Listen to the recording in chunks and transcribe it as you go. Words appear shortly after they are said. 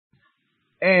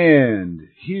And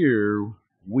here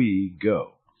we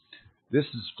go. This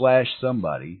is Flash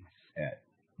Somebody at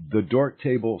the Dork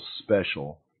Table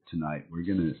special tonight.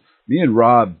 Me and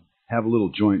Rob have a little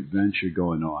joint venture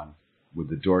going on with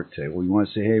the Dork Table. You want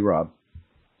to say, hey, Rob?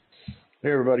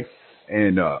 Hey, everybody.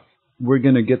 And we're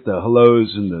going to get the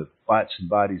hellos and the bots and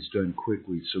bodies done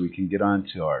quickly so we can get on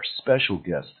to our special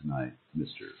guest tonight,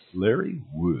 Mr. Larry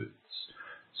Woods.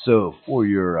 So for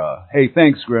your, hey,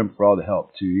 thanks, Grim, for all the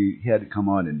help, too. He had to come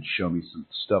on and show me some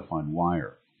stuff on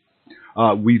Wire.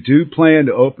 We do plan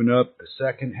to open up the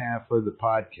second half of the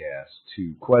podcast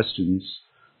to questions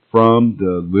from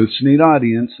the listening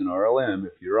audience in RLM.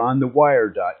 If you're on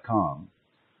thewire.com,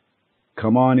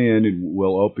 come on in and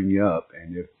we'll open you up.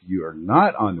 And if you are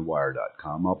not on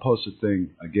thewire.com, I'll post a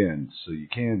thing again so you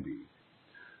can be.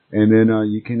 And then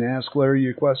you can ask Larry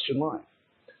your question live.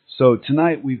 So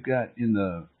tonight we've got in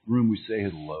the room we say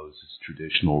hellos. It's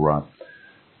traditional, Rob.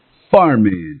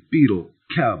 Farman, Beetle,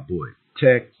 Cowboy,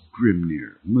 Tech,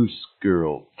 Grimnir, Moose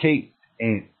Girl, Kate,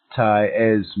 Anti,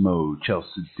 Asmo,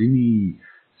 Chelsea, Dini,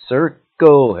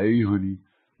 Circle, hey honey,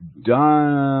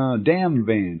 Damn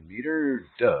Van Meter,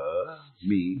 duh,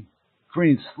 me,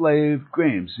 Green Slave,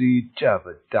 GramZ,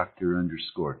 Java, Doctor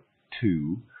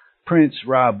 _2, Prince,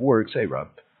 Robwerks, hey Rob,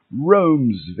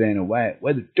 Rome's Vanna White,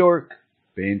 Weather Dork,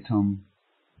 Phantom,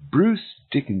 Bruce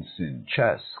Dickinson,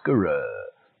 Chaskara,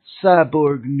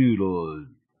 Cyborg Noodle,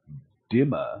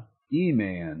 Dimma,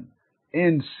 E-Man,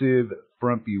 Ensiv,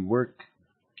 Frumpy Work,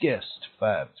 Guest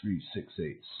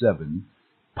 53687,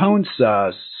 Pone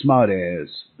Sauce, Smartass,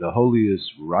 The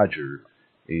Holiest Roger,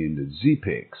 and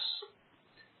Z-Pix.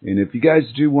 And if you guys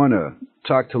do want to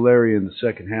talk to Larry in the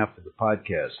second half of the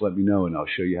podcast, let me know and I'll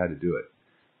show you how to do it.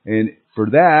 And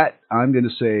for that, I'm going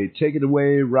to say, take it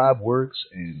away, Robwerks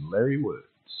and Larry Woods.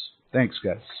 Thanks,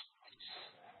 guys.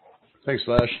 Thanks,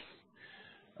 Flash.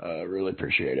 Really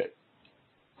appreciate it.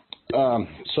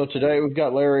 So today we've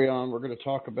got Larry on. We're going to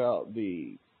talk about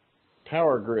the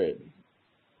power grid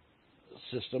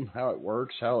system, how it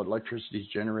works, how electricity is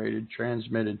generated,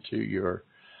 transmitted to your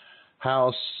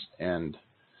house, and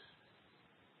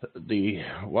the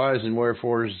whys and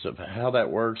wherefores of how that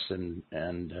works and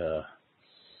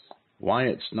why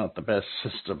it's not the best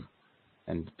system,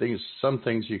 and some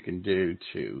things you can do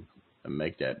to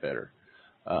make that better.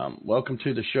 Welcome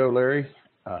to the show, Larry.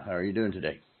 How are you doing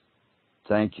today?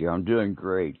 Thank you. I'm doing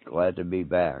great. Glad to be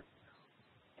back.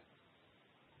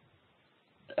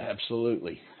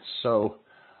 Absolutely. So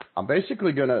I'm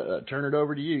basically going to turn it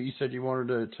over to you. You said you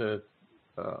wanted to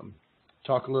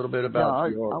talk a little bit about I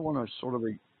want to sort of...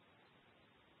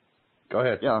 Go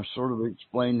ahead. Yeah, sort of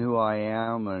explain who I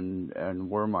am and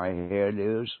where my head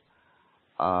is.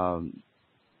 I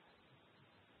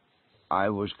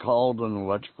was called an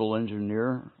electrical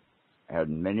engineer, had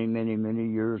many, many, many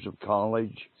years of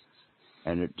college,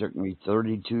 and it took me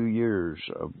 32 years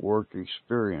of work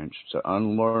experience to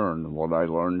unlearn what I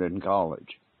learned in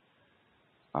college.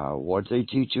 What they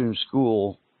teach you in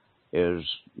school is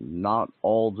not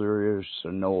all there is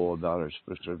to know about a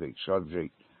specific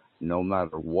subject, no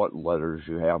matter what letters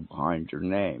you have behind your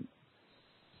name.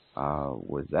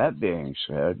 With that being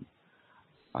said,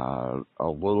 a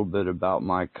little bit about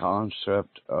my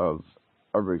concept of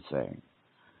everything.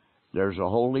 There's a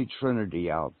Holy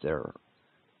Trinity out there,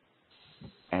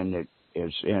 and it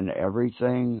is in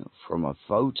everything from a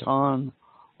photon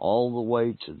all the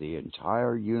way to the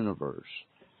entire universe.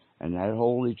 And that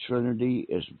Holy Trinity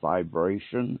is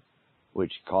vibration,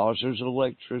 which causes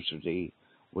electricity,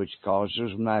 which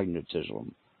causes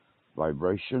magnetism.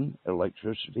 Vibration,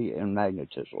 electricity, and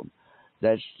magnetism.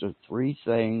 That's the three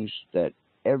things that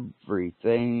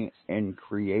everything in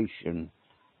creation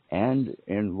and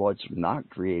in what's not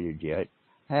created yet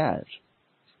has.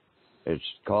 It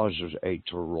causes a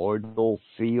toroidal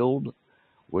field,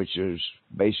 which is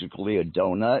basically a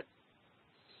donut,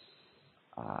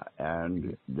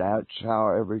 and that's how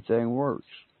everything works.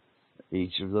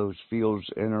 Each of those fields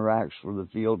interacts with the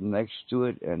field next to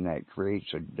it, and that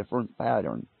creates a different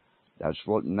pattern. That's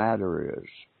what matter is.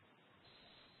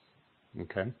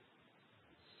 Okay.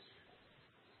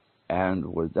 And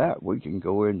with that, we can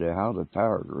go into how the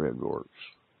power grid works.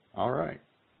 All right.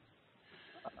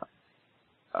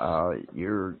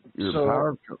 Your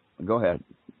power. Go ahead.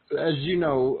 As you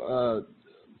know,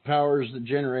 power is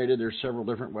generated. There's several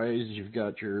different ways. You've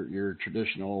got your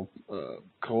traditional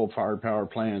coal-fired power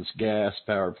plants, gas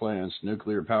power plants,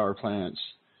 nuclear power plants,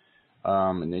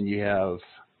 and then you have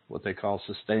what they call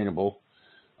sustainable,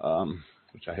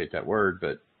 which I hate that word,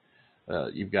 but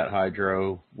you've got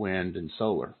hydro, wind, and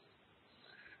solar.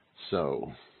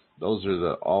 So those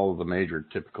are all the major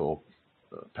typical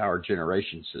power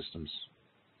generation systems.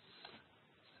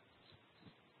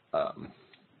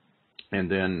 And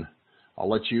then I'll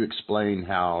let you explain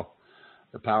how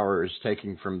the power is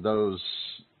taken from those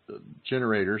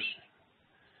generators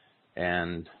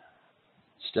and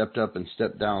stepped up and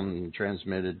stepped down and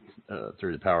transmitted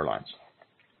through the power lines.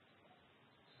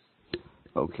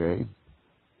 Okay.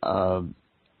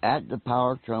 At the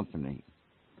power company,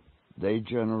 they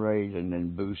generate and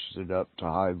then boost it up to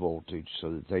high voltage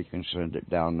so that they can send it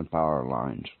down the power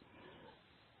lines.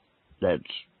 That's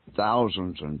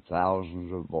thousands and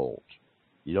thousands of volts.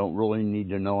 You don't really need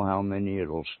to know how many,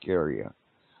 it'll scare you.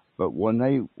 But when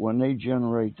they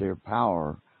generate their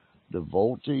power, the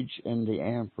voltage and the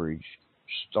amperage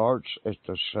starts at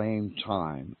the same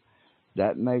time.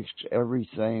 That makes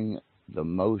everything the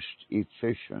most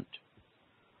efficient.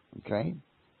 Okay?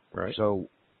 Right. So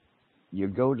you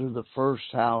go to the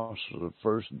first house or the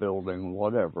first building,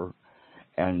 whatever,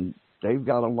 and they've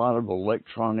got a lot of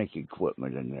electronic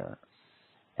equipment in there.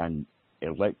 And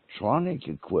electronic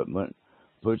equipment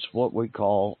puts what we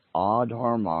call odd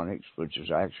harmonics, which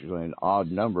is actually an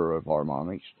odd number of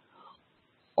harmonics,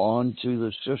 onto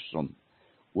the system,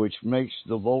 which makes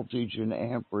the voltage and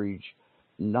amperage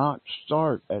not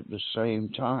start at the same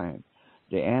time.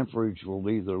 The amperage will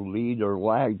either lead or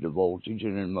lag the voltage,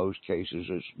 and in most cases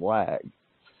it's lag.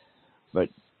 But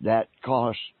that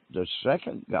costs the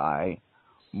second guy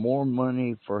more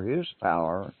money for his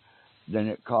power than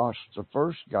it costs the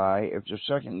first guy if the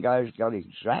second guy's got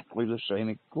exactly the same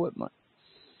equipment.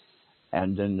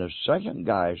 And then the second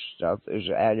guy's stuff is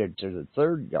added to the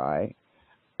third guy.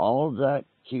 All of that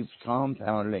keeps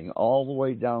compounding all the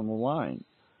way down the line.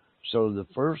 So the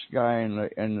first guy in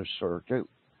the circuit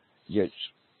gets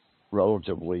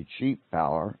relatively cheap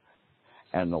power,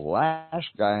 and the last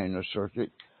guy in the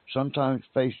circuit sometimes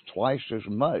pays twice as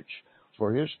much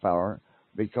for his power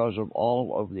because of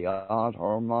all of the odd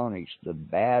harmonics, the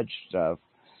bad stuff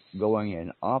going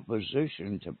in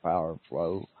opposition to power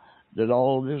flow that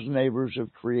all of his neighbors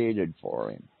have created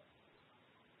for him.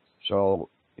 So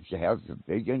if you have the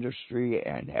big industry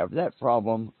and have that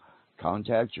problem,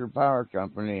 contact your power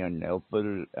company and they'll put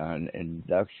an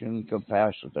induction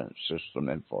capacitance system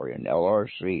in for you, an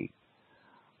LRC,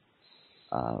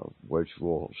 which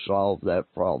will solve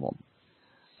that problem.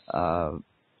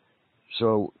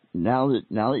 So now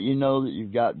that you know that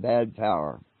you've got bad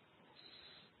power,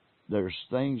 there's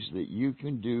things that you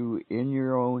can do in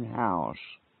your own house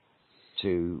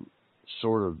to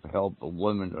sort of help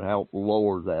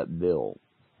lower that bill.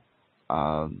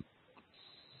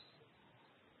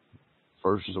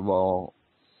 First of all,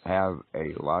 have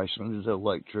a licensed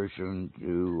electrician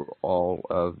do all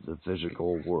of the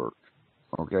physical work,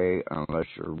 okay, unless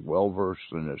you're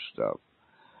well-versed in this stuff.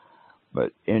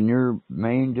 But in your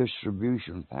main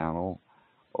distribution panel,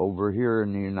 over here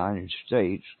in the United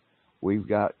States, we've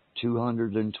got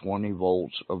 220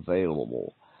 volts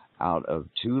available out of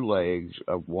two legs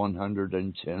of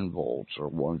 110 volts or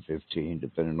 115,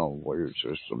 depending on where your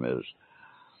system is.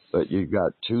 But you've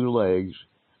got two legs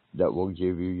that will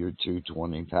give you your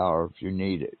 220 power if you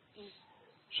need it.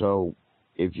 So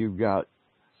if you've got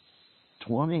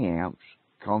 20 amps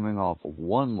coming off of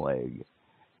one leg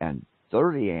and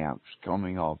 30 amps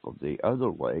coming off of the other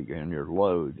leg in your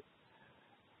load,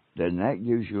 then that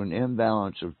gives you an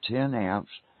imbalance of 10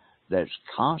 amps that's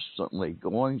constantly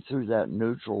going through that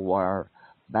neutral wire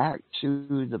back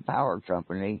to the power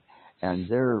company, and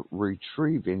they're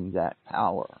retrieving that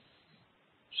power.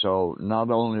 So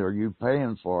not only are you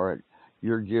paying for it,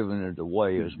 you're giving it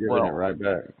away as well. Giving it right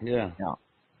back. Yeah.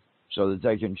 So that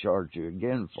they can charge you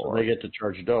again for it. So they get to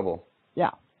charge double.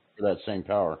 Yeah. For that same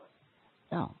power.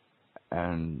 Yeah.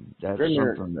 And that's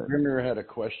Grimmer, something that... Grimmer had a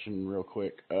question real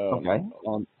quick. Okay.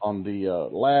 On the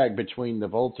lag between the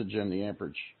voltage and the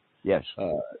amperage. Yes.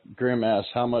 Grim asked,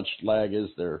 how much lag is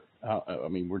there? I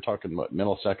mean, we're talking, what,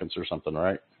 milliseconds or something,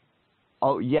 right?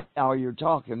 Oh, yeah, now you're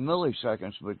talking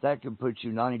milliseconds, but that could put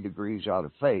you 90 degrees out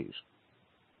of phase.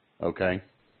 Okay.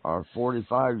 Or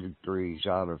 45 degrees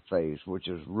out of phase, which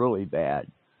is really bad.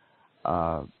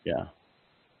 Yeah.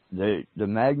 The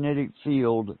magnetic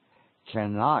field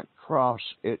cannot cross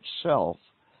itself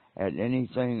at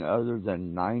anything other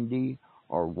than 90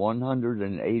 or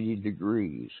 180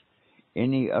 degrees.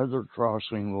 Any other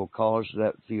crossing will cause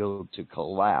that field to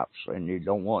collapse, and you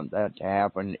don't want that to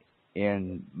happen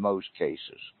in most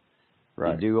cases.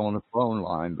 Right. You do on the phone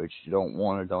line, but you don't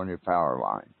want it on your power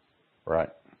line. Right.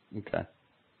 Okay.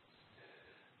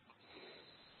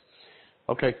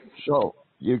 Okay. So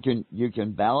you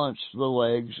can balance the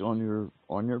legs on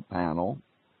your panel.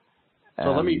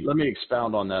 So let me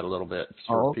expound on that a little bit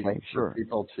for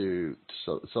people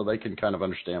so they can kind of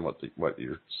understand what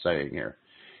you're saying here.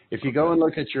 If you go and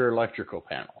look at your electrical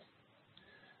panel,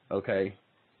 okay,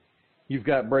 you've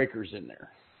got breakers in there.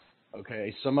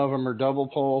 Okay, some of them are double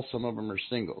pole, some of them are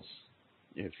singles.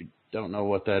 If you don't know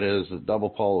what that is, the double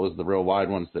pole is the real wide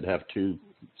ones that have two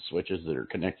switches that are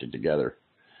connected together.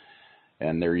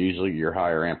 And they're usually your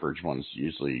higher amperage ones,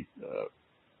 usually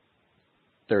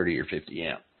 30 or 50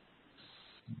 amp.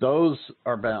 Those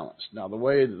are balanced. Now, the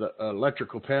way the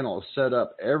electrical panel is set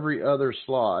up, every other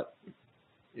slot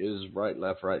is right,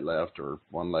 left, or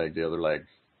one leg, the other leg.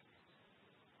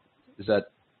 Does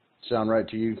that sound right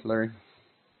to you, Larry?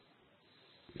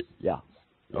 Yeah.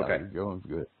 Okay. You're going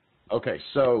good. Okay,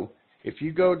 so if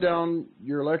you go down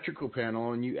your electrical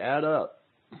panel and you add up,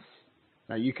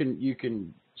 now you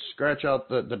can scratch out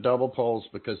the double poles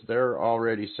because they're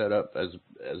already set up as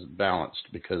balanced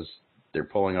because they're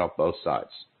pulling off both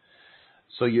sides.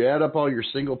 So you add up all your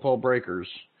single pole breakers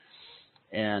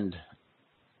and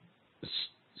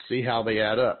see how they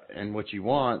add up. And what you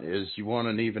want is you want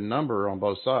an even number on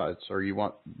both sides, or you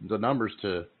want the numbers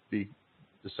to be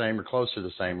the same or close to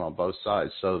the same on both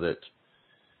sides, so that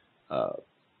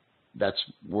that's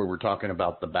where we're talking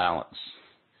about the balance.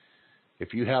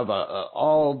 If you have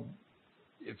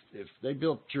if they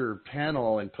built your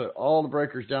panel and put all the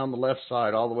breakers down the left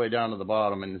side all the way down to the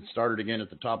bottom and started again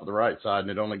at the top of the right side and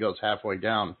it only goes halfway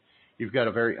down, you've got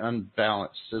a very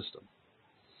unbalanced system.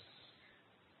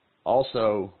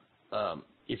 Also,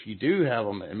 if you do have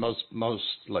them, and most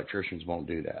electricians won't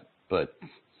do that, but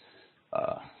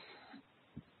I've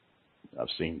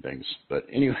seen things. But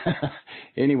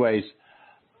anyways,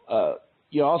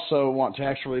 you also want to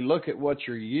actually look at what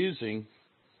you're using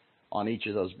on each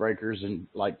of those breakers, and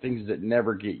like things that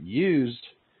never get used,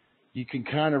 you can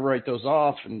kind of write those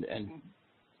off and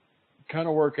kind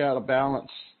of work out a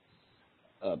balance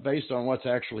based on what's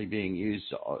actually being used,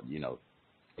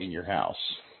 in your house.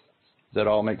 Does that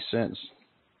all make sense?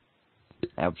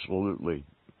 Absolutely.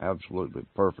 Absolutely.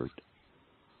 Perfect.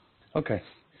 Okay.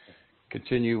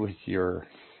 Continue with your...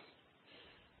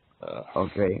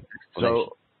 okay.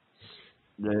 So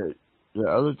the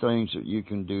other things that you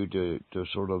can do to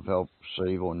sort of help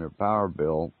save on your power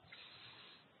bill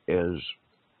is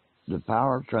the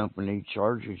power company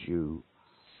charges you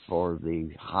for the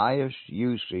highest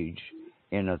usage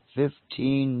in a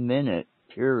 15-minute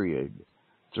period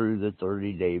through the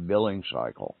 30-day billing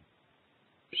cycle.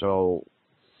 So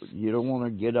you don't want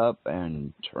to get up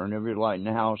and turn every light in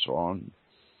the house on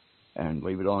and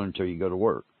leave it on until you go to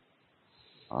work.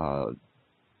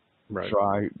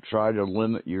 Right. Try to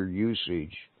limit your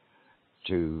usage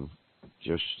to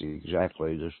just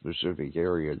exactly the specific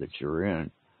area that you're in.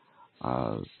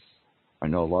 I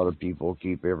know a lot of people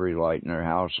keep every light in their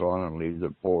house on and leave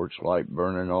the porch light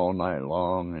burning all night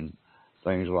long and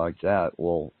things like that.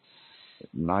 Well,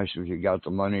 nice if you got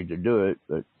the money to do it,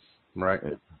 but right,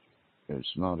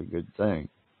 it's not a good thing.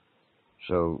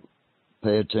 So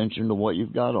pay attention to what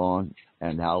you've got on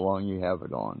and how long you have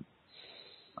it on.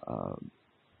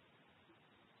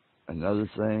 Another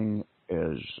thing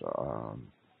is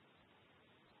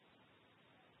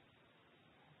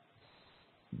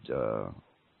the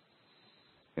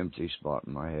empty spot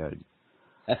in my head.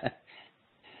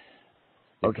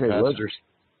 Okay,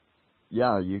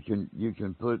 you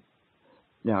can put.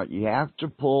 Now you have to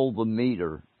pull the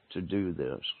meter to do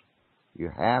this.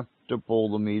 You have to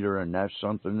pull the meter, and that's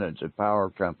something that the power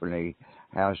company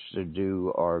has to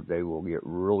do, or they will get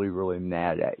really, really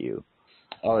mad at you.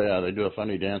 Oh yeah, they do a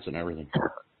funny dance and everything.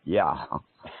 Yeah,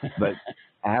 but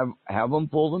have them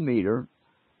pull the meter,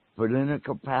 put in a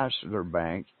capacitor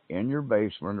bank in your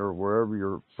basement or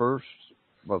wherever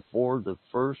before the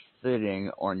first fitting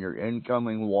on your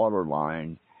incoming water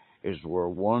line is where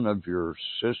one of your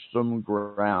system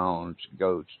grounds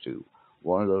goes to.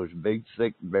 One of those big,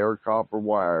 thick, bare copper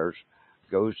wires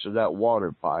goes to that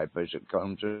water pipe as it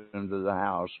comes into the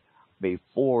house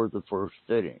before the first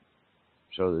fitting,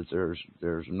 so that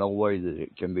there's no way that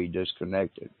it can be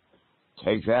disconnected.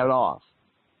 Take that off.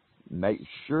 Make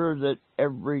sure that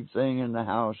everything in the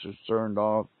house is turned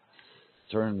off.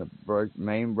 Turn the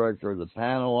main breaker of the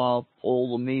panel off.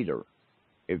 Pull the meter.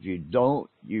 If you don't,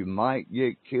 you might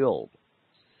get killed.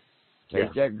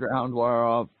 Take that ground wire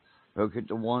off. Hook it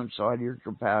to one side of your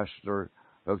capacitor.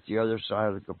 Hook the other side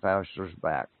of the capacitors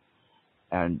back.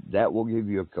 And that will give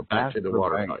you a capacitor back to the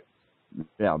water pipe.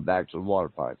 Yeah, back to the water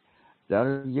pipe.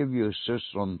 That'll give you a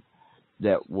system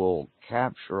that will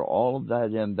capture all of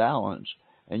that imbalance,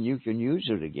 and you can use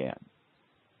it again.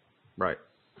 Right.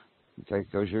 Okay,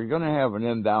 because you're going to have an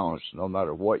imbalance no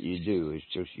matter what you do. It's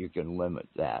just you can limit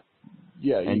that.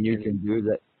 Yeah, and you can do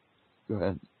that. Go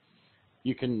ahead.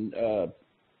 You can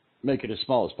make it as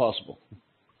small as possible.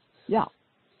 Yeah.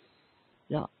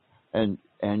 Yeah. And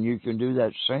you can do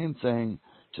that same thing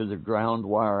to the ground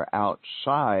wire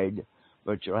outside,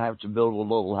 but you'll have to build a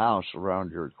little house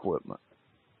around your equipment.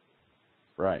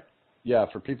 Right. Yeah,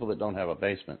 for people that don't have a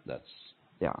basement, that's...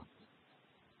 Yeah.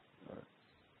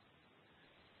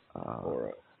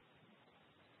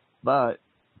 But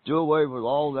do away with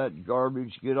all that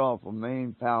garbage, get off of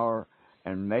main power,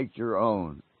 and make your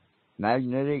own.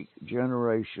 Magnetic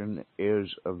generation is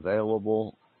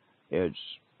available. It's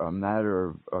a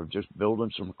matter of just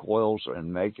building some coils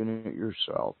and making it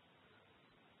yourself.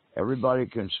 Everybody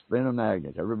can spin a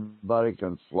magnet. Everybody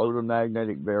can float a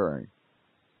magnetic bearing.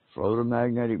 Float a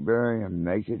magnetic bearing and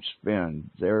make it spin.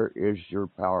 There is your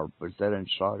power. Put that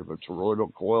inside of a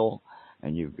toroidal coil,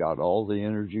 and you've got all the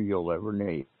energy you'll ever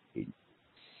need.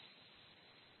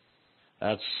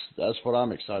 That's what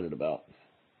I'm excited about.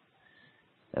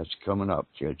 That's coming up,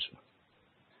 kids.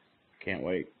 Can't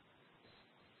wait.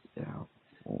 Yeah.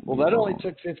 Well, that only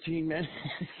took 15 minutes.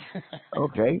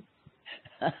 Okay.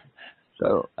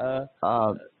 So,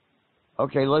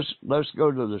 okay, let's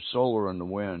go to the solar and the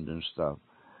wind and stuff.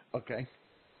 Okay.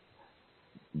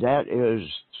 That is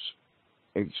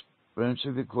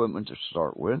expensive equipment to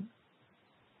start with.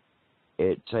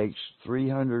 It takes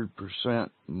 300%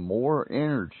 more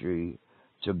energy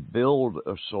to build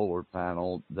a solar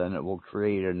panel than it will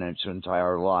create in its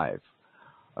entire life.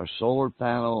 A solar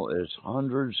panel is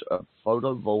hundreds of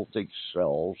photovoltaic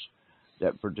cells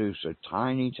that produce a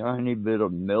tiny, tiny bit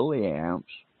of milliamps,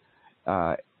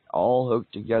 all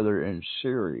hooked together in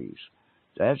series.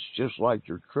 That's just like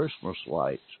your Christmas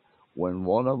lights. When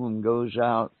one of them goes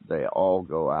out, they all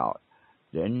go out.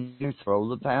 Then you throw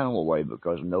the panel away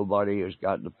because nobody has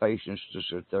got the patience to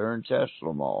sit there and test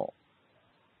them all.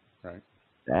 Right.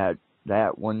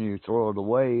 That when you throw it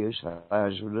away is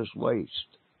hazardous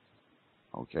waste.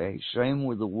 Okay, same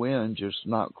with the wind, just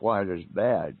not quite as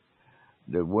bad.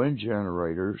 The wind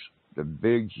generators, the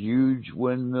big, huge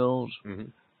windmills,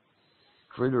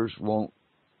 critters won't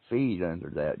feed under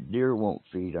that. Deer won't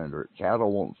feed under it.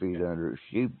 Cattle won't feed under it.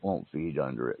 Sheep won't feed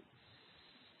under it.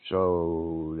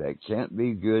 So that can't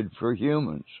be good for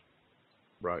humans.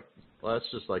 Right. Well, that's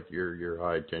just like your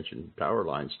high tension power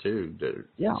lines too.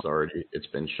 Yeah. It's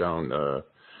been shown.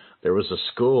 There was a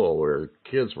school where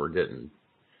kids were getting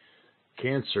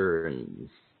cancer and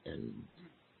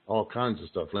all kinds of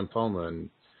stuff, lymphoma, and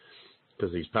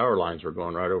because these power lines were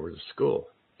going right over the school.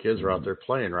 Kids were out there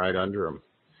playing right under them,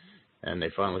 and they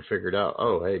finally figured out,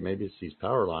 oh, hey, maybe it's these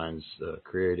power lines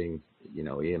creating,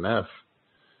 EMF.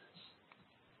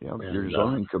 Yeah, your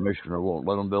zoning commissioner won't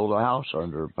let them build a house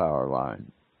under a power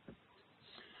line.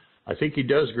 I think he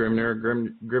does, Grimner.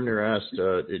 Grimner asked,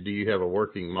 do you have a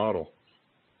working model?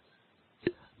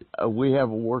 We have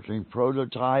a working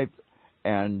prototype,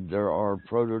 and there are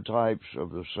prototypes of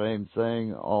the same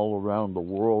thing all around the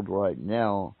world right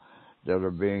now that are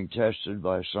being tested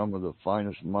by some of the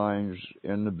finest minds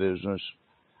in the business.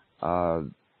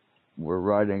 We're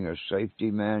writing a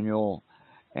safety manual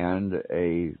and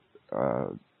a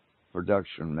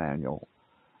production manual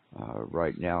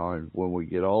right now, and when we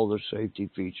get all the safety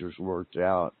features worked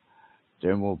out,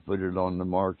 then we'll put it on the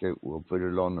market. We'll put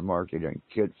it on the market in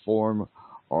kit form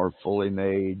or fully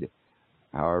made,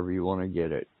 however you want to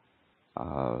get it.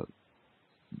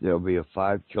 There'll be a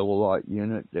 5 kilowatt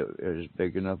unit that is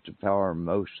big enough to power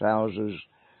most houses,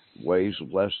 weighs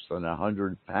less than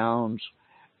 100 pounds,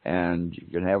 and you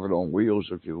can have it on wheels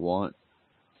if you want,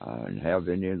 and have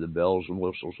any of the bells and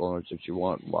whistles on it that you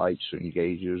want, lights and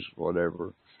gauges,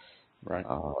 whatever. Right.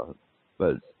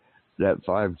 But that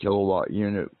 5 kilowatt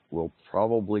unit will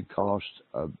probably cost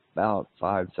about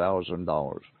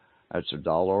 $5,000. That's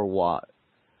 $1 a watt.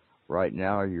 Right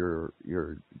now, your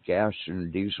gas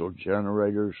and diesel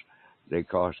generators, they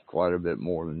cost quite a bit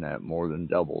more than that, more than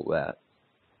double that.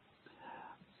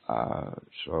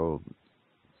 So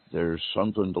there's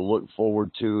something to look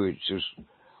forward to. It's just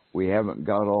we haven't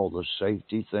got all the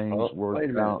safety things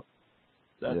worked out.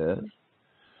 Yes.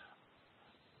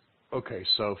 Okay,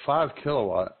 so 5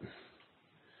 kilowatt.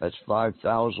 That's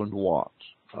 5,000 watts.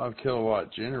 5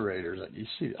 kilowatt generators.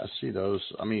 I see those.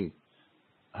 I mean,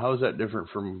 how is that different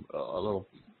from a little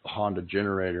Honda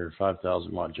generator,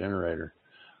 5,000 watt generator?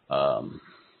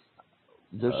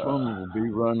 This one will be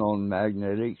run on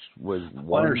magnetics with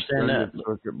one printed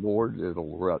circuit board.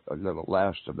 It'll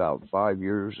last about 5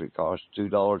 years. It costs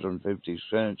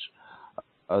 $2.50.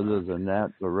 Other than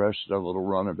that, the rest of it will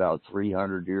run about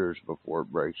 300 years before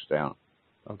it breaks down.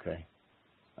 Okay.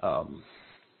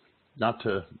 Not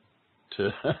to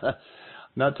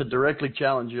not to directly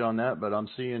challenge you on that, but I'm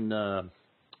seeing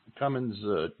Cummins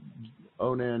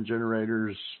Onan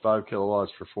generators, 5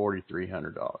 kilowatts for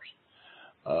 $4,300.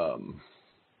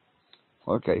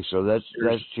 Okay, so that's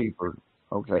cheaper.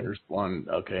 Okay. There's one,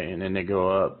 okay, and then they go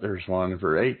up. There's one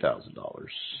for $8,000.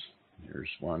 There's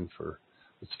one for,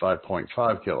 it's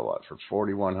 5.5 kilowatt for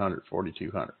 4,100,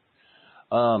 4,200.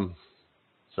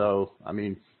 So, I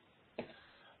mean,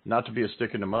 not to be a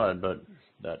stick in the mud, but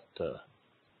that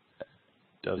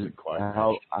doesn't quite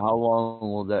How long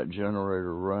will that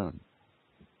generator run?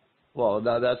 Well,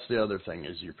 that's the other thing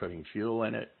is you're putting fuel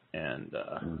in it, and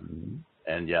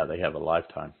yeah, they have a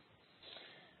lifetime.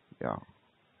 Yeah.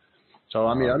 So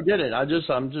I mean, I get it.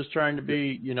 I'm just trying to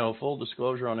be, full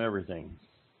disclosure on everything.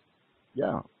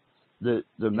 Yeah. The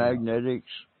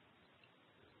magnetics,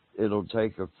 it'll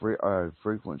take a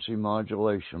frequency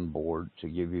modulation board to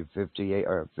give you 58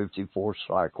 or 54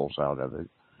 cycles out of it.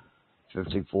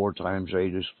 54 times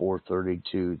 8 is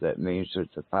 432. That means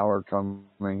that the power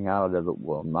coming out of it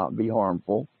will not be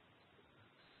harmful.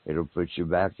 It'll put you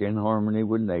back in harmony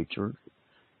with nature.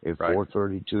 If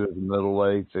 432 is middle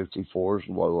A, 54 is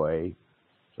low A.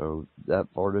 So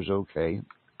that part is okay.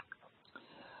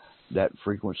 That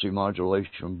frequency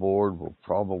modulation board will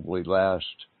probably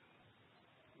last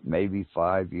maybe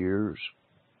 5 years,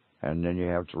 and then you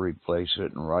have to replace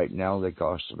it. And right now they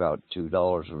cost about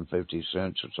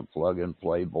 $2.50. It's a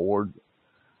plug-and-play board,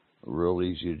 real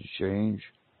easy to change.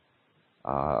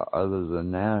 Other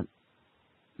than that,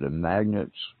 the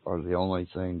magnets are the only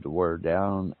thing to wear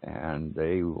down, and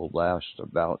they will last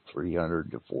about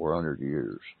 300 to 400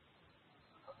 years.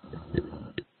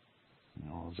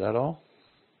 Is that all?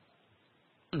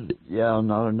 Yeah,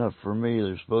 not enough for me.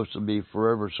 They're supposed to be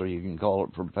forever, so you can call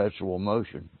it perpetual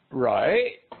motion.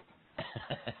 Right.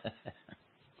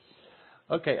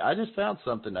 Okay, I just found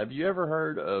something. Have you ever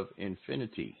heard of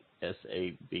Infinity,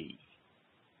 SAB?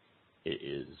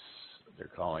 They're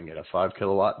calling it a 5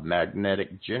 kilowatt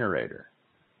magnetic generator.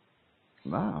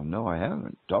 Wow, no, I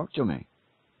haven't. Talk to me.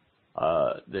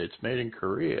 It's made in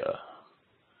Korea,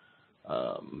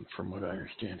 from what I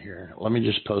understand here. Let me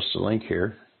just post a link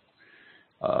here.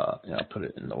 And I'll put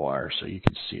it in the wire so you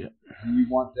can see it. You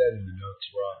want that in the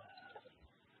notes, Rob?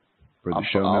 For the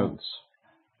show notes?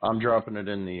 I'm dropping it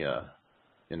in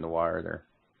the wire there.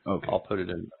 Okay. I'll put it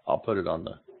on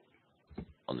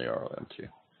the RLM too.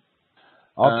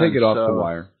 I'll take it off the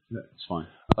wire. That's fine.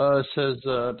 It says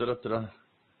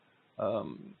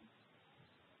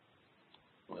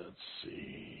let's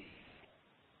see.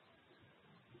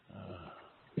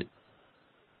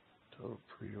 Total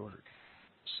pre-order.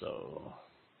 So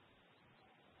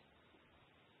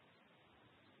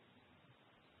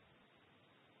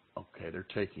okay, they're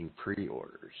taking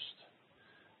pre-orders.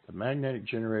 The magnetic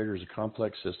generator is a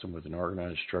complex system with an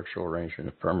organized structural arrangement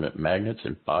of permanent magnets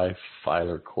and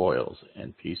bifilar coils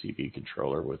and PCB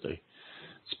controller with a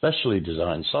specially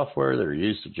designed software that are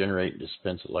used to generate and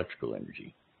dispense electrical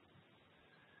energy.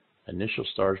 Initial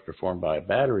starts performed by a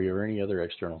battery or any other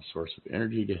external source of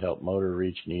energy to help motor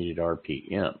reach needed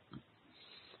RPM.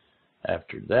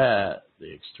 After that,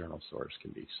 the external source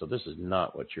can be. So this is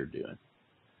not what you're doing.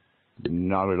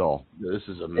 Not at all. This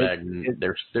is a magnet.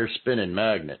 They're spinning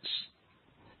magnets.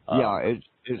 Yeah,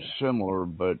 it's similar,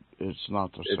 but it's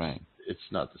not the same.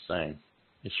 It's not the same.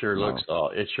 It sure looks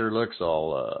all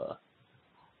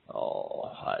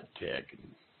high tech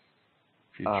and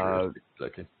futuristic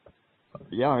looking.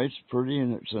 Yeah, it's pretty,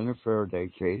 and it's in a Faraday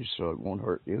case, so it won't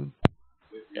hurt you.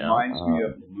 It reminds me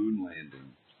of the moon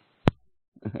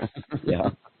landing.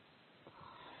 Yeah.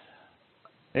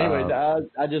 Anyway,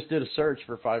 I just did a search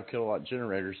for 5 kilowatt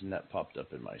generators, and that popped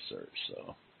up in my search,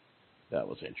 so that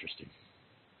was interesting.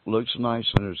 Looks nice,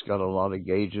 and it's got a lot of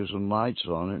gauges and lights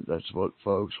on it. That's what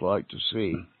folks like to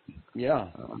see. Yeah.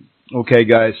 Okay,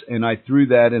 guys, and I threw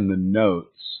that in the notes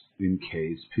in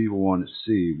case people want to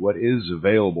see what is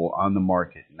available on the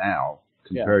market now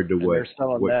compared to what they're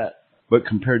selling that. But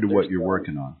compared to what you're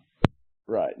working on.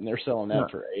 Right, and they're selling that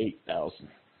for $8,000.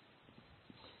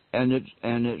 And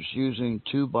it's using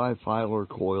 2 bifilar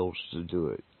coils to do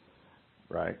it.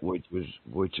 Right. Which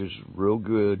is real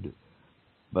good,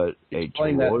 but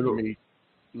explain that to me,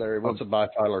 Larry. What's a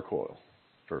bifilar coil,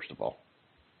 first of all?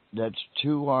 That's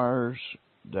 2 wires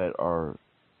that are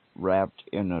wrapped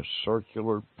in a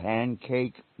circular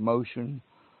pancake motion.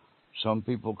 Some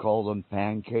people call them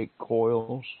pancake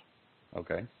coils.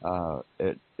 Okay.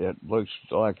 It looks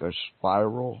like a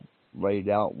spiral laid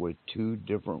out with 2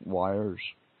 different wires.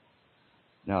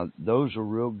 Now, those are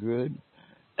real good,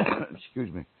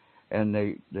 excuse me, and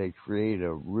they create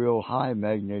a real high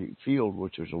magnetic field,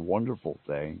 which is a wonderful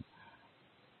thing.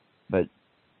 But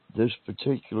this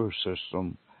particular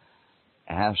system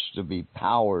has to be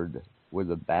powered with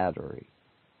a battery.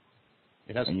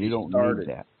 It has and to you be don't started.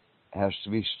 need that. It has to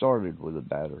be started with a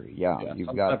battery. Yeah,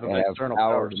 you've got to have external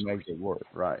power to source. make it work.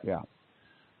 Right. Yeah.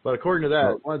 But according to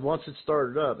that, once it's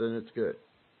started up, then it's good.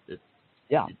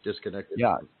 You disconnect it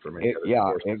from any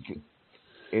other source.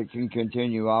 It can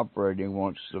continue operating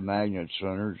once the magnet's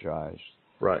energized.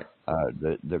 Right.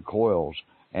 The coils.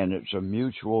 And it's a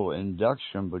mutual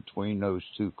induction between those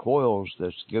two coils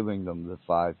that's giving them the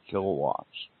 5 kilowatts.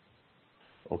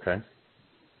 Okay.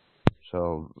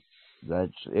 So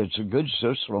it's a good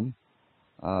system,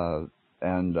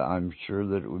 and I'm sure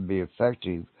that it would be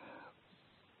effective.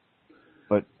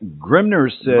 But Grimner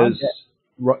says,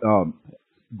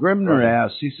 Grimner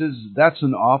asks, he says, that's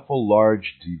an awful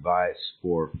large device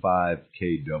for 5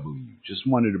 kW. Just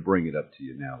wanted to bring it up to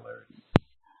you now, Larry.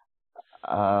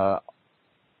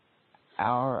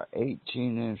 Our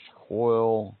 18-inch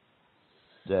coil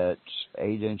that's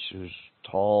 8 inches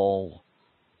tall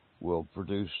will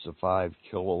produce the 5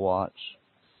 kilowatts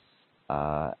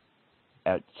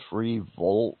at 3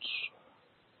 volts.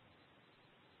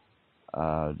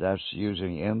 That's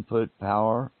using input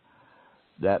power.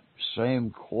 That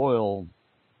same coil,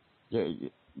 let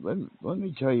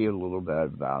me tell you a little bit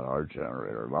about our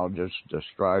generator. I'll just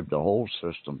describe the whole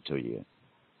system to you.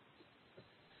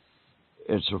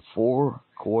 It's a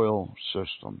 4-coil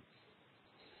system.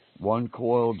 One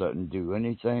coil doesn't do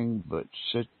anything but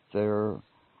sit there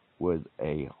with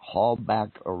a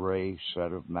Hallback array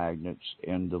set of magnets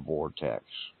in the vortex.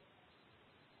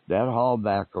 That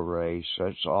Hallback array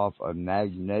sets off a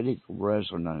magnetic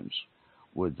resonance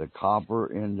with the copper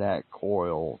in that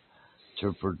coil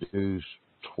to produce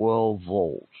 12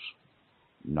 volts.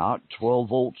 Not 12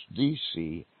 volts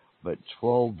DC, but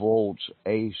 12 volts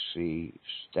AC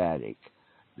static.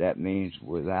 That means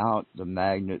without the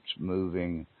magnets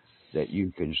moving, that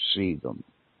you can see them.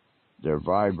 They're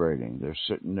vibrating. They're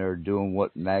sitting there doing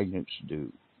what magnets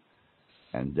do.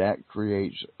 And that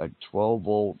creates a 12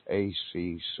 volt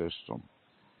AC system.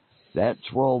 That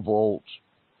 12 volts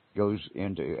goes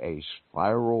into a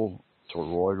spiral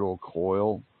toroidal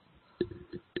coil.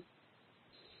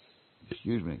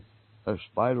 A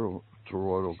spiral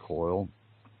toroidal coil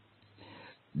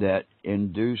that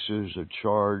induces a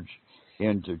charge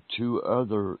into 2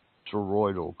 other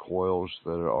toroidal coils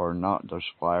that are not the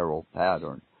spiral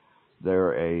pattern.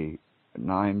 They're a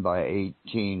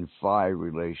 9x18 phi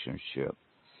relationship.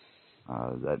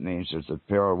 That means that the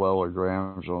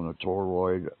parallelograms on the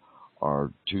toroid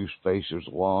are 2 spaces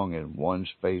long and 1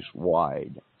 space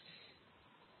wide.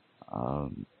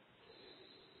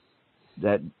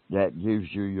 That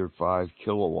gives you your 5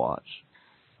 kilowatts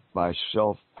by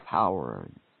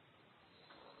self-powering.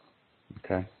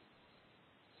 Okay.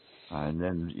 And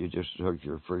then you just hook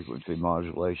your frequency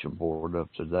modulation board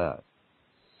up to that.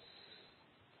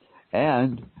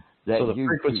 And that so the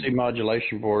frequency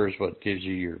modulation board is what gives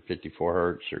you your 54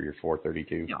 hertz or your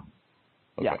 432? Yeah.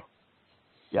 Okay.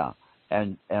 Yeah.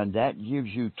 And that gives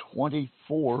you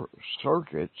 24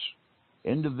 circuits,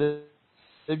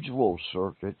 individual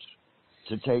circuits,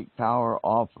 to take power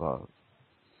off of.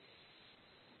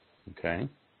 Okay.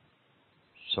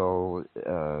 So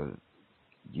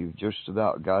you've just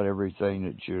about got everything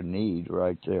that you need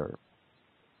right there.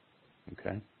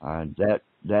 Okay. And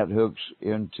that hooks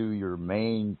into your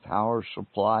main power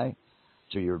supply,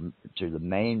 to the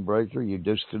main breaker. You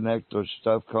disconnect the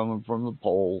stuff coming from the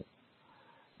pole.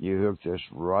 You hook this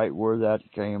right where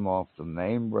that came off the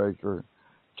main breaker,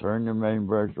 turn the main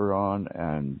breaker on,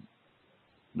 and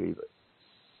leave it.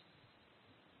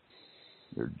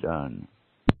 You're done.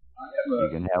 You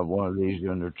can have one of these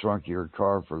in the trunk of your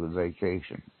car for the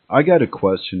vacation. I got a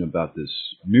question about this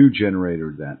new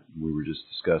generator that we were just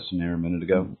discussing there a minute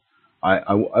ago. I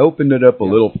opened it up a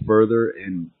little further,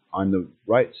 and on the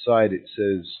right side it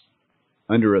says,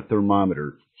 under a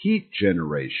thermometer, heat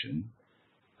generation.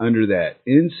 Under that,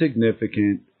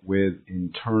 insignificant with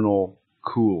internal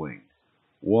cooling.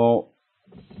 Well,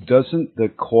 doesn't the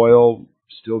coil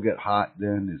still get hot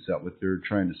then? Is that what they're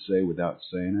trying to say without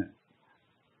saying it?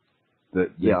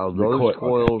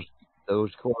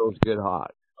 Those coils get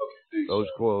hot. Okay, those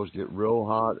coils get real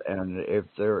hot, and if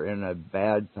they're in a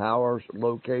bad power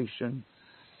location,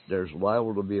 there's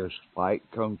liable to be a spike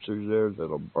come through there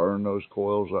that'll burn those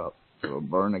coils up. It'll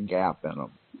burn a gap in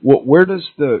them. Well, where does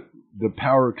the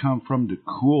power come from to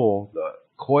cool the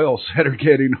coils that are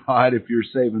getting hot if you're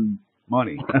saving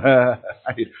money?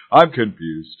 I'm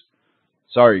confused.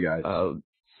 Sorry, guys.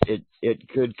 It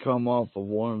could come off of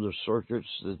one of the circuits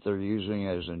that they're using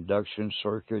as induction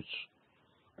circuits,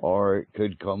 or it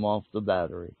could come off the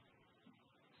battery.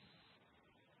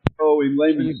 Oh, in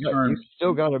layman's terms, you've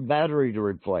still got a battery to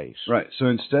replace. Right. So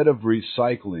instead of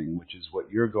recycling, which is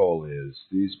what your goal is,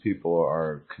 these people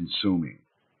are consuming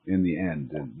in the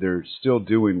end. And they're still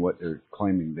doing what they're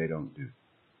claiming they don't do.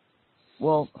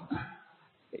 Well,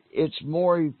 it's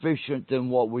more efficient than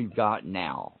what we've got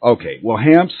now. Okay, well,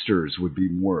 hamsters would be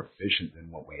more efficient than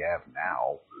what we have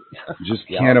now. You just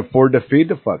Yeah. can't afford to feed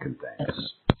the fucking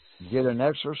things. Get an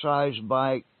exercise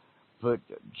bike, put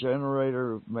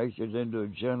generator, make it into a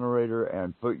generator,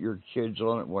 and put your kids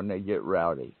on it when they get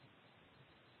rowdy.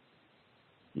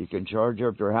 You can charge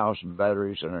up your house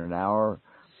batteries in an hour.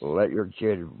 Let your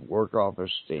kid work off of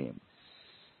steam.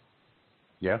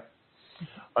 Yeah.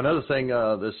 Another thing,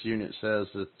 this unit says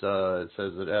that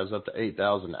it has up to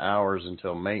 8,000 hours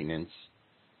until maintenance,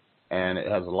 and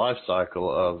it has a life cycle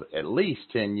of at least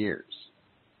 10 years.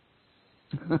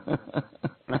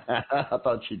 I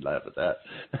thought you'd laugh at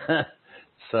that.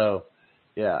 So,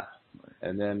 yeah.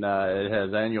 And then it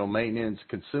has annual maintenance,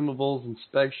 consumables,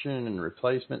 inspection, and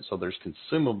replacement. So there's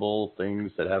consumable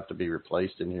things that have to be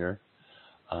replaced in here.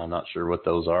 I'm not sure what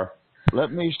those are.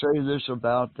 Let me say this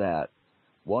about that.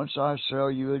 Once I sell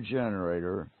you a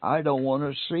generator, I don't want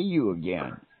to see you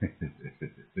again.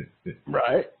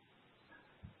 Right.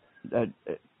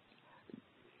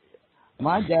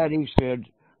 My daddy said,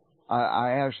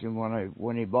 I asked him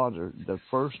when he bought the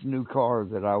first new car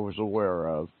that I was aware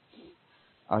of,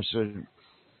 I said,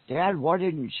 Dad, why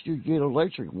didn't you get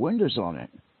electric windows on it?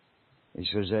 He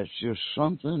says, that's just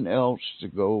something else to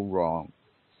go wrong.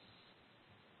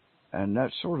 And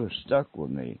that sort of stuck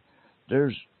with me.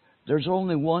 There's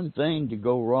only one thing to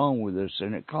go wrong with this,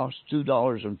 and it costs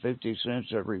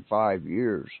 $2.50 every 5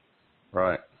 years.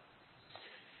 Right.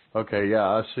 Okay, yeah,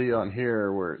 I see on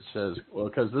here where it says, well,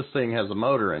 because this thing has a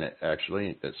motor in it,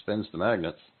 actually, that spins the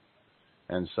magnets.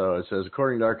 And so it says,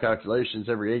 according to our calculations,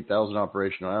 every 8,000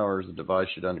 operational hours, the device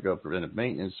should undergo preventive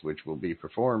maintenance, which will be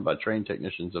performed by trained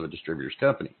technicians of a distributor's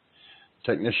company.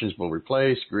 Technicians will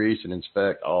replace, grease, and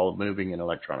inspect all moving and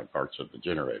electronic parts of the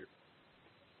generator.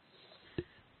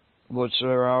 What's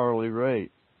their hourly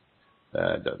rate?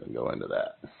 That doesn't go into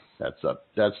that.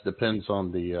 That depends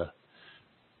on the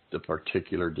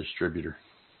particular distributor.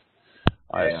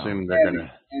 I assume they're going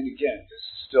to... And again, this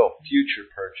is still future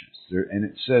purchase. And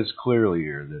it says clearly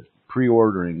here that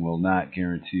pre-ordering will not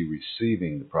guarantee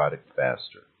receiving the product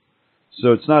faster.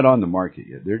 So it's not on the market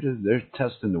yet. They're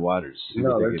testing the waters.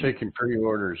 No, they're taking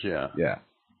pre-orders, yeah. Yeah.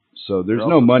 So there's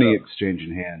no money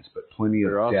exchanging hands, but plenty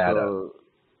of data.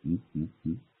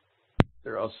 Mm-hmm.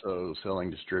 They're also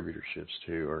selling distributorships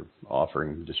too, or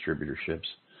offering distributorships.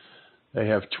 They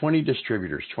have 20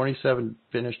 distributors, 27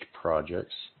 finished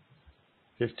projects,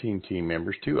 15 team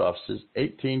members, 2 offices,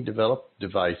 18 developed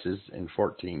devices, and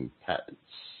 14 patents.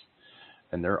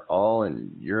 And they're all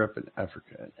in Europe and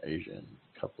Africa and Asia and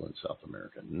a couple in South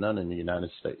America. None in the United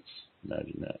States.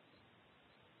 Imagine that.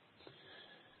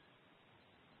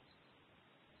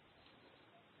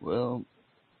 Well,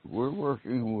 we're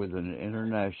working with an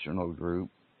international group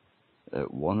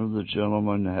that one of the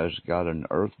gentlemen has got an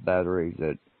earth battery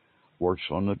that works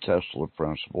on the Tesla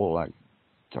principle, like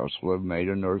Tesla made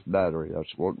an earth battery.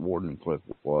 That's what Wardenclyffe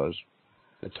was.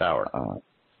 The tower.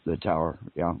 The tower,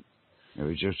 yeah. It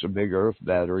was just a big earth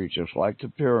battery, just like the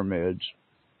pyramids,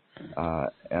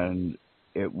 and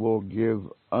it will give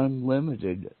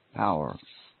unlimited power,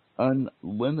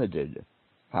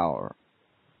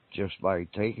 just by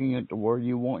taking it to where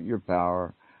you want your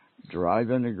power,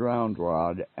 driving a ground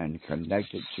rod, and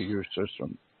connect it to your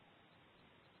system.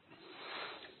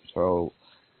 So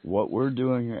what we're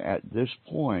doing at this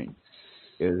point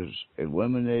is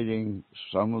eliminating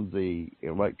some of the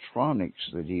electronics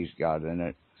that he's got in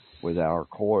it with our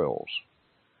coils.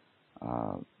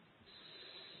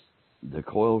 The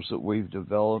coils that we've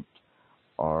developed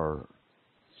are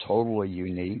totally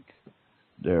unique.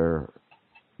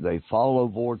 They follow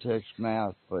vortex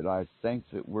math, but I think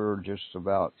that we're just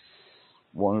about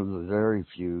one of the very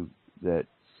few that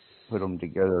put them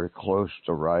together close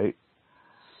to right.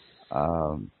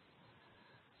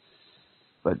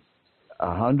 But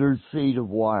 100 feet of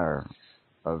wire,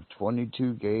 of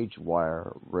 22 gauge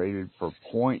wire rated for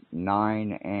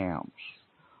 0.9 amps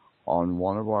on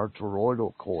one of our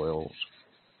toroidal coils,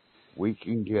 we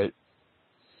can get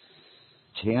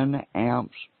 10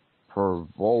 amps per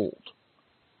volt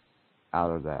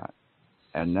out of that.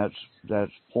 And that's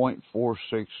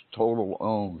 0.46 total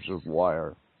ohms of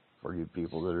wire for you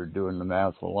people that are doing the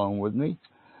math along with me.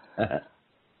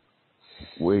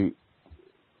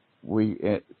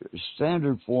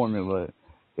 Standard formula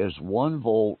is 1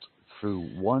 volt through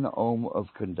 1 ohm of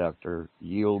conductor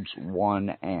yields 1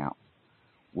 amp.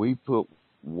 We put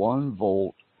 1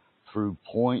 volt through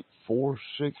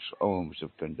 0.46 ohms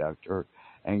of conductor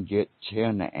and get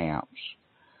 10 amps.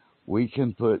 We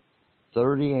can put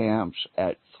 30 amps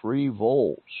at 3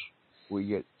 volts. We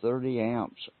get 30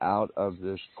 amps out of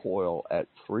this coil at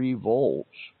 3 volts.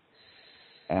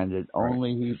 and it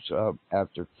only heats up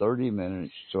after 30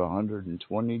 minutes to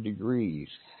 120 degrees.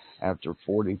 After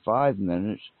 45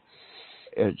 minutes,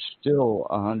 it's still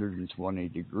 120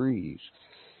 degrees.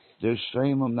 This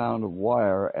same amount of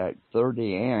wire at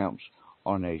 30 amps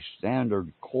on a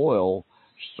standard coil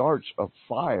starts a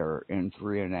fire in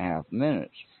 3.5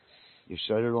 minutes. You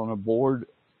set it on a board,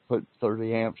 put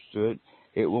 30 amps to it,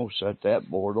 it will set that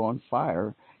board on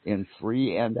fire in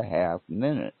 3.5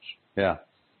 minutes. Yeah.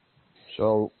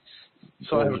 So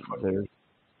I have a question.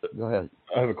 Go ahead.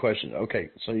 I have a question. Okay,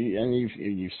 so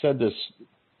you've said this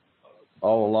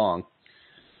all along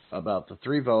about the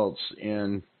 3 volts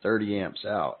in 30 amps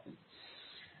out,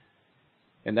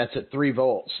 and that's at 3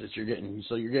 volts that you're getting.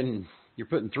 So you're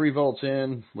putting 3 volts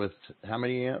in with how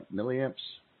many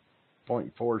milliamps?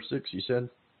 0.46, you said?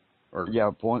 Or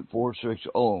 0.46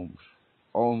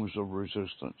 ohms of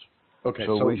resistance. Okay,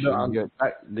 so we should get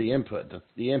the input.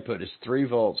 The input is 3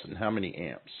 volts and how many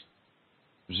amps?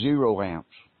 0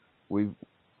 amps. We've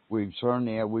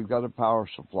got a power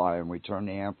supply, and we turn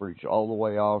the amperage all the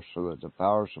way off so that the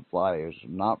power supply is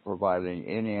not providing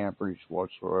any amperage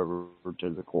whatsoever to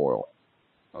the coil.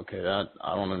 Okay,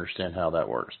 I don't understand how that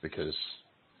works, because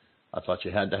I thought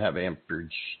you had to have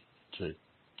amperage to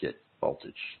get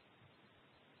voltage.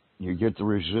 You get the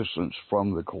resistance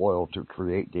from the coil to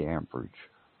create the amperage.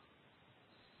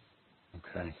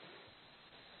 Okay.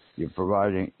 You're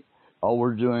providing, all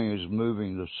we're doing is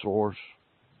moving the source.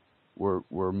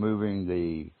 We're moving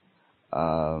the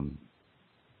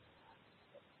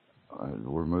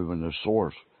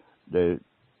source.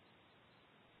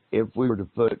 If we were to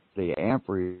put the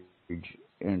amperage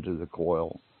into the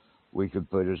coil, we could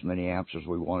put as many amps as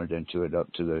we wanted into it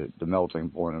up to the melting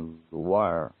point of the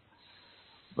wire.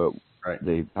 But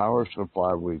the power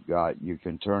supply we've got, you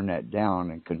can turn that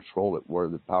down and control it where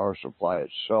the power supply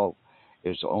itself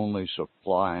is only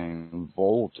supplying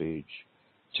voltage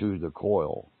to the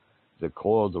coil. The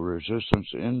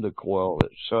resistance in the coil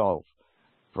itself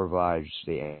provides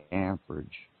the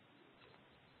amperage.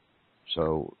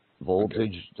 So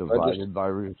voltage divided by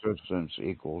resistance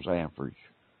equals amperage.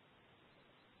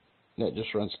 It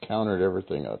just runs counter to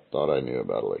everything I thought I knew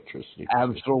about electricity.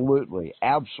 Absolutely,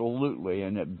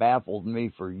 and it baffled me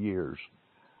for years.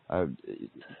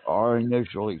 Our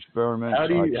initial experiments. How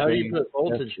do you put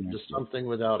voltage into something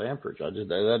without amperage?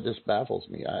 That just baffles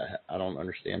me. I don't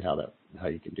understand how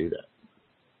you can do that.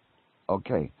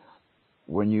 Okay,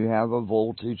 when you have a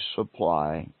voltage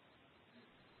supply,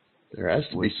 there has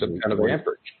to be some kind of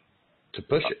amperage to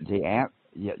push it.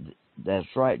 Yeah,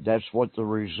 that's right. That's what the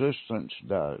resistance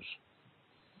does.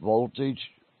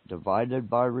 Voltage divided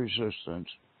by resistance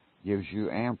gives you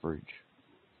amperage,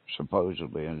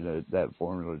 supposedly, and that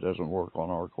formula doesn't work on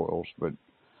our coils, but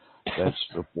that's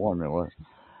the formula.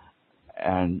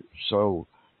 And so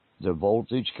the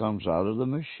voltage comes out of the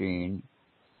machine,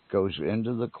 goes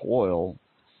into the coil.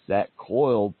 That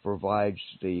coil provides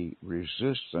the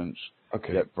resistance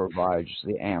that provides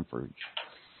the amperage.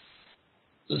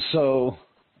 So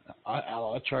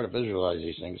I try to visualize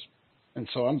these things, and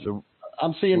so I'm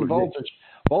seeing voltage.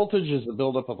 Voltage is the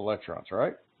buildup of electrons,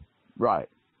 right? Right.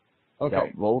 Okay.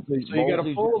 Yeah, voltage. So you got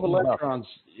a full of electrons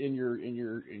in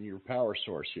your power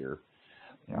source here,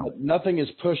 but nothing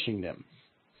is pushing them.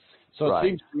 So it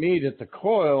seems to me that the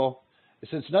coil,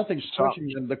 since nothing's pushing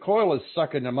them, the coil is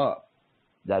sucking them up.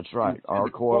 That's right. Our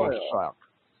coils suck.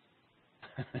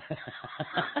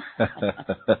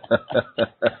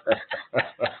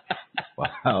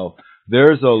 Wow.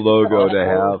 There's a logo to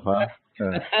have, huh?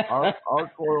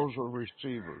 Our coils are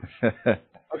receivers.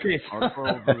 Okay.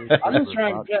 I'm just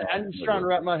trying to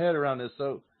wrap my head around this.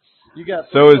 So you got.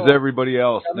 So is everybody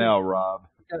else now, Rob.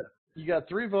 You got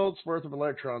 3 volts worth of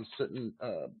electrons sitting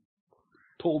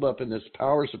pulled up in this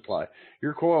power supply.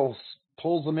 Your coil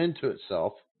pulls them into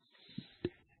itself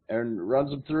and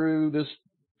runs them through this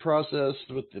process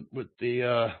with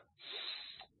the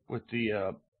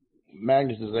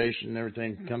magnetization and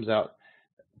everything. Comes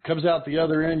out the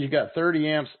other end. You got 30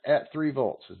 amps at 3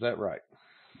 volts. Is that right?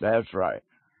 That's right.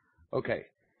 Okay.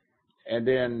 And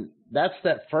then that's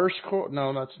that first coil.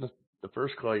 No, that's not the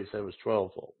first coil. You said was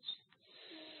 12 volts.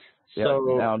 Yeah,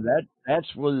 so now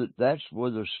that's with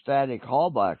a static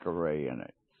Hallback array in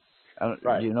it. Do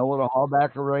you know what a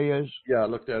Hallback array is? Yeah, I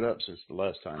looked that up since the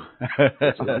last time.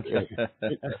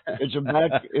 It's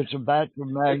a batch of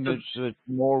magnets that's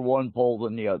more one pole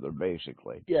than the other,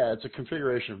 basically. Yeah, it's a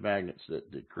configuration of magnets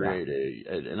that create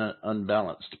an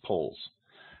unbalanced poles.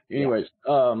 Anyways,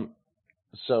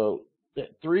 so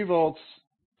 3 volts,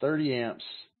 30 amps.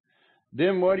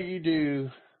 Then what do you do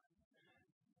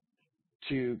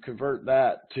to convert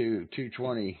that to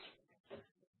 220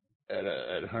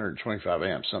 at 125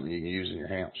 amps, something you can use in your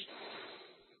house.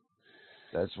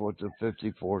 That's what the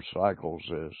 54 cycles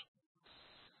is.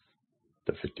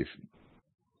 The 50.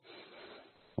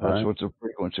 That's what the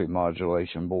frequency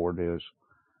modulation board is.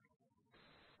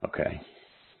 Okay.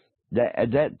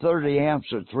 That 30 amps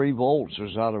at 3 volts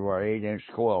is out of our 8-inch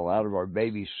coil, out of our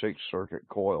baby 6-circuit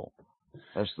coil.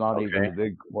 That's not even the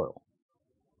big coil.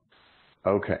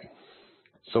 Okay.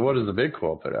 So what does the big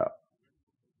coil put out?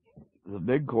 The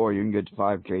big coil you can get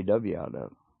 5 kW out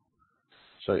of.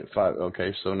 So 5.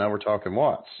 Okay. So now we're talking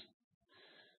watts.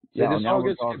 See, this all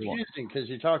gets confusing because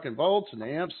you're talking volts and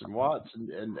amps and watts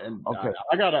and okay.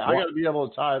 I gotta be able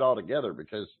to tie it all together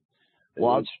because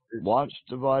watts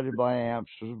divided by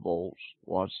amps is volts.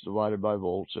 Watts divided by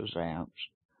volts is amps.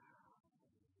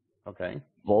 Okay.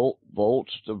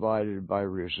 Volts divided by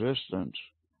resistance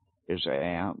is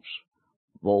amps.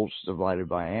 Volts divided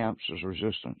by amps is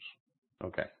resistance.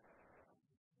 Okay.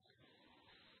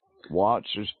 Watts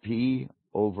is P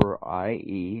over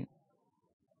IE,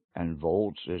 and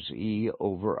volts is E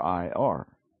over IR.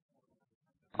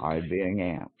 I being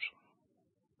amps.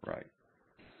 Right.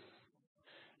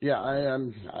 Yeah,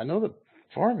 I know the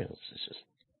formulas. It's just,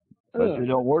 but they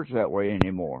don't work that way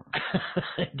anymore.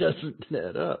 It doesn't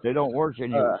add up. They don't work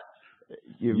anymore.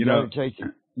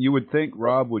 You would think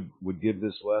Rob would give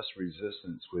this less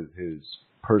resistance with his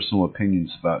personal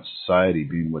opinions about society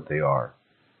being what they are.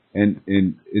 And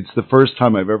it's the first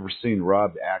time I've ever seen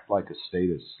Rob act like a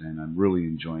statist, and I'm really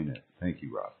enjoying it. Thank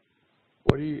you, Rob.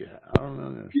 What do you? I don't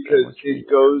know. Because it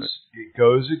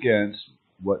goes against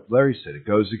what Larry said. It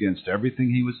goes against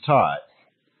everything he was taught.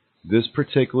 This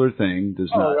particular thing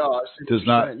does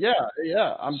not.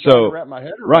 Yeah. I'm trying to wrap my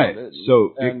head around it.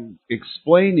 So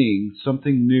explaining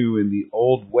something new in the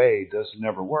old way doesn't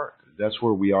never work. That's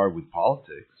where we are with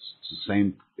politics. It's the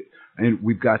same. And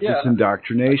we've got this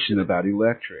indoctrination about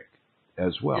electric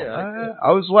as well. Yeah,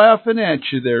 I was laughing at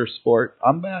you there, sport.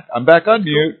 I'm back. I'm back on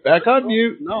mute. Back on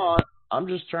mute. No, I'm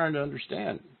just trying to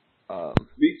understand.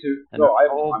 Me too. And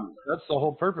that's the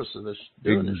whole purpose of this.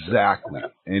 Exactly.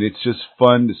 And it's just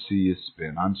fun to see you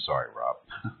spin. I'm sorry, Rob.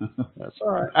 That's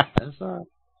all right. That's all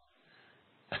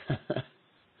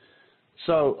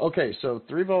right. So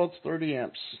 3 volts, 30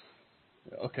 amps.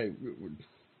 Okay.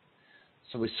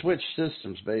 So we switched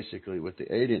systems basically with the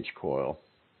 8-inch coil.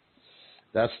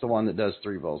 That's the one that does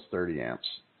 3 volts, 30 amps.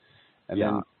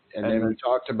 And then we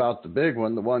talked about the big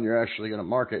one, the one you're actually going to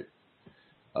market,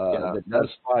 that does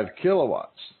 5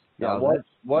 kilowatts. Now,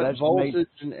 what voltage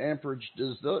and amperage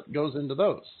goes into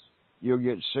those? You'll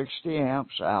get 60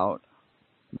 amps out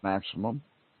maximum.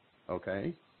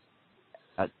 Okay.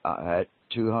 At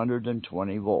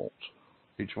 220 volts.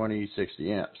 220,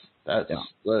 60 amps. That's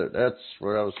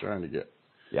where I was trying to get.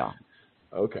 Yeah.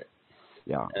 Okay.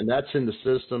 Yeah. And that's in the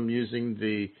system using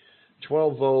the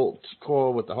 12-volt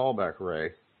coil with the Hallback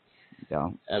array.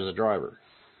 Yeah. As a driver.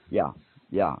 Yeah.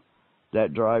 Yeah.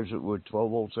 That drives it with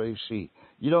 12 volts AC.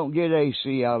 You don't get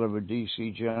AC out of a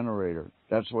DC generator.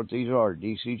 That's what these are,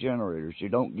 DC generators. You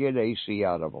don't get AC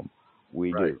out of them.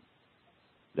 We do.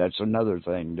 That's another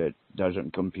thing that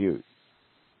doesn't compute.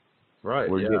 Right.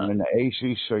 We're getting an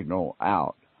AC signal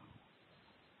out.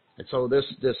 And so this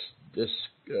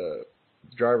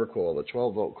driver coil, the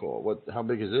 12-volt coil, how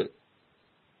big is it?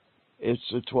 It's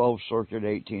a 12-circuit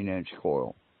 18-inch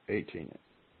coil. 18 inch.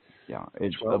 Yeah,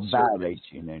 it's about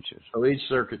 18 inches. So each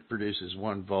circuit produces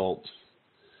 1 volt.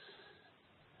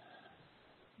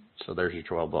 So there's your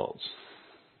 12 volts.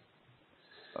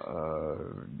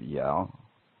 Yeah.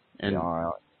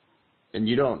 And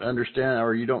you don't understand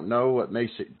or you don't know what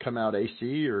makes it come out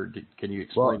AC, or can you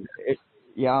explain that?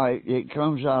 It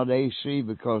comes out AC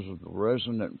because of the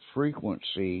resonant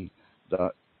frequency.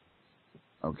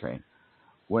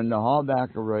 When the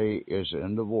Hallback array is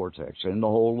in the vortex, in the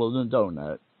hole of the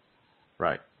donut,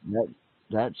 right?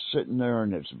 That's sitting there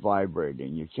and it's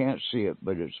vibrating. You can't see it,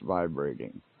 but it's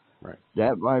vibrating. Right.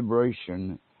 That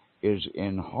vibration is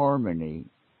in harmony.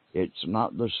 It's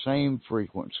not the same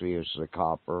frequency as the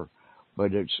copper,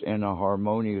 but it's in a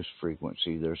harmonious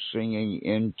frequency. They're singing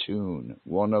in tune.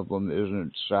 One of them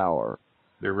isn't sour.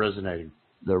 They're resonating.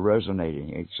 They're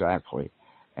resonating, exactly.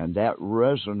 And that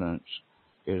resonance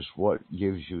is what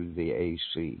gives you the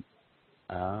AC.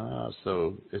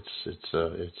 So it's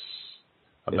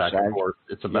a back and forth.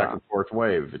 It's a back and forth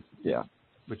wave.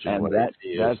 Which is what AC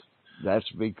is. That's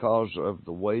because of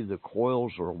the way the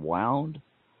coils are wound.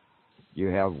 You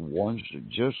have ones that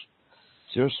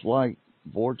just like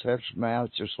vortex math,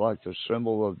 just like the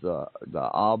symbol of the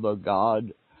Abba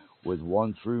God with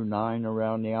 1 through 9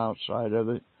 around the outside of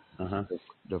it. Uh-huh.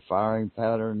 The firing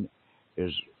pattern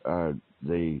is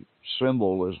the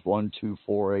symbol is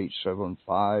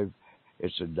 124875.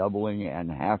 It's a doubling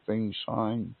and halving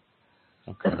sign.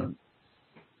 Okay.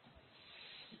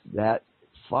 That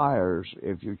fires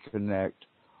if you connect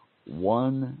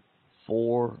 1,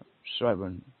 4,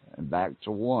 7 and back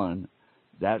to 1.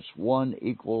 That's one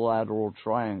equilateral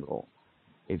triangle.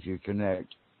 If you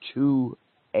connect 2,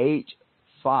 8,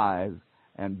 5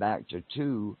 and back to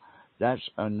 2, that's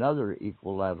another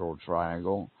equilateral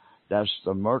triangle. That's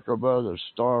the Merkaba, the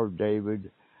Star of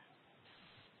David.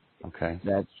 Okay.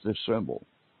 That's the symbol.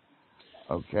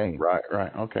 Okay.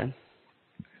 Right. Okay.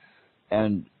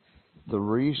 And the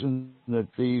reason that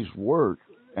these work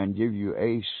and give you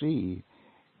AC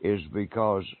is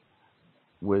because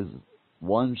with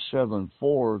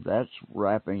 174, that's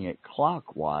wrapping it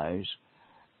clockwise.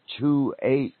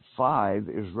 285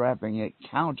 is wrapping it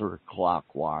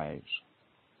counterclockwise.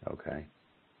 Okay.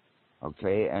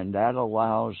 Okay, and that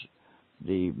allows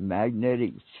the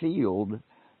magnetic field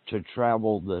to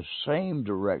travel the same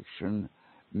direction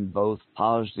in both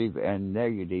positive and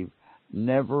negative,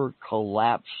 never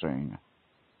collapsing.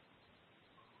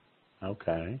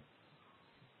 Okay.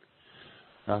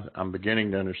 I'm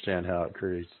beginning to understand how it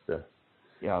creates the.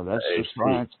 Yeah, that's the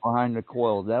science behind the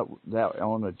coil. That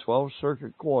on a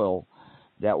 12-circuit coil,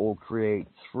 that will create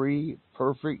 3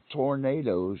 perfect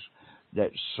tornadoes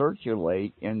that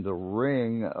circulate in the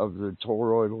ring of the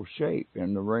toroidal shape,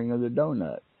 in the ring of the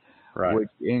donut, right, which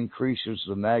increases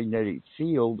the magnetic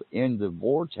field in the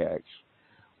vortex,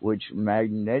 which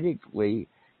magnetically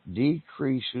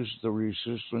decreases the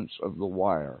resistance of the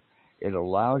wire. It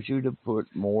allows you to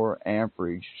put more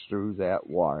amperage through that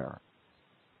wire.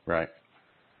 Right.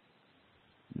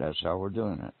 That's how we're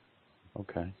doing it.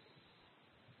 Okay.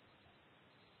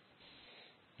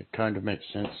 It kind of makes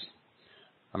sense.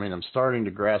 I mean, I'm starting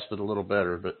to grasp it a little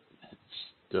better, but it's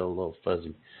still a little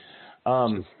fuzzy.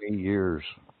 2 years.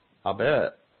 I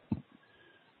bet.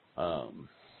 Well,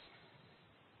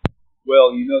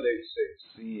 you know they say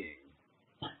seeing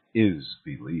is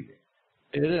believing.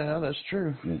 Yeah, that's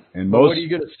true. And but what are you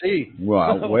going to see?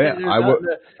 Well,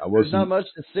 there's not much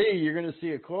to see. You're going to see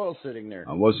a coil sitting there.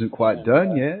 I wasn't quite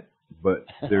done yet, but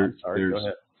there's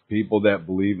Sorry, people that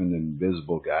believe an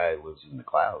invisible guy lives in the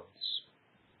clouds.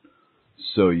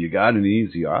 So you got an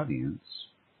easy audience.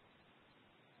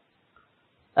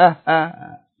 Oh,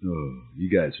 you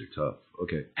guys are tough.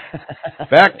 Okay.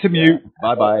 Back to mute.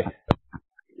 Bye-bye.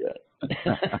 Yeah.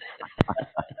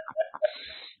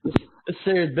 It's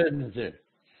serious business here.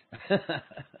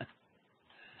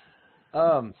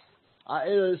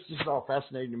 It's just all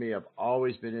fascinating to me. I've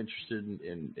always been interested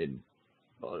in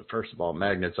first of all,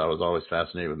 magnets. I was always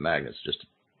fascinated with magnets, just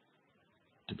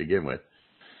to begin with.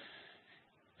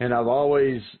 And I've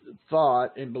always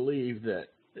thought and believed that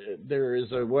there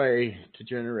is a way to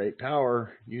generate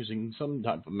power using some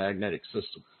type of magnetic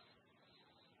system.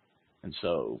 And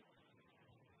so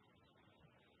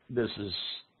this is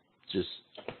just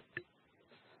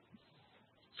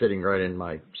fitting right in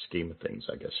my scheme of things,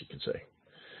 I guess you could say.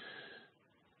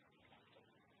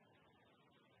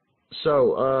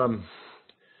 So,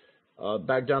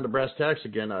 back down to brass tacks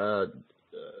again.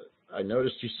 I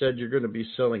noticed you said you're going to be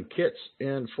selling kits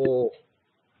and full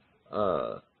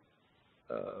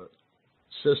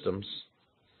systems.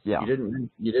 Yeah. You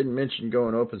didn't mention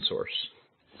going open source.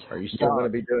 Are you still going to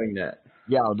be doing that?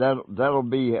 Yeah, that'll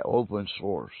be open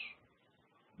source.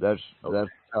 That's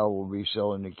how we'll be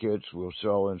selling the kits. We'll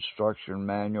sell instruction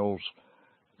manuals.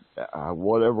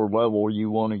 Whatever level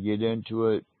you want to get into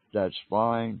it, that's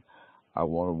fine. I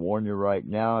want to warn you right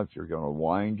now, if you're going to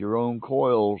wind your own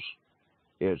coils,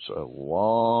 it's a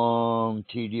long,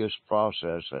 tedious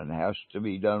process and has to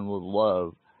be done with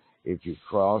love. If you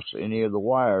cross any of the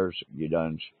wires, you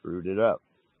done screwed it up.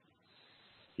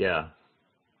 Yeah.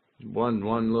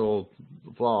 One little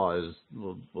flaw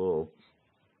will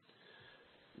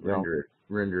render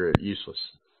it useless.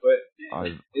 But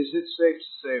is it safe to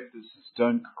say if this is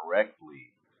done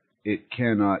correctly, it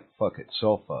cannot fuck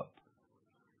itself up?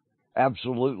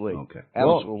 Absolutely. Okay.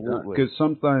 Absolutely. Because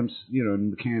sometimes,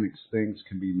 in mechanics, things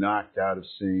can be knocked out of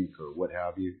sync or what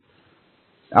have you.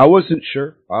 I wasn't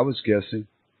sure. I was guessing.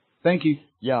 Thank you.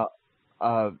 Yeah.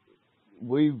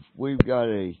 We've got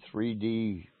a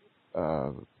 3D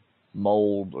a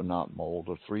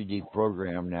 3D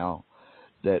program now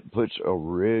that puts a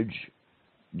ridge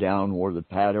down where the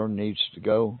pattern needs to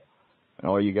go. And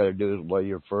all you got to do is lay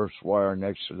your first wire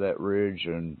next to that ridge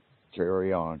and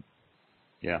carry on.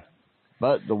 Yeah.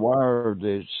 But the wire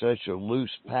is such a loose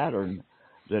pattern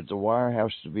that the wire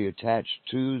has to be attached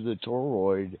to the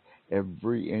toroid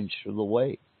every inch of the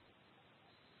way.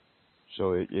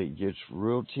 So it gets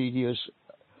real tedious.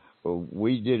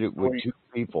 We did it with 2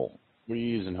 people. Were you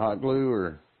using hot glue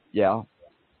or? Yeah.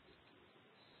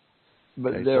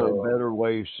 But Okay, there are better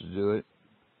ways to do it.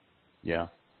 Yeah.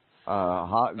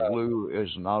 Hot glue is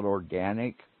not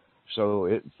organic, so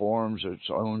it forms its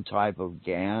own type of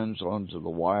GANs onto the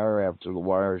wire after the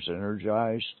wire is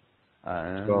energized.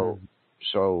 So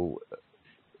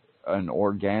an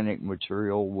organic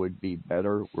material would be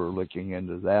better. We're looking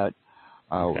into that.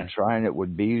 We're trying it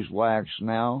with beeswax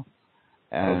now,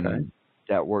 and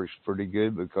that works pretty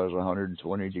good because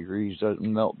 120 degrees doesn't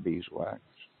melt beeswax.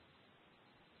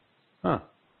 Huh.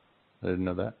 I didn't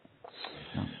know that.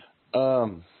 Are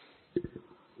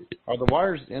the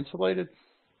wires insulated?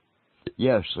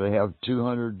 Yes, they have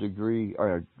 200 degree,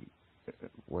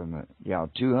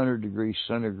 200 degree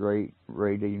centigrade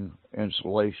rating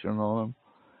insulation on them.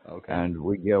 Okay. And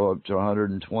we go up to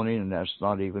 120, and that's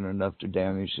not even enough to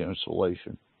damage the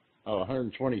insulation. Oh,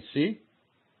 120 C?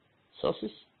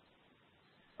 Celsius?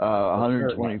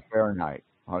 120 Fahrenheit.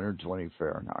 120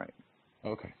 Fahrenheit.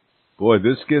 Okay. Boy,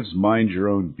 this gives mind your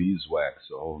own beeswax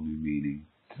a whole new meaning.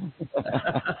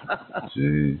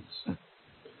 Jeez.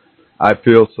 I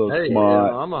feel so smart.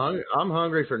 Yeah, I'm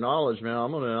hungry for knowledge, man.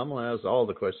 I'm gonna ask all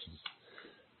the questions.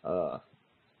 All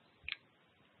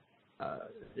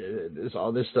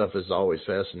this stuff has always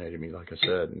fascinated me, like I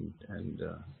said, and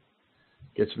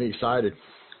gets me excited.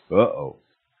 Uh-oh.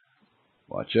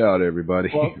 Watch out,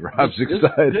 everybody. Well, Rob's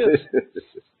excited.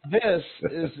 This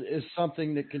is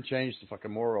something that can change the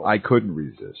fucking world. I couldn't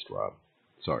resist, Rob.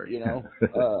 Sorry.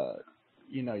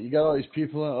 You got all these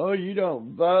people, oh, you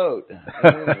don't vote.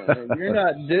 You're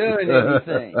not doing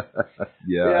anything.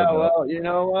 Yeah, well, you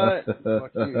know what?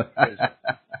 Fuck you.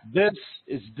 This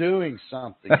is doing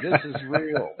something. This is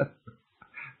real.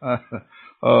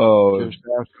 Just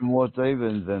ask them what they've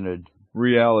invented.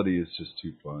 Reality is just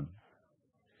too fun.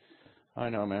 I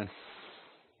know, man.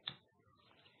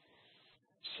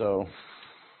 So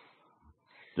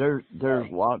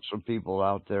there's lots of people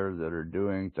out there that are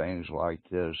doing things like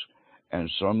this, and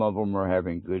some of them are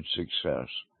having good success.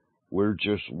 We're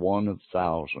just one of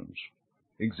thousands.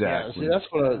 Exactly. Yeah,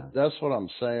 see, that's what I'm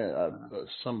saying.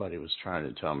 Somebody was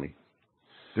trying to tell me.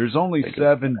 There's only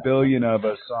 7 billion of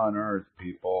us on Earth,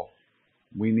 people.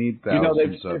 We need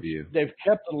thousands of you. They've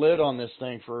kept the lid on this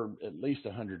thing for at least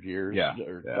 100 years.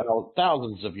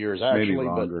 Thousands of years, actually. Maybe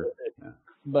longer.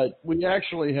 But we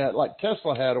actually had, like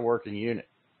Tesla had a working unit,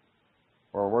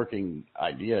 or a working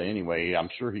idea anyway. I'm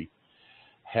sure he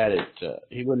had it.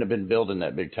 He wouldn't have been building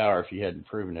that big tower if he hadn't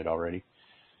proven it already.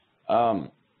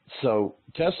 So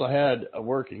Tesla had a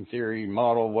working theory,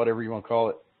 model, whatever you want to call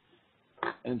it.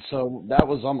 And so that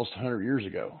was almost 100 years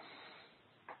ago,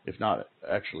 if not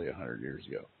actually 100 years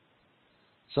ago.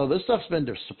 So this stuff's been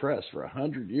suppressed for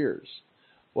 100 years.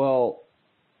 Well,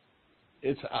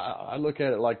 I look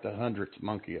at it like the 100th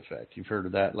monkey effect. You've heard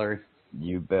of that, Larry?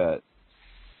 You bet.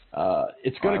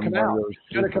 It's going to come out.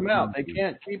 It's going to come out. They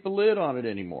can't keep a lid on it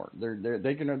anymore.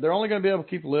 They're only going to be able to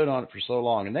keep a lid on it for so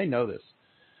long, and they know this.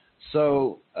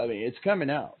 So I mean, it's coming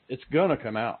out. It's going to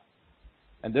come out,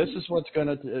 and this is what's going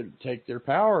to take their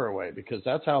power away, because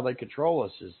that's how they control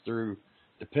us, is through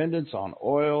dependence on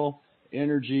oil,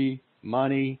 energy,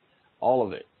 money, all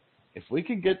of it. If we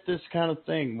can get this kind of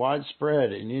thing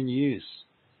widespread and in use,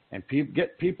 and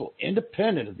get people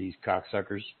independent of these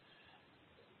cocksuckers,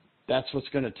 that's what's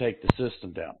going to take the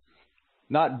system down.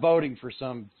 Not voting for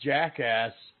some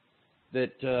jackass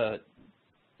that,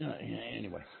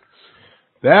 anyway.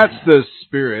 That's the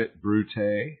spirit,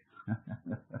 Brute.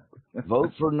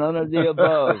 Vote for none of the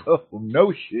above. Oh,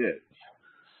 no shit.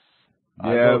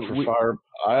 I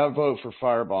vote for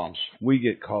firebombs. We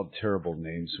get called terrible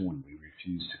names when we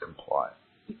refuse to comply.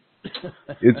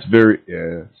 It's very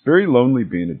lonely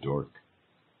being a dork.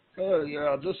 Oh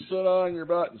yeah, just sit on your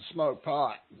butt and smoke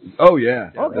pot. Oh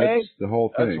yeah, okay. That's the whole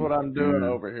thing. That's what I'm doing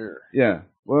over here. Yeah,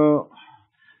 well,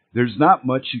 there's not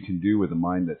much you can do with a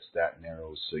mind that's that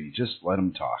narrow, so you just let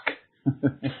them talk.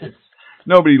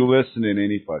 Nobody listening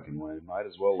any fucking way. Might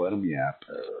as well let them yap.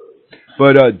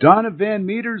 But Donna Van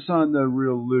Meter's on the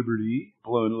Real Liberty,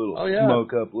 blowing a little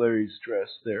smoke up Larry's dress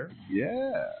there.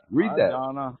 Yeah, read that.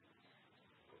 Donna.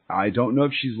 I don't know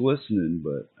if she's listening,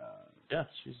 but... yeah,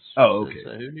 she's... Oh, okay.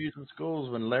 Who needs in schools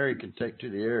when Larry can take to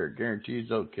the air? Guarantees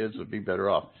those kids would be better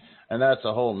off. And that's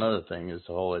a whole nother thing, is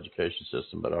the whole education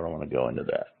system, but I don't want to go into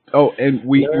that. Oh, and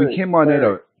we came on at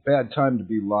a bad time to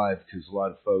be live, because a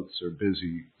lot of folks are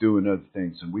busy doing other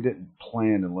things, and we didn't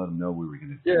plan and let them know we were going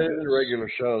to do it's a regular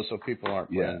show, so people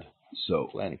aren't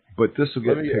planning. But this will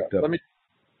get picked up.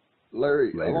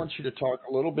 Larry, later. I want you to talk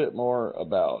a little bit more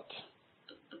about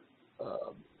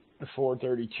the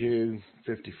 432,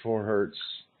 54 hertz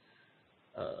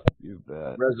You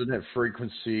bet. resonant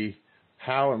frequency,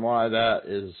 how and why that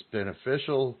is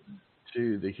beneficial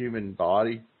to the human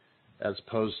body as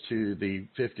opposed to the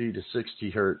 50 to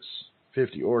 60 hertz,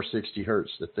 50 or 60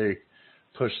 hertz that they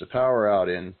push the power out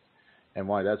in, and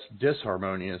why that's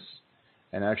disharmonious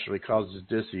and actually causes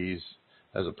dis-ease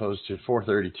as opposed to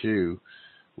 432,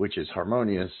 which is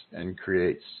harmonious and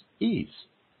creates ease.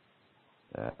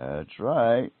 That's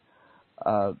right.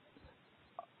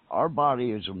 Our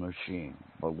body is a machine.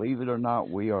 Believe it or not,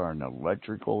 we are an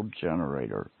electrical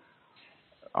generator.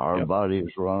 Our body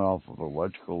is run off of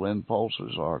electrical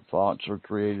impulses. Our thoughts are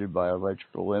created by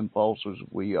electrical impulses.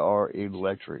 We are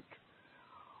electric.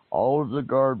 All of the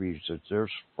garbage that they're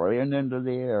spraying into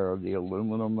the air, the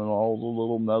aluminum and all the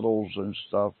little metals and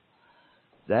stuff,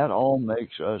 that all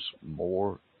makes us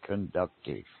more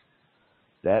conductive.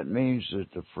 That means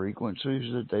that the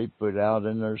frequencies that they put out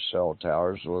in their cell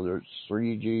towers, whether it's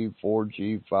 3G,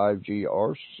 4G, 5G,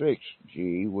 or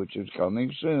 6G, which is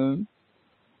coming soon,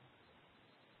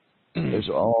 is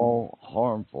all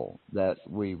harmful. That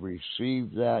we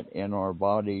receive that in our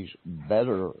bodies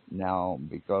better now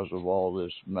because of all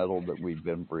this metal that we've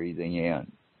been breathing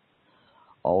in.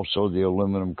 Also, the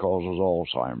aluminum causes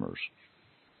Alzheimer's.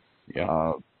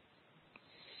 Yeah.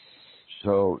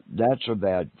 So that's a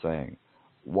bad thing.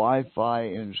 Wi-Fi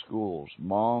in schools.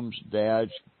 Moms,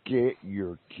 dads, get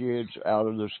your kids out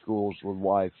of the schools with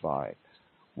Wi-Fi.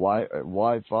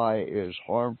 Wi-Fi is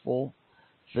harmful.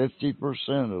 50%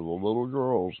 of the little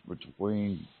girls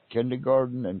between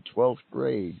kindergarten and 12th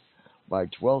grade, by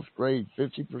 12th grade,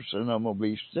 50% of them will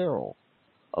be sterile.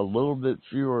 A little bit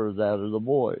fewer of that of the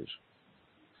boys.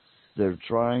 They're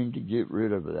trying to get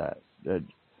rid of that. That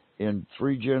in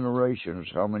 3 generations,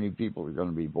 how many people are going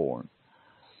to be born?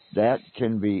 That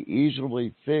can be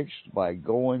easily fixed by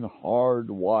going hard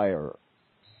wire.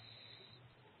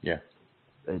 Yeah.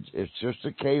 It's just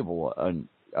a cable, an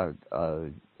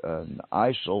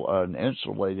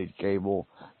insulated cable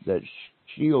that's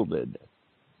shielded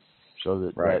so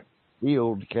that that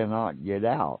field cannot get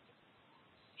out.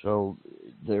 So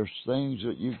there's things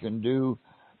that you can do.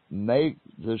 Make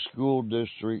the school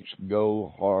districts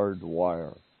go hard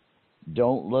wire.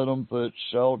 Don't let them put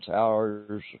cell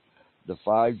towers, the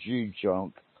 5G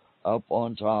junk, up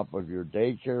on top of your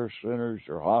daycare centers,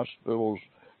 your hospitals,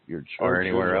 your churches, or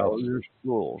anywhere else, or your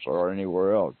schools, or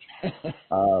anywhere else.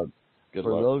 For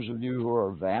those of you who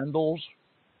are vandals,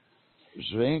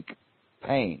 zinc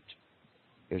paint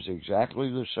is exactly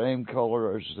the same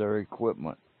color as their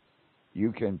equipment.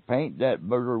 You can paint that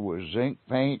booger with zinc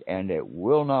paint, and it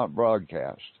will not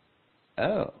broadcast.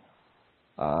 Oh.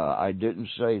 I didn't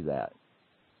say that.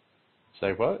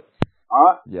 Say what?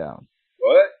 Yeah.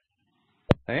 What?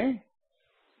 Hey?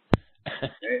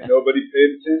 Ain't nobody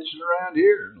paid attention around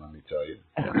here, let me tell you.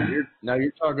 Now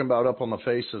you're talking about up on the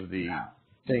face of the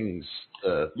things.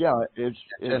 It's the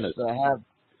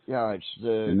it's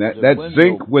the. And that's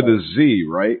zinc with a Z,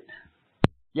 right?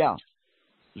 Yeah,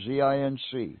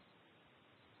 ZINC.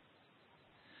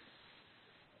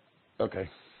 Okay.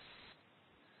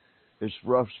 It's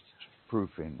rust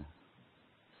proofing.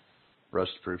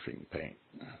 Rust proofing paint.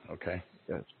 Okay.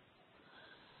 Yes.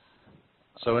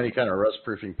 So any kind of rust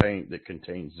proofing paint that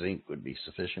contains zinc would be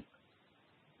sufficient?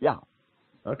 Yeah.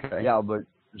 Okay. Yeah, but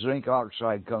zinc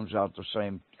oxide comes out the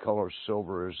same color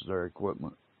silver as their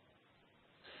equipment.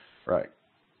 Right.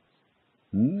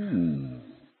 It's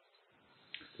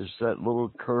that little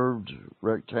curved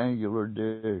rectangular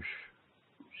dish.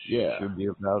 Yeah. Should be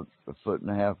about 1.5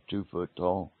 feet, 2 foot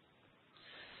tall.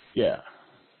 Yeah.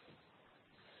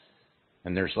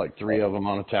 And there's like 3 of them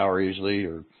on a tower usually,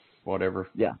 or whatever.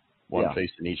 Yeah. One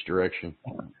facing each direction.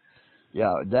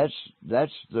 Yeah, that's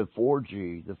the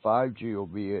 4G. The 5G will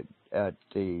be at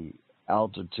the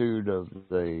altitude of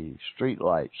the street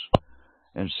lights.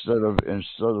 Instead of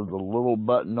the little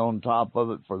button on top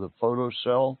of it for the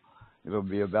photocell, it'll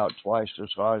be about twice the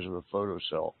size of the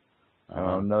photocell. And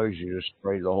on those, you just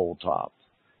spray the whole top.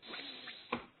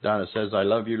 Donna says, "I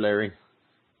love you, Larry."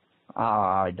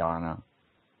 Hi, Donna.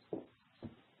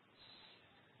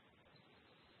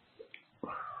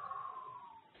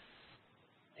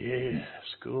 Yeah,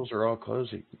 schools are all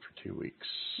closing for 2 weeks.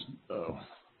 Oh,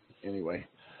 anyway.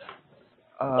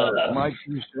 My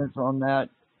 2 cents on that.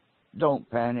 Don't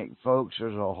panic, folks.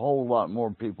 There's a whole lot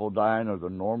more people dying of the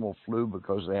normal flu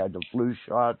because they had the flu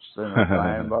shots than are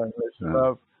dying by this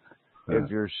stuff.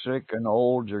 If you're sick and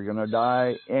old, you're going to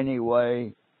die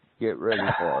anyway. Get ready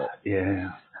for it.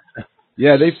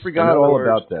 Yeah, they forgot all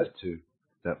about that, too.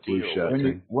 That flu shot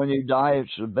thing. When you die,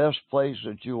 it's the best place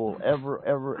that you will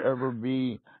ever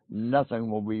be. Nothing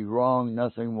will be wrong.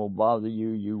 Nothing will bother you.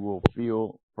 You will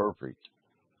feel perfect.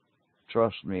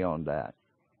 trust me on that.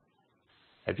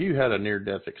 Have you had a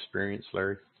near-death experience,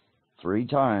 Larry? 3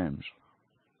 times.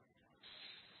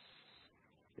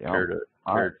 Care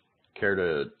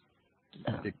to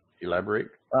elaborate?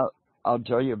 I'll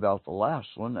tell you about the last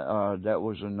one. That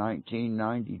was in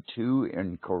 1992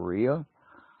 in Korea.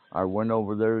 I went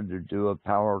over there to do a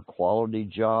power quality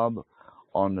job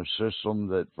on the system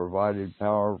that provided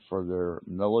power for their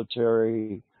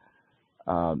military,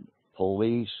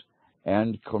 police,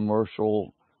 and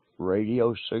commercial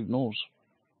radio signals.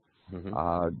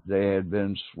 Mm-hmm. They had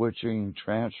been switching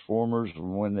transformers,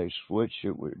 and when they switched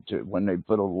when they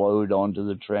put a load onto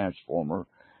the transformer,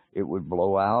 it would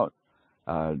blow out.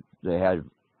 They had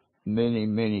many,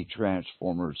 many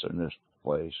transformers in this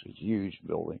place, a huge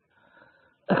building.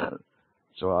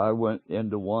 So I went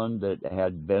into one that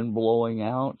had been blowing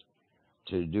out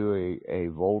to do a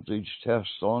voltage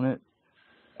test on it.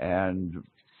 And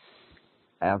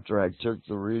after I took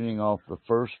the reading off the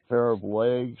first pair of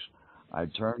legs, I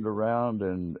turned around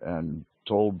and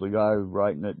told the guy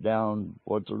writing it down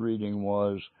what the reading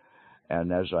was.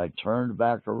 And as I turned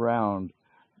back around,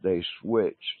 they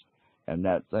switched, and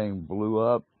that thing blew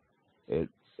up. It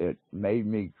made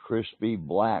me crispy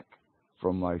black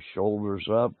from my shoulders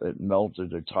up. It melted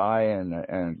the tie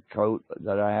and coat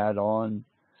that I had on.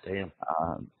 Damn.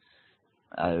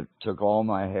 I took all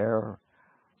my hair.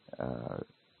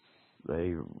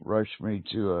 They rushed me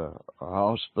to a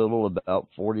hospital about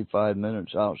 45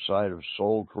 minutes outside of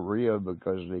Seoul, Korea,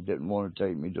 because they didn't want to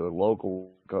take me to a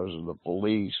local because of the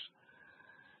police.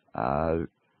 At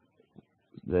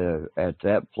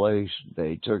that place,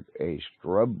 they took a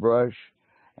scrub brush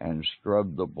and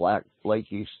scrubbed the black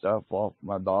flaky stuff off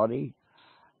my body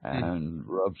and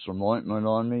rubbed some ointment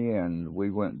on me, and we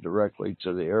went directly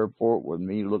to the airport with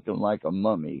me looking like a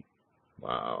mummy.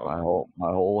 Wow.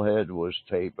 My whole head was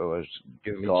taped. It was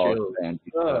Giving me gauze chills.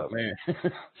 bandaged Oh, up. man.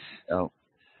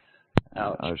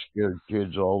 Ouch. I scared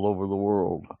kids all over the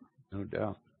world. No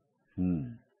doubt.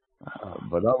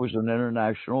 But I was an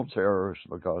international terrorist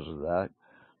because of that.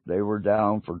 They were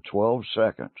down for 12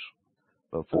 seconds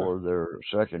before their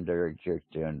secondary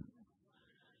kicked in.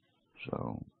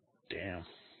 So, damn.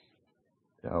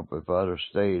 If I'd have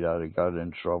stayed, I'd have got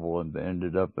in trouble and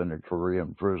ended up in a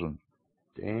Korean prison.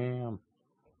 Damn.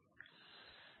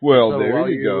 Well, so there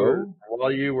you go.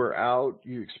 While you were out,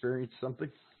 you experienced something?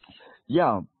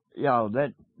 Yeah,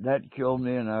 that killed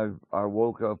me, and I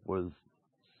woke up with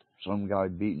some guy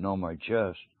beating on my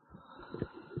chest.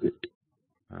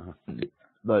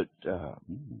 But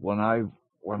when I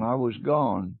was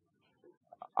gone,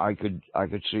 I could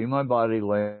see my body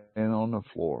laying on the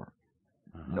floor.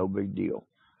 No big deal.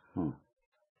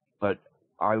 But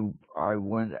I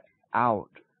went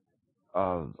out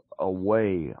of a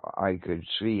way. I could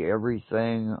see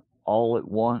everything all at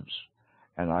once,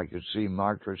 and I could see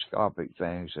microscopic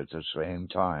things at the same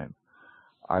time.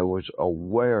 I was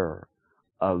aware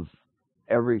of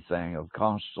everything, of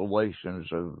constellations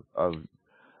of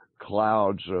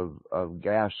clouds of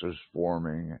gases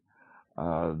forming,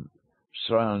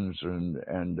 suns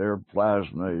and their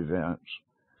plasma events.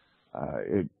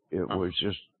 It was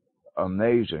just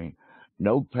amazing.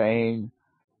 No pain,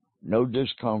 no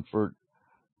discomfort,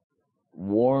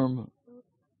 warm,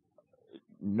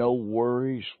 no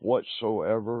worries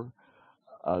whatsoever.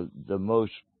 The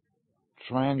most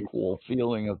tranquil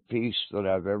feeling of peace that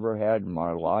I've ever had in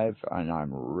my life, and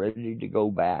I'm ready to go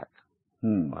back.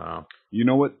 Wow. You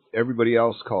know what everybody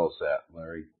else calls that,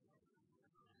 Larry?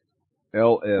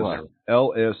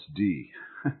 LSD.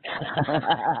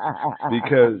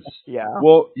 Because,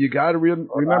 well, you got to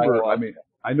remember, I mean,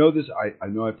 I know this, I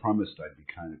know I promised I'd be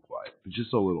kind of quiet, but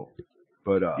just a little.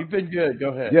 But you've been good. Go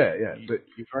ahead. Yeah. But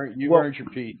you've earned your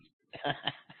peace.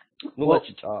 We'll let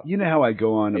you talk. You know how I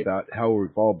go on about how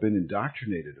we've all been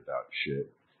indoctrinated about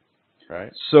shit.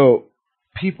 Right. So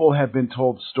people have been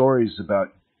told stories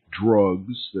about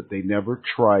drugs that they never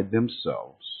tried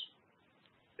themselves,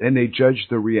 and they judge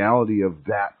the reality of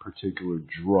that particular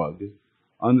drug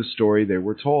on the story they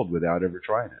were told without ever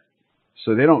trying it.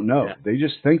 So they don't know. Yeah. They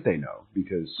just think they know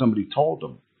because somebody told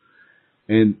them.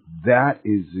 And that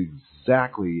is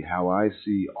exactly how I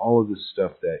see all of the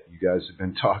stuff that you guys have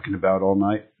been talking about all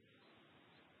night.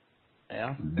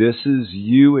 Yeah. This is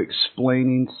you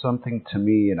explaining something to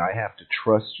me, and I have to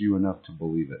trust you enough to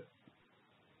believe it.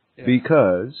 Yeah.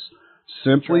 Because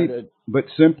simply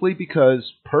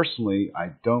because personally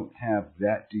I don't have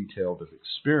that detailed of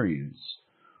experience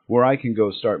where I can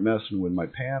go start messing with my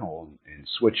panel and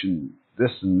switching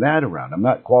this and that around. I'm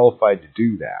not qualified to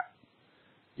do that.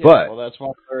 Yeah, well, that's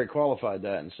why Larry qualified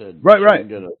that and said, right.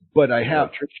 But I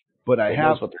have what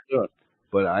they're doing.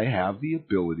 but I have the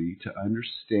ability to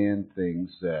understand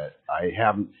things that I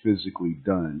haven't physically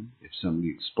done if somebody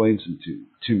explains them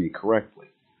to me correctly.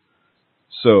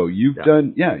 So you've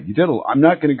done, you did I'm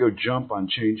not going to go jump on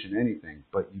changing anything,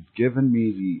 but you've given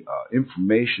me the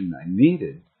information I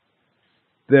needed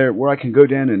there where I can go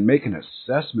down and make an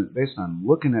assessment based on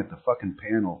looking at the fucking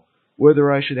panel,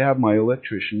 whether I should have my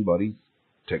electrician buddy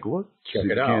take a look, check see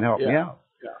if it he out. can't help me out.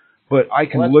 Yeah. But I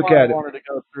can that's look why at it. I wanted to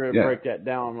go through and break that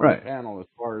down on the panel as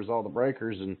far as all the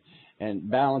breakers and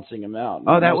balancing them out.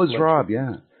 Oh, that was Rob,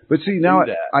 yeah. But see, now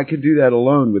I could do that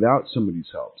alone without somebody's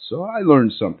help. So I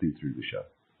learned something through the show.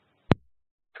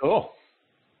 Cool.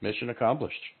 Mission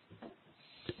accomplished.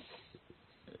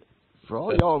 For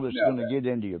all y'all that's going to get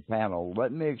into your panel,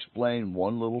 let me explain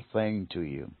one little thing to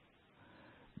you.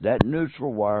 That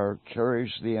neutral wire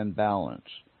carries the imbalance.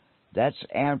 That's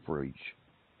amperage.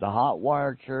 The hot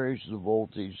wire carries the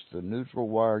voltage. The neutral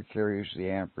wire carries the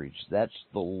amperage. That's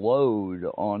the load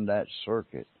on that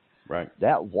circuit. Right.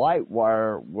 That white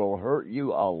wire will hurt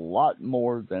you a lot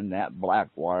more than that black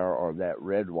wire or that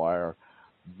red wire.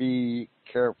 Be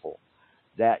careful.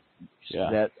 That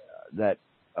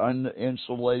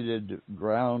uninsulated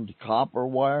ground copper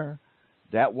wire,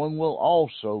 that one will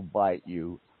also bite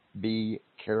you. Be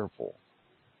careful.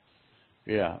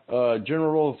 Yeah.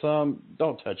 General rule of thumb,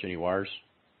 don't touch any wires.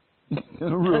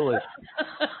 Really?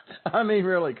 I mean,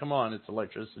 really, come on. It's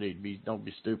electricity. Don't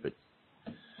be stupid.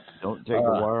 Don't take the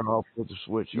wire off with the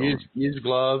switch on. Use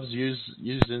gloves. Use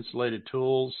insulated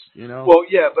tools, you know. Well,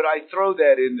 yeah, but I throw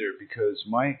that in there because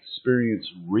my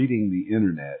experience reading the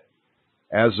internet,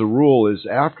 as a rule, is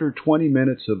after 20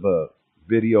 minutes of a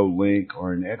video link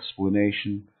or an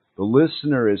explanation, the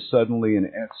listener is suddenly an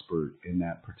expert in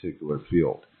that particular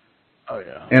field. Oh,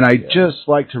 yeah. And I just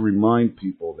like to remind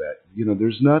people that,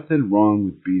 there's nothing wrong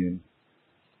with being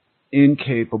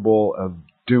incapable of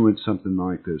doing something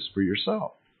like this for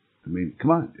yourself. I mean, come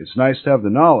on. It's nice to have the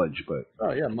knowledge, but...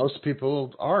 Oh, yeah, most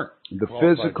people aren't. The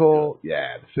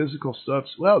physical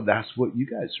stuff's, well, that's what you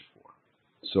guys are for.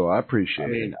 So I appreciate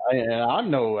it. I'm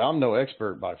no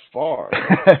expert by far.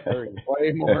 They're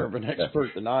way more of an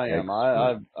expert than I am.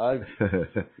 I've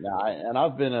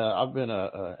been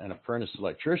an apprentice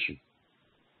electrician.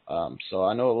 So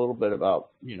I know a little bit about,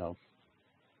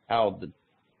 how the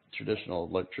traditional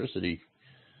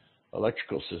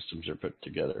electrical systems are put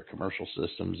together, commercial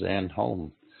systems and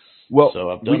home. Well, so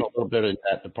I've done a little bit in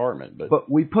that department. But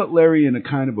we put Larry in a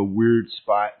kind of a weird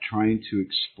spot trying to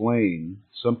explain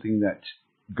something that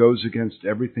goes against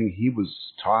everything he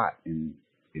was taught in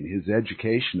his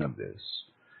education of this.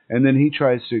 And then he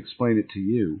tries to explain it to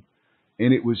you.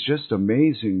 And it was just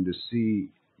amazing to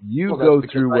see you go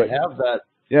through what... I have that.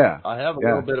 Yeah. I have a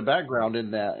little bit of background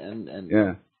in that. And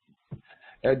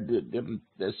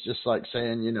it's just like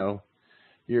saying,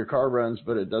 your car runs,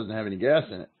 but it doesn't have any gas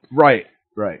in it. Right.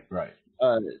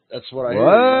 That's what I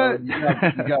hear.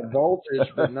 You got voltage,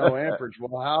 but no amperage.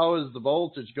 Well, how is the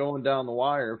voltage going down the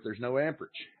wire if there's no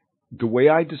amperage? The way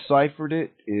I deciphered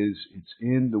it is it's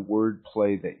in the word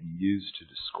play that you use to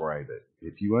describe it.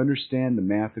 If you understand the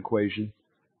math equation,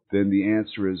 then the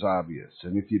answer is obvious.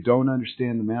 And if you don't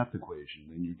understand the math equation,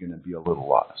 then you're going to be a little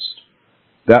lost.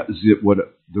 That is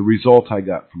the result I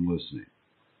got from listening.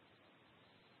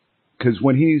 Because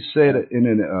when he said it in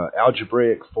an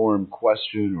algebraic form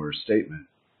question or statement,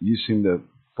 you seem to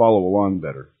follow along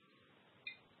better.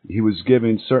 He was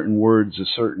giving certain words a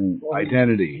certain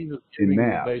identity in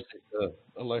math. Basic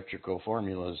electrical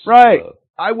formulas. Right.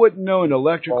 I wouldn't know an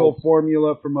electrical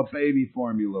formula from a baby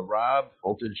formula, Rob.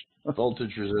 Voltage,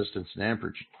 resistance, and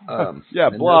amperage. Yeah,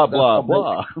 blah, blah,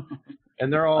 blah.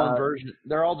 And they're all inversions.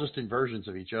 They're all just inversions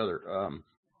of each other.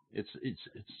 It's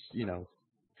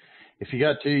if you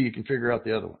got two, you can figure out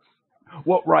the other one.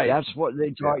 Well, right. That's what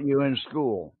they taught you in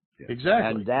school. Yeah. And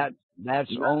Exactly.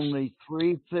 that's only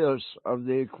 3/5 of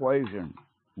the equation.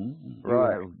 Mm-hmm.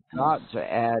 Right. You've got to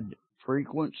add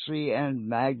frequency and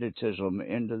magnetism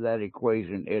into that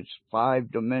equation. It's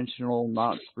 5-dimensional,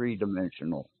 not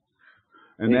 3-dimensional.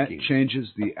 And that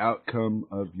changes the outcome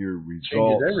of your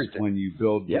results when you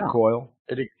build the coil?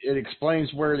 It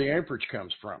explains where the amperage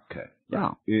comes from. Okay.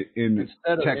 Yeah.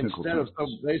 Instead of so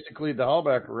basically the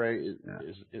Hallback array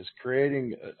is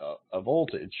creating a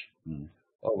voltage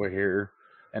over here,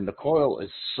 and the coil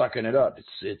is sucking it up.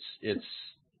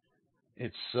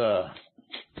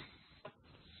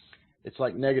 It's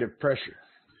like negative pressure.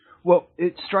 Well,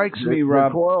 it strikes me,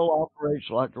 Rob. The coil operates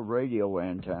like a radio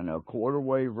antenna, a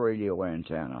quarter-wave radio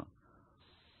antenna.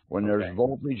 When there's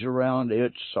voltage around,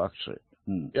 it sucks it.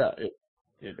 Yeah,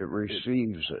 It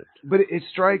receives it. But it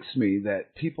strikes me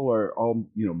that people are all,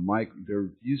 they're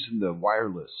using the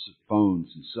wireless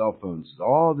phones and cell phones,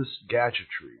 all this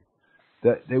gadgetry,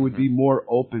 that they would be more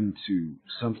open to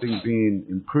something being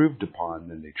improved upon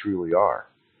than they truly are.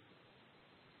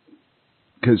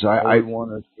 Because I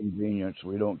want a convenience.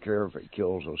 We don't care if it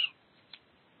kills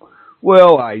us.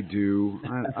 Well, I do.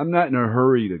 I'm not in a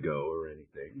hurry to go or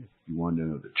anything, if you want to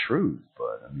know the truth.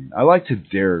 But, I mean, I like to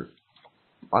dare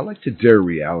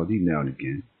reality now and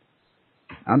again.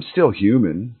 I'm still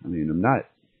human. I mean,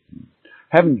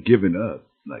 haven't given up,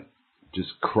 like,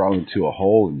 just crawl into a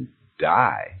hole and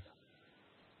die.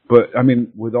 But, I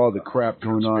mean, with all the crap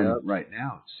going on right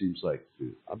now, it seems like...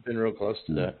 I've been real close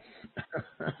to that.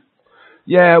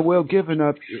 Yeah, well, giving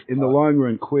up, in the long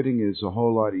run, quitting is a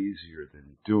whole lot easier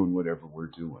than doing whatever we're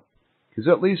doing. Because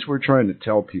at least we're trying to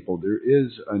tell people there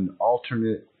is an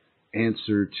alternate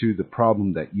answer to the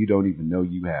problem that you don't even know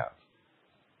you have.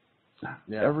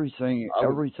 Yeah. Everything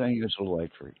is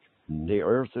electric. Mm-hmm. The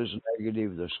earth is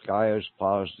negative, the sky is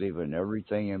positive, and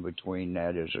everything in between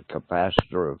that is a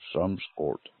capacitor of some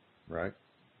sort. Right.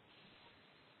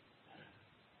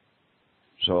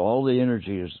 So all the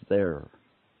energy is there.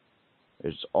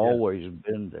 It's always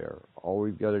been there. All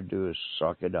we've got to do is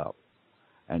suck it up.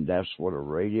 And that's what a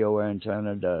radio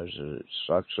antenna does, is it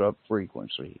sucks up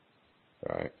frequency.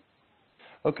 Right.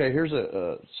 Okay, here's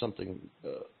something a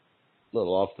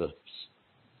little off the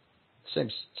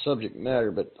same subject matter,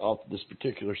 but off this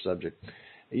particular subject.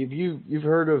 You've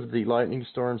heard of the lightning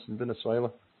storms in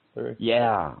Venezuela, Larry?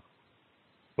 Yeah.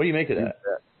 What do you make of that?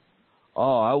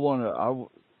 Oh,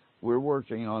 we're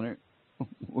working on it.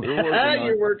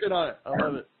 You're working on it. I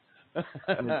love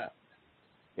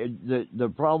it. The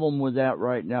problem with that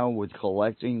right now, with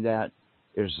collecting that,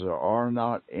 is there are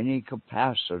not any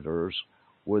capacitors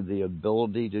with the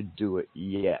ability to do it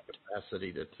yet.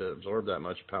 Capacity to absorb that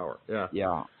much power. Yeah.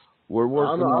 Yeah. We're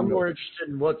working on I'm more interested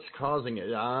in what's causing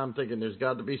it. I'm thinking there's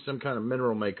got to be some kind of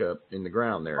mineral makeup in the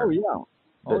ground there. Oh,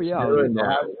 yeah.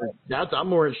 I'm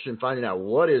more interested in finding out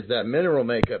what is that mineral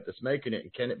makeup that's making it,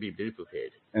 and can it be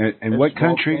duplicated? And what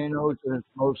country? Volcanoes, it's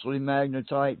mostly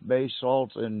magnetite,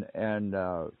 basalt, and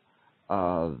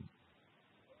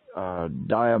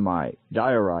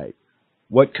diorite.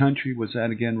 What country was that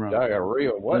again, Rob?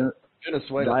 Diarrhea. What?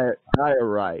 Venezuela.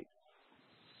 Diorite.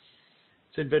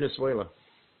 It's in Venezuela.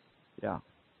 Yeah.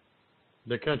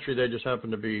 The country, they just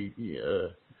happen to be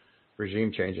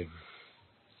regime changing.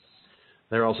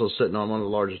 They're also sitting on one of the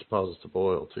largest deposits of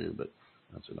oil, too, but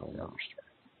that's another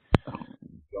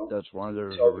story. That's why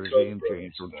there's a regime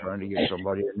change. We're trying to get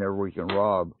somebody in there we can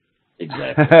rob.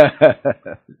 Exactly.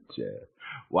 Yeah.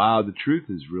 Wow, the truth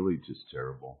is really just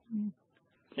terrible.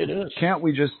 It is. Can't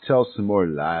we just tell some more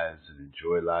lies and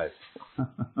enjoy life?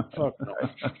 Fuck no.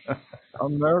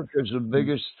 America's the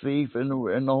biggest thief in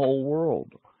the whole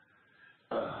world.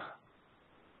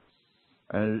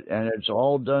 And it's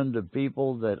all done to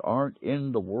people that aren't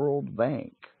in the World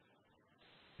Bank.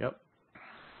 Yep.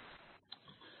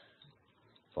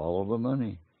 Follow the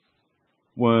money.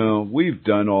 Well, we've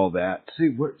done all that. See,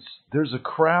 there's a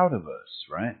crowd of us,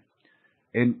 right?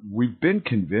 And we've been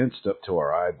convinced up to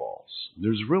our eyeballs.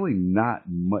 There's really not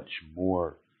much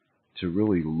more to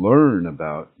really learn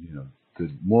about, the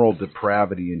moral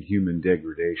depravity and human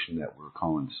degradation that we're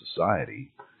calling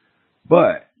society.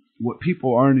 But what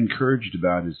people aren't encouraged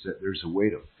about is that there's a way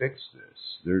to fix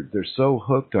this. They're so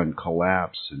hooked on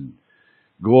collapse and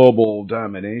global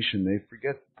domination, they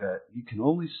forget that you can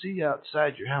only see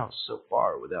outside your house so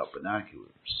far without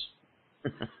binoculars.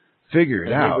 Figure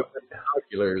it out.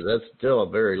 Binoculars, that's still a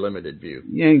very limited view.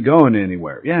 You ain't going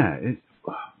anywhere. Yeah.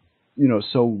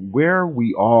 So where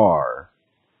we are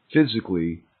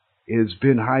physically has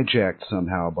been hijacked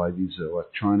somehow by these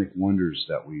electronic wonders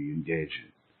that we engage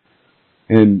in.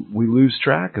 And we lose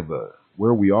track of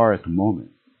where we are at the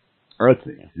moment.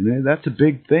 And that's a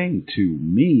big thing to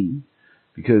me,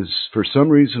 because for some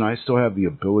reason I still have the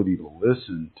ability to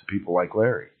listen to people like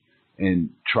Larry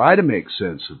and try to make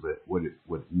sense of it, what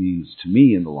it means to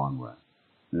me in the long run.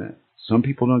 Yeah. Some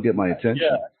people don't get my attention.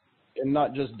 Yeah, and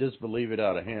not just disbelieve it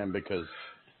out of hand because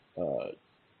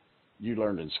you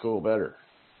learned in school better.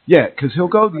 Yeah, because he'll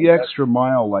go the extra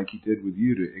mile like he did with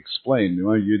you to explain.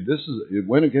 It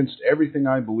went against everything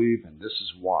I believe, and this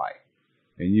is why.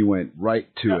 And you went right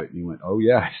to it. And you went, oh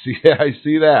yeah, I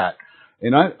see that.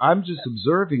 And I'm just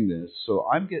observing this, so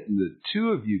I'm getting the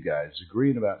two of you guys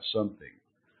agreeing about something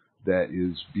that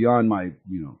is beyond my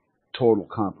total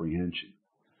comprehension.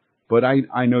 But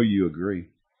I know you agree.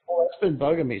 Well, that's been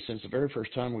bugging me since the very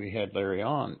first time we had Larry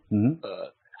on. Mm-hmm.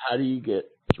 How do you get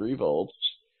 3 volts?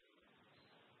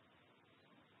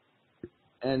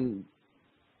 And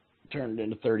turn it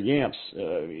into 30 amps.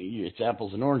 It's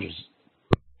apples and oranges.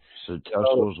 So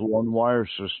Tesla's one wire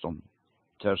system.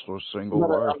 Tesla's single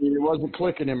wire. I mean, it wasn't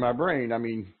clicking in my brain. I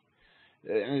mean,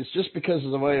 and it's just because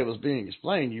of the way it was being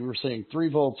explained. You were saying 3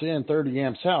 volts in, 30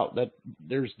 amps out. That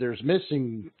there's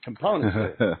missing components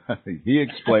there. He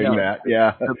explained that.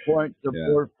 Yeah. The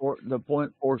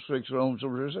 0.46 ohms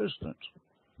of resistance.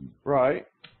 Right.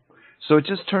 So it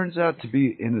just turns out to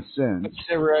be, in a sense, but you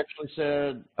never actually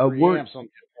said 3 amps or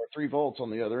 3 volts on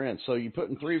the other end. So you put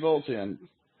in 3 volts in,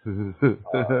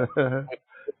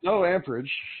 no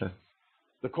amperage.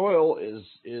 The coil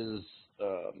is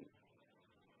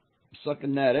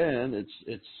sucking that in.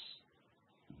 It's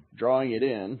drawing it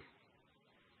in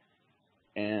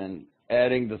and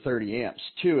adding the 30 amps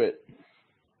to it,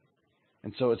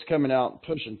 and so it's coming out and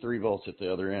pushing 3 volts at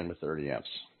the other end with 30 amps.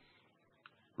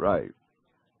 Right.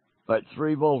 But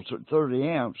 3 volts at 30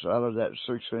 amps out of that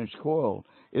 6-inch coil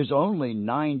is only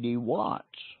 90 watts.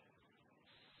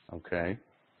 Okay.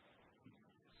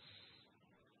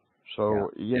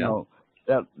 So, you know,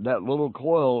 that little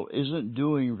coil isn't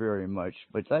doing very much,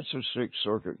 but that's a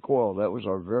 6-circuit coil. That was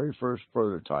our very first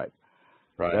prototype.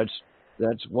 Right.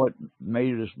 That's what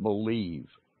made us believe.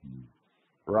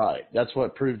 Right. That's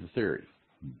what proved the theory.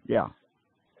 Yeah.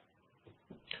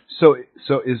 So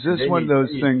is this one of those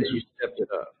things? You stepped it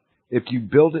up. If you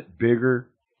build it bigger,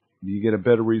 you get a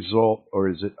better result, or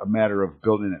is it a matter of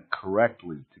building it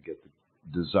correctly to get the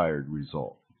desired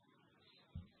result?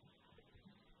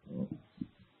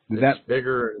 It's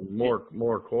bigger and more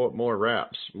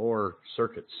wraps, more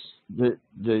circuits. The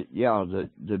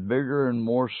bigger and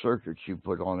more circuits you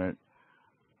put on it,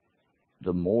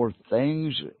 the more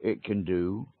things it can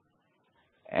do,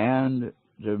 and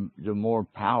the more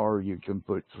power you can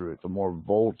put through it, the more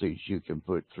voltage you can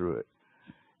put through it.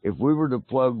 If we were to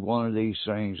plug one of these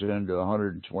things into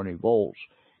 120 volts,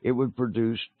 it would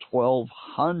produce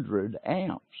 1,200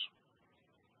 amps.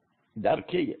 That'll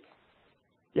kill you.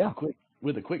 Yeah.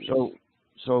 With a quick.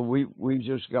 So we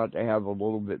just got to have a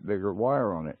little bit bigger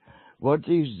wire on it. What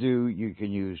these do, you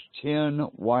can use 10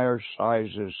 wire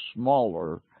sizes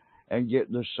smaller and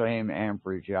get the same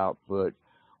amperage output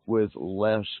with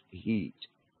less heat.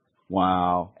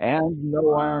 Wow. And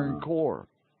no iron core.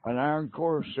 An iron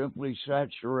core simply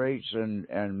saturates and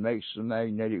makes the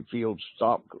magnetic field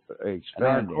stop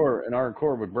expanding. An iron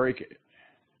core would break it.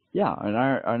 Yeah, an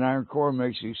iron core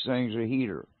makes these things a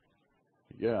heater.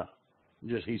 Yeah, it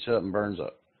just heats up and burns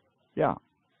up. Yeah,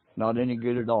 not any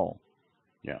good at all.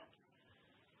 Yeah.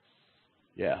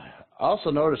 Yeah. I also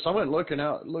noticed, I went looking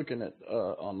at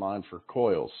online for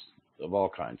coils of all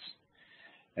kinds,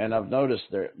 and I've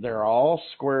noticed they're all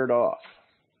squared off.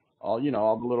 All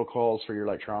the little coils for your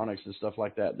electronics and stuff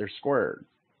like that, they're squared.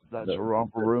 That's a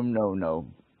romper room no.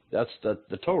 That's the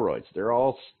toroids. They're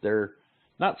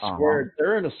not squared.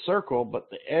 They're in a circle, but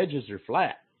the edges are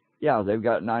flat. Yeah, they've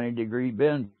got 90-degree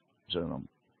bends in them.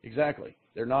 Exactly.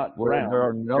 They're not round. There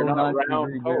are no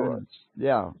 90-degree bends.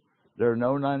 Yeah, there are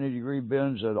no 90-degree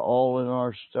bends at all in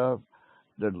our stuff.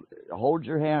 Hold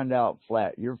your hand out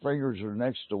flat. Your fingers are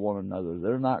next to one another.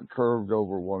 They're not curved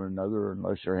over one another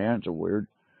unless your hands are weird.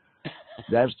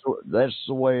 That's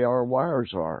the way our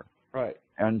wires are. Right.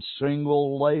 And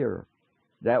single layer.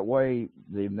 That way,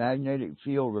 the magnetic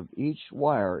field of each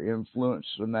wire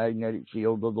influences the magnetic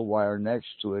field of the wire next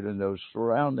to it and those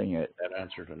surrounding it. That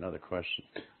answered another question.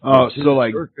 Oh, so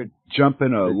like jump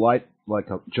in a light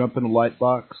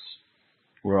box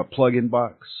or a plug-in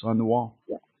box on the wall?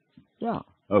 Yeah.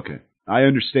 Okay. I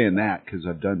understand that because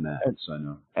I've done that, so I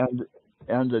know.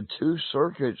 And the two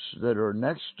circuits that are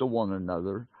next to one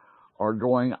another are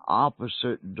going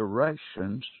opposite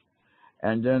directions,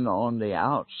 and then on the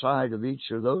outside of each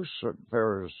of those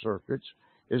pair of circuits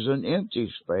is an empty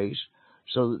space,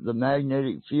 so that the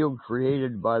magnetic field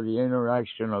created by the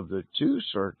interaction of the two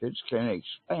circuits can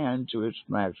expand to its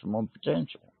maximum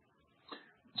potential.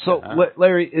 So,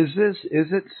 Larry, is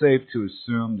it safe to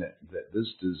assume that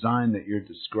this design that you're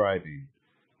describing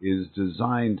is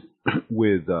designed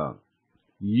with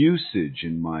usage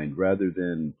in mind rather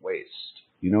than waste?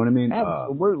 You know what I mean?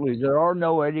 Absolutely. There are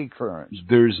no eddy currents.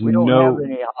 We don't have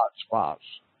any hot spots.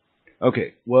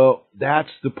 Okay. Well, that's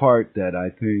the part that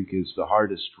I think is the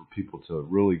hardest for people to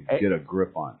really get a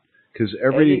grip on. Because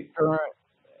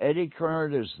eddy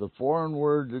current is the foreign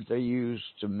word that they use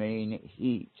to mean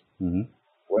heat. Mm-hmm.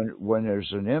 When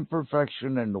there's an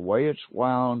imperfection in the way it's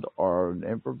wound or an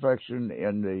imperfection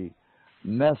in the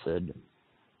method,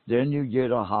 then you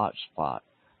get a hot spot.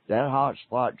 That hot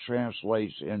spot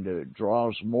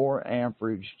draws more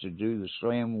amperage to do the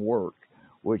same work,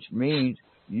 which means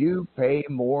you pay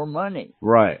more money.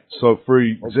 Right. So, for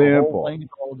That's the whole example, thing's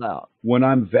all about. when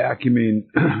I'm vacuuming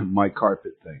my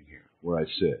carpet thing here, where I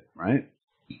sit, right,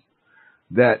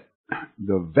 that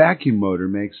the vacuum motor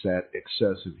makes that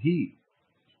excessive heat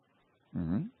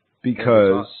Mm-hmm.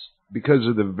 because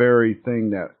of the very thing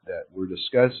that we're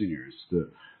discussing here. It's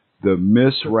the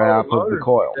miswrap of the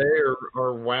coil. They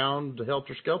are wound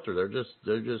helter skelter. They're just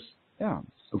Yeah.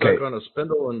 Okay. stuck on a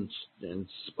spindle and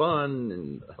spun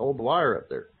and hold the wire up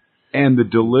there. And the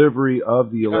delivery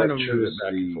of the Kind of move it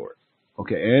back and electricity. forth.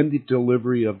 Okay, and the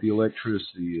delivery of the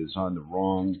electricity is on the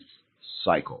wrong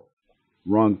cycle,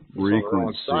 wrong frequency. It's on the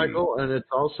wrong cycle, and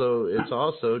it's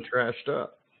also trashed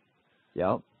up.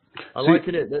 Yep. I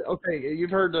liken it. Okay,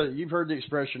 you've heard the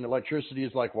expression electricity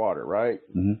is like water, right?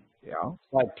 Mm-hmm. Yeah.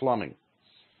 It's like plumbing.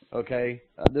 Okay,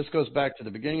 this goes back to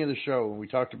the beginning of the show when we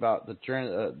talked about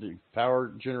the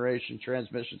power generation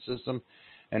transmission system,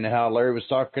 and how Larry was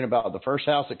talking about the first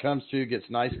house it comes to gets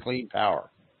nice clean power.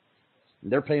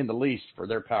 And they're paying the least for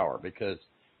their power because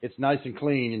it's nice and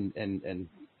clean and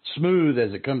smooth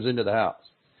as it comes into the house.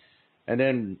 And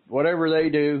then whatever they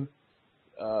do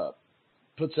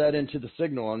puts that into the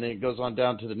signal, and then it goes on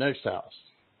down to the next house.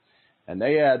 And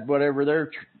they add whatever their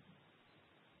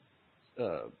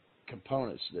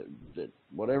components, that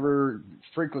whatever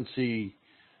frequency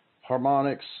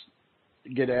harmonics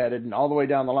get added, and all the way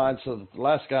down the line, so that the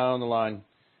last guy on the line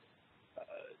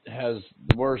has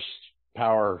the worst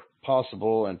power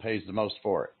possible and pays the most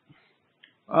for it.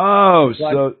 Oh,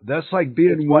 so that's like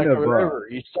being one like of a river.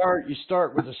 You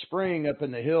start with a spring up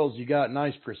in the hills. You got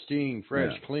nice, pristine,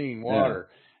 fresh, clean water,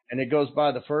 and it goes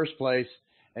by the first place,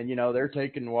 and they're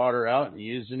taking water out and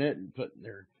using it and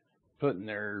putting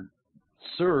their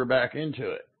sewer back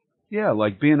into it. Yeah,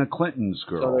 like being a Clinton's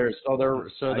girl. So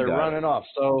they're running off.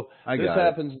 So this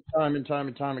happens time and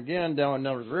time again down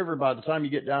the river. By the time you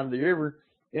get down to the river,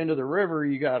 into the river,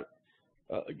 you got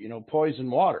poison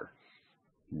water,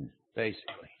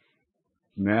 basically.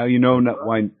 Now you know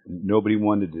why nobody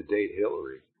wanted to date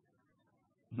Hillary.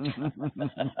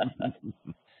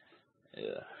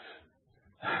 Yeah.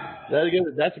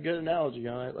 That's a good analogy,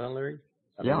 Larry.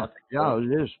 Yeah,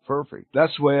 it is perfect.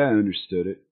 That's the way I understood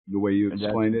it. The way you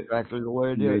explained it, exactly the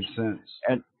way it made is.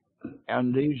 sense.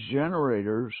 And these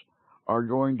generators are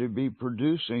going to be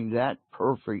producing that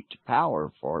perfect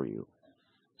power for you.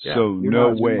 Yeah. So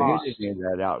no waste. Any of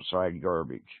that outside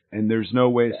garbage. And there's no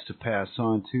waste to pass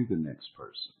on to the next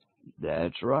person.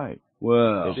 That's right.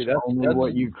 Well, it's only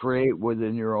what you create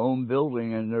within your own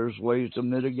building, and there's ways to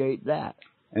mitigate that.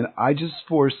 And I just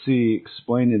foresee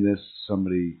explaining this to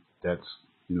somebody that's,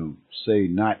 say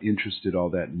not interested all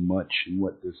that much in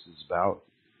what this is about,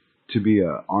 to be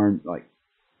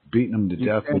beating them to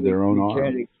death with their own arm. You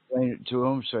can't explain it to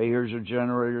them. Say, here's a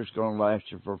generator. It's going to last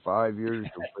you for 5 years.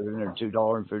 You'll put in a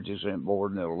 $2.50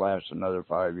 board, and it'll last another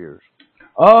 5 years.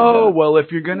 Oh, well,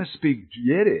 if you're going to speak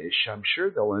Yiddish, I'm sure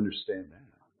they'll understand that.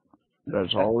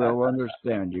 That's all they'll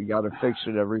understand. You got to fix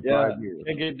it every 5 years.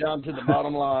 They get down to the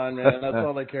bottom line, man. That's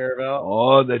all they care about.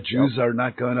 Oh, the Jews are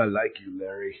not going to like you,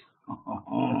 Larry.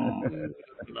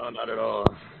 No, not at all.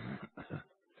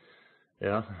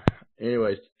 Yeah.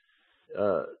 Anyways,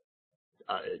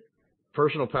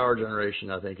 personal power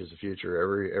generation, I think, is the future.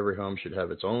 Every home should have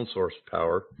its own source of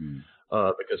power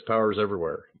because power is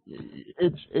everywhere.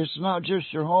 It's not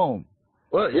just your home.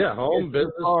 Well, yeah, home,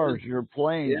 business, your cars, your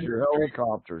planes, your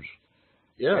helicopters,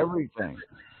 everything.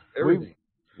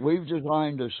 We've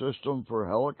designed a system for a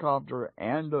helicopter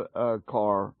and a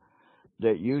car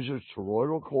that uses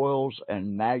toroidal coils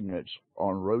and magnets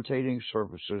on rotating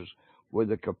surfaces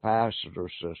with a capacitor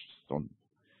system.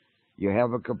 You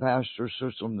have a capacitor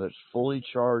system that's fully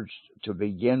charged to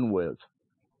begin with.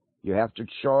 You have to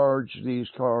charge these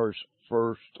cars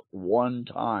first one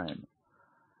time.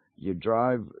 You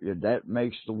drive, that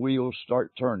makes the wheels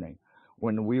start turning.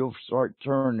 When the wheels start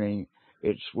turning,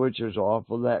 it switches off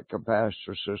of that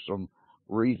capacitor system,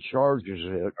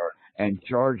 recharges it, and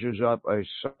charges up a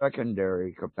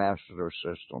secondary capacitor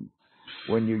system.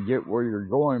 When you get where you're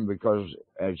going, because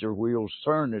as your wheels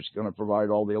turn, it's going to provide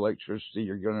all the electricity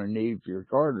you're going to need for your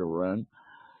car to run.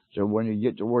 So when you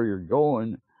get to where you're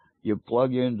going, you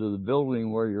plug into the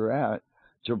building where you're at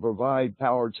to provide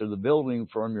power to the building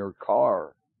from your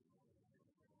car.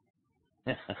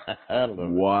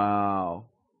 Wow.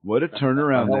 What a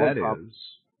turnaround that is.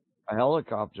 A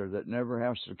helicopter that never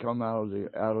has to come out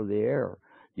of the air.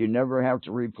 You never have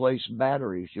to replace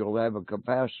batteries. You'll have a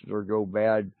capacitor go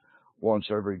bad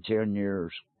once every 10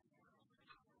 years.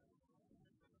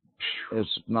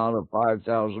 It's not a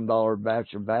 $5,000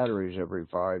 batch of batteries every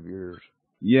 5 years.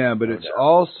 Yeah, but No it's doubt.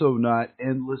 also not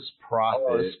endless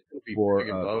profit it's gonna be for big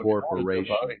and a vogue.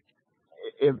 corporation.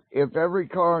 If every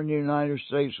car in the United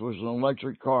States was an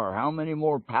electric car, how many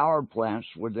more power plants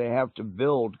would they have to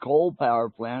build? Coal power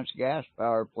plants, gas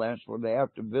power plants would they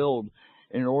have to build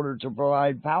in order to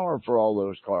provide power for all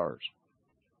those cars?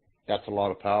 That's a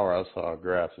lot of power. I saw a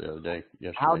graph the other day.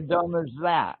 Yesterday. How dumb is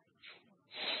that?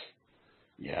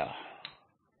 Yeah.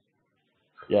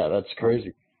 Yeah, that's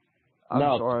crazy. I'm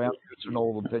No, sorry, I'm just an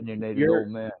old opinionated old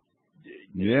man.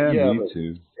 Yeah, Yeah, me but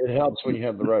too. it helps when you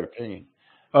have the right opinion.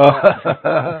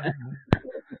 Wow.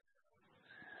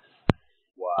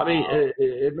 I mean,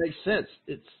 it makes sense.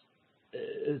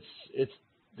 It's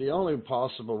the only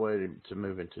possible way to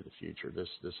move into the future.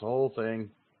 This whole thing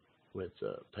with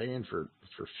paying for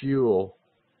fuel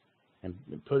and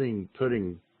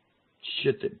putting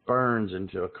shit that burns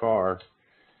into a car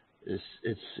it's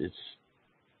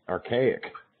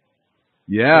archaic.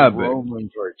 Yeah, the but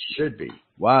Romans, or it should be.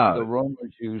 wow. The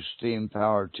Romans used steam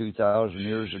power 2,000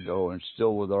 years ago, and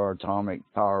still with our atomic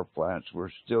power plants,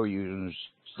 we're still using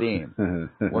steam.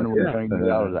 When are we going to get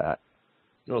out of that?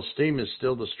 Well, steam is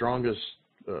still the strongest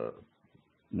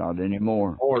Not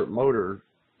anymore. motor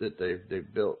that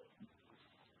they've built.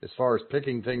 As far as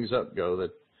picking things up go,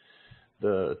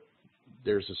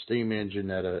 there's a steam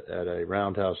engine at a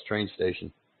roundhouse train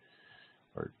station,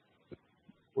 or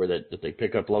where that they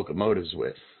pick up locomotives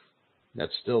with.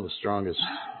 That's still the strongest.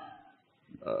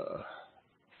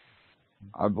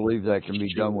 I believe that can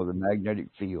be done with a magnetic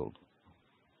field.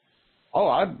 Oh,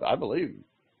 I believe.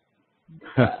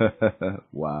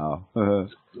 Wow.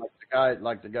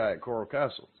 like the guy at Coral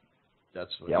Castle.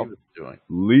 That's what he was doing.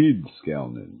 Lead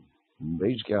scouting.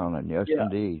 Lead scouting, yes,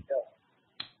 indeed.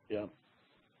 Yeah.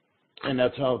 And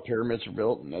that's how pyramids were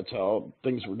built, and that's how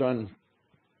things were done.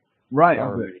 Right.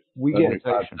 We get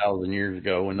 5,000 years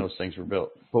ago when those things were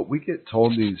built. But we get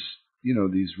told these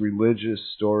religious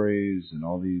stories and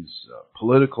all these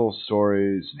political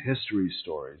stories and history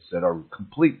stories that are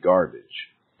complete garbage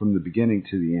from the beginning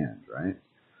to the end, right?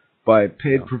 By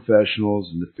paid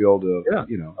professionals in the field of,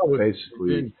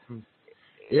 basically.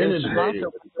 It's not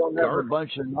that we don't have a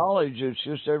bunch of knowledge, it's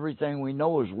just everything we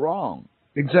know is wrong.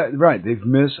 Exactly right.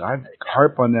 I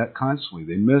harp on that constantly.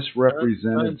 They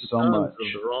misrepresented so much. Of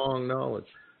the wrong knowledge.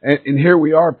 And here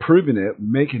we are proving it,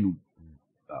 making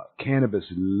cannabis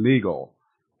legal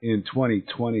in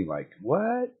 2020. Like,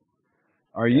 what?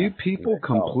 Are you people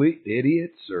complete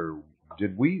idiots, or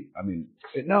did we? I mean,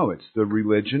 no, it's the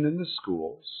religion in the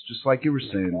schools, just like you were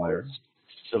saying, Larry.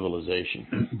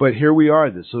 Civilization. But here we are,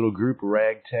 this little group of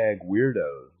ragtag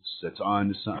weirdos that's on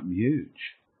to something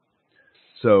huge.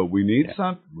 So we need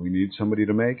we need somebody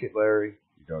to make it, Larry.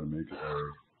 You got to make it,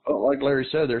 Larry. Oh, like Larry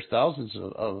said, there's thousands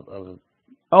of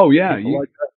people like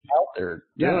that out there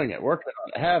doing it, working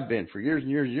on it, have been for years and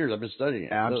years and years. I've been studying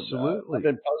it. Absolutely. I've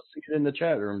been posting it in the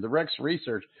chat room. The Rex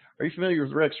Research. Are you familiar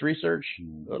with Rex Research,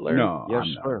 Larry? No, yes,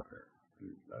 I'm sir.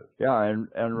 not. Yeah,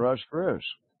 and Russ Chris.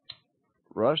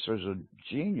 Russ is a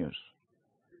genius.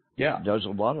 Yeah. Does a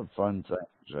lot of fun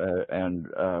things. And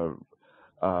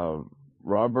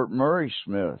Robert Murray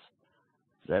Smith.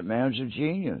 That man's a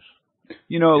genius.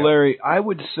 Larry, I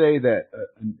would say that,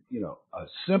 a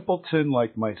simpleton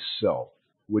like myself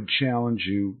would challenge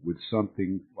you with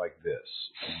something like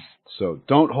this. So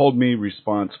don't hold me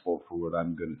responsible for what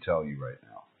I'm going to tell you right now.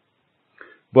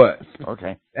 But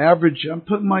okay, I'm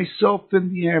putting myself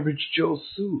in the average Joe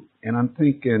suit, and I'm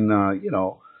thinking,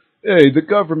 hey, the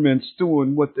government's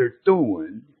doing what they're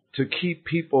doing to keep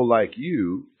people like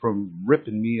you from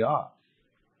ripping me off.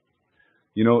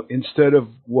 Instead of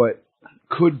what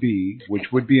could be,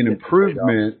 which would be an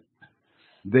improvement,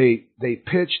 they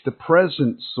pitch the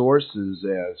present sources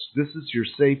as this is your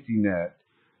safety net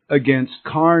against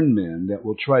con men that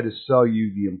will try to sell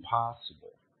you the impossible.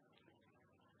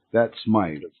 That's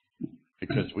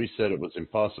because we said it was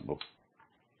impossible.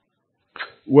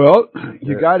 Well,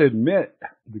 you got to admit,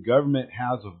 the government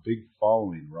has a big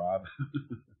following, Rob.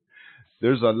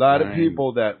 There's a lot of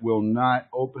people that will not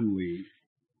openly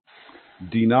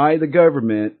deny the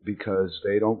government because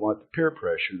they don't want the peer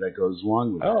pressure that goes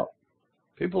along with it.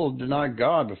 People deny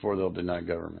God before they'll deny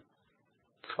government.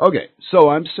 Okay, so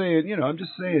I'm saying, I'm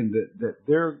just saying that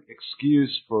their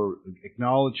excuse for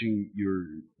acknowledging your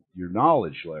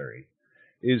knowledge, Larry,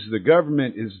 is the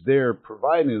government is there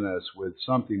providing us with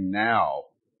something now,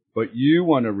 but you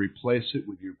want to replace it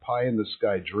with your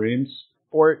pie-in-the-sky dreams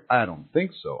for it? I don't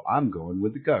think so. I'm going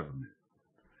with the government.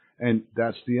 And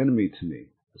that's the enemy to me.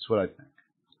 That's what I think.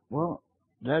 Well,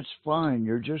 that's fine.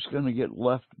 You're just going to get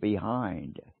left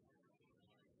behind.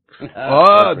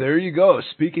 There you go.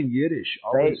 Speaking Yiddish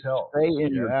always helps. Stay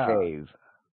in your cave.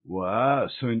 Wow.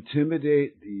 So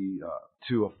intimidate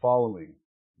to a following,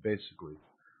 basically.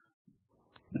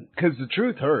 Because the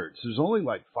truth hurts. There's only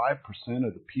like 5%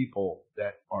 of the people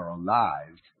that are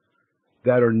alive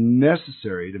that are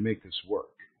necessary to make this work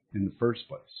in the first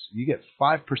place. You get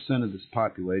 5% of this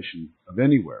population of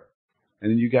anywhere,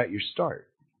 and then you got your start.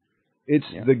 It's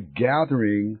the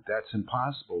gathering that's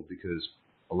impossible because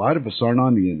a lot of us aren't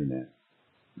on the internet.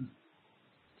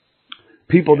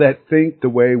 People that think the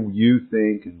way you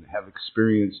think and have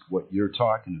experienced what you're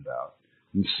talking about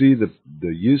and see the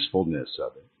usefulness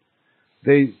of it,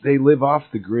 they live off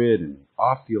the grid and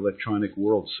off the electronic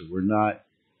world, so we're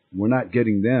not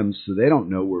getting them, so they don't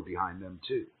know we're behind them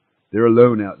too. They're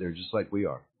alone out there just like we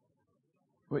are.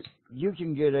 But you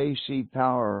can get AC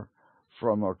power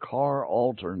from a car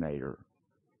alternator.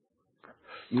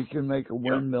 You can make a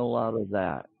windmill out of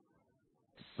that.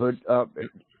 But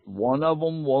one of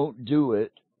them won't do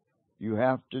it. You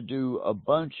have to do a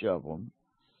bunch of them.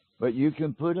 But you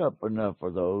can put up enough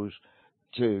of those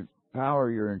to power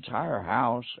your entire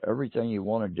house, everything you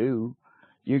want to do.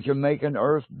 You can make an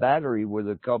earth battery with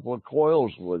a couple of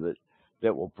coils with it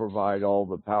that will provide all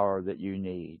the power that you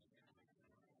need.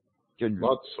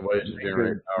 Lots of ways to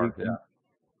generate power.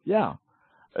 Yeah.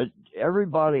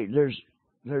 Everybody,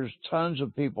 there's tons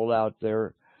of people out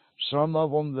there. Some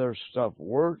of them, their stuff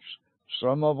works.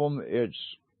 Some of them, it's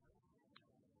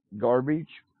garbage.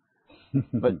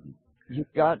 But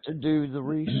you've got to do the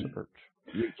research.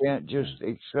 You can't just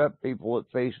accept people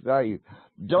at face value.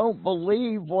 Don't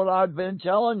believe what I've been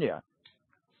telling you.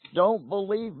 Don't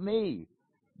believe me.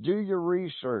 Do your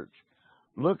research.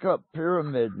 Look up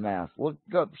pyramid math. Look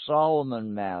up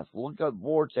Solomon math. Look up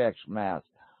vortex math.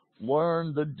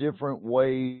 Learn the different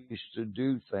ways to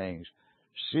do things.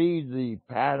 See the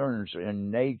patterns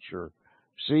in nature.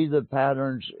 See the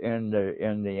patterns in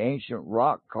the ancient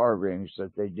rock carvings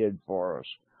that they did for us.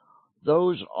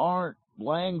 Those aren't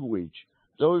language.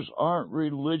 Those aren't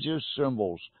religious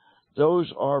symbols.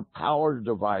 Those are power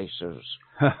devices.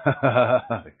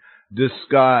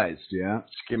 Disguised, yeah.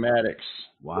 Schematics.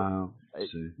 Wow.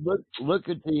 Look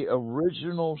at the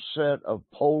original set of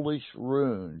Polish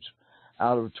runes.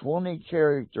 Out of 20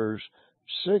 characters,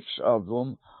 6 of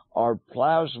them are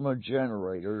plasma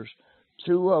generators.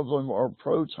 2 of them are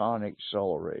proton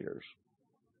accelerators.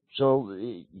 So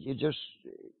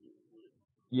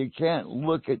you can't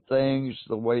look at things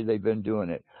the way they've been doing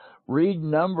it. Read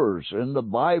numbers in the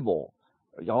Bible.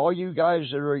 All you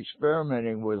guys that are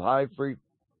experimenting with high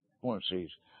frequencies,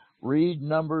 read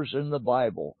numbers in the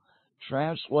Bible.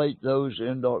 Translate those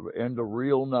into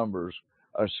real numbers.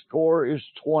 A score is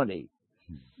 20.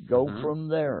 Go from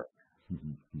there.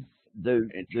 The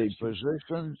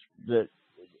positions that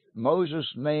Moses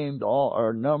named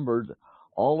are numbered,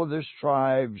 all of his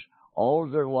tribes, all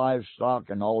of their livestock,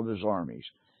 and all of his armies.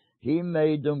 He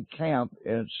made them camp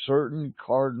in certain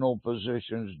cardinal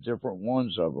positions, different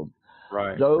ones of them.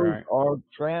 Right. Those are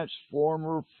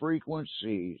transformer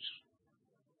frequencies.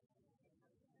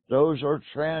 Those are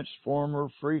transformer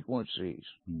frequencies.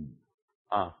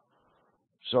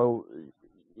 So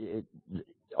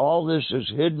all this is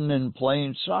hidden in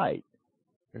plain sight.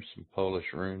 There's some Polish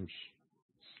runes.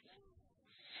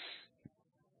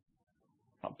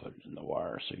 I'll put it in the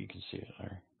wire so you can see it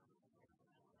there.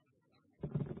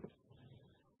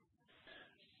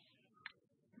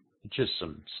 Just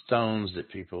some stones that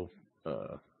people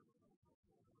are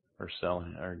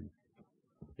selling.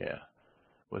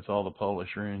 With all the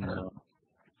Polish runes.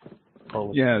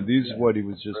 These is what he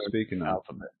was just speaking of.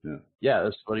 Alphabet. Yeah,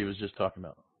 that's what he was just talking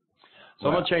about. So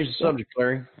I'm going to change the subject,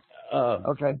 Larry.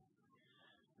 Okay.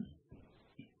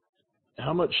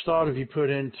 How much thought have you put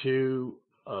into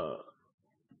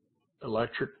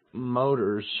electric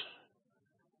motors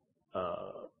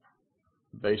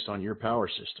based on your power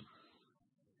system?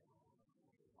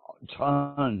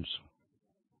 Tons.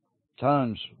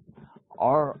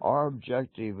 Our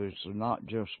objective is to not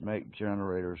just make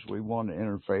generators. We want to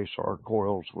interface our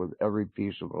coils with every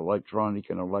piece of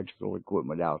electronic and electrical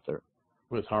equipment out there.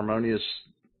 With harmonious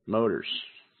motors.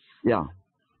 Yeah.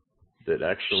 That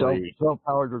actually...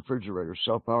 Self-powered refrigerator,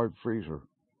 self-powered freezer.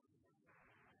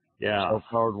 Yeah.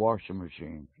 Self-powered washing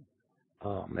machine.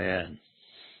 Oh, man.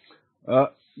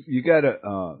 You got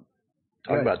to...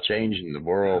 Talk about changing the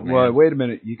world, man. Well, wait a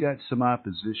minute. You got some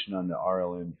opposition on the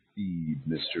RLM feed,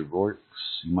 Mr. Dorks.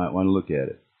 You might want to look at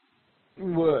it.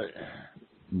 What?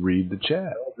 Read the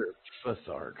chat.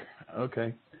 Fathark.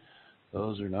 Okay.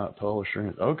 Those are not Polish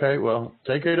runes. Okay, well,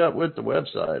 take it up with the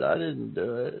website. I didn't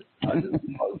do it. I just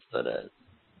posted it.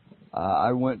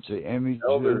 I went to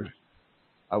images.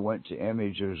 I went to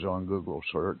images on Google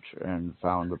search and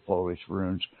found the Polish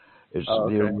runes. It's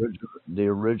okay. the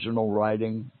original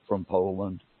writing from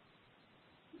Poland.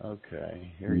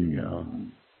 Okay, here you go. Hmm.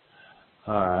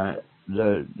 All right.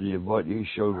 The what you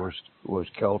showed was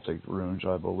Celtic runes,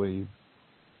 I believe.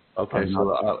 Okay, I'm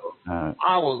so not,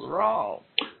 I was wrong.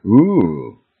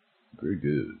 Ooh, very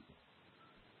good.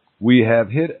 We have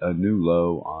hit a new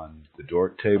low on the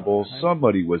Dork Table.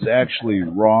 Somebody was actually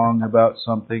wrong about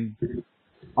something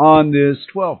on this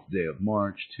 12th day of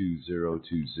March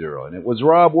 2020, and it was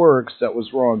Robwerks that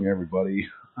was wrong, everybody.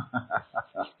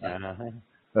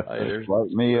 There's like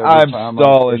me, every I'm time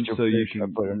stalling I catch a so you fish, can. I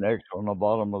put an X on the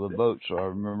bottom of the boat so I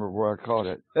remember where I caught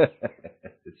it.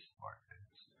 It's smart.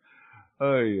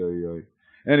 Oy, oy, oy.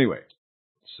 Anyway,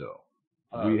 so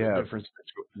we the have difference.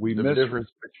 we The missed. difference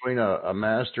between a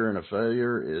master and a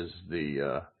failure is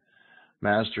the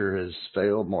master has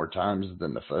failed more times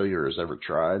than the failure has ever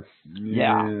tried.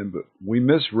 Yeah, but we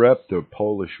misrep the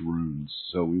Polish runes,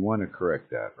 so we want to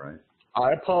correct that, right?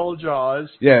 I apologize.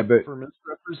 Yeah, but for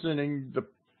misrepresenting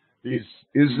these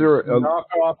there a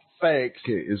knockoff fakes.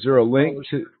 Okay, is there a link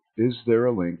to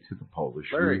the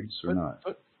Polish Larry, runes or not?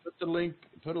 Put the link.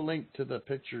 Put a link to the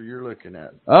picture you're looking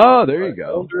at. Oh, there you go.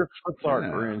 Elder Footart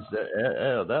Yeah. runes.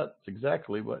 That's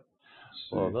exactly what.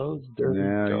 Well, those dirty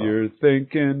now dogs. you're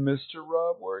thinking, Mr.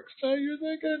 Robwerks. Now you're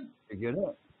thinking. Get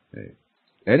up. Hey.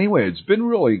 Anyway, it's been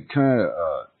really kind of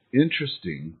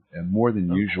interesting and more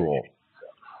than usual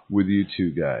with you two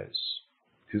guys.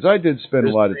 Because I did spend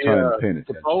a lot of time paying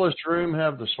attention. The Polish room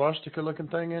have the swastika-looking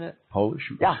thing in it?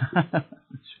 Polish? Yeah.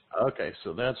 Okay,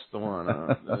 so that's the one.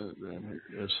 Here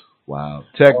it is. Wow.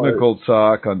 Technical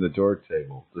talk on the Dork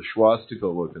Table. The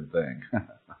swastika-looking thing.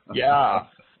 Yeah.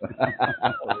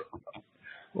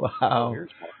 Wow.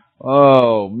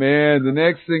 Oh, man. The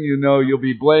next thing you know, you'll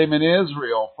be blaming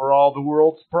Israel for all the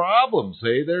world's problems.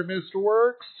 Hey there, Mr.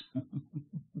 Works?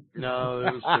 No,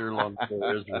 it was their love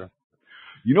for Israel.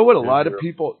 You know what a lot of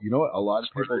people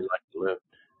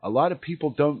A lot of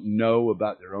people don't know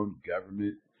about their own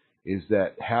government is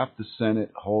that half the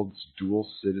Senate holds dual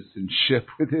citizenship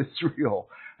with Israel.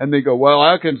 And they go, well,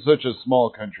 how can such a small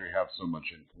country have so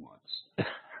much influence?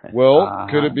 Well,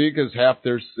 could it be because half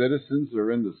their citizens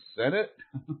are in the Senate?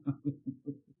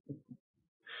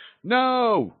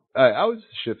 No! I was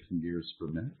shifting gears for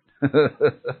a minute.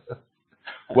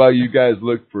 While you guys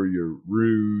look for your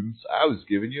runes, I was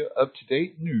giving you an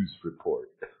up-to-date news report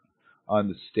on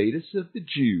the status of the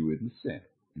Jew in the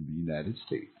Senate in the United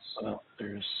States. Well,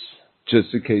 there's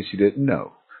just in case you didn't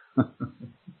know.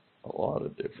 a lot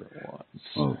of different ones.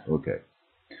 Oh, okay.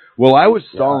 Well, I was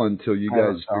stalling until you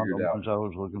guys figured out. Ones I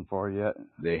was looking for yet.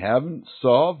 They haven't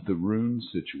solved the rune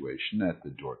situation at the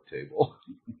Dork Table.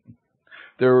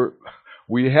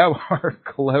 We have our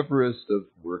cleverest of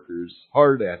workers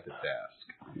hard at the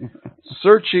task,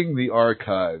 searching the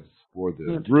archives for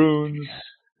the runes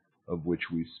of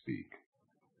which we speak.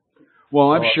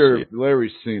 Well, I'm sure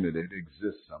Larry's seen it. It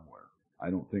exists somewhere. I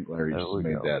don't think Larry just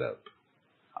made that up.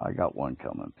 I got one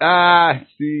coming.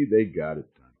 See, they got it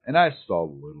done. And I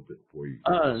stalled a little bit for you.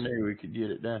 I knew we could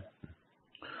get it done.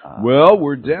 Well,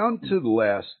 we're down to the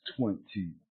last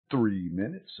 23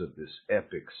 minutes of this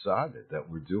epic saga that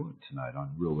we're doing tonight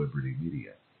on Real Liberty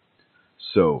Media.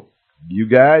 So, you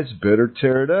guys better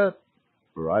tear it up,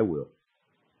 or I will.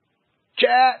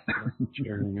 Chat!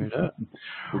 Tearing it up.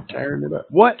 We're tearing it up.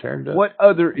 What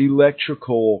other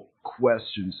electrical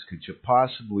questions could you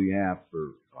possibly have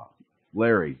for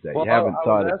Larry that you haven't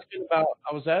thought of?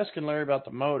 I was asking Larry about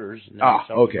the motors. And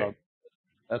okay.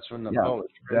 That's when the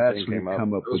Polish thing came up.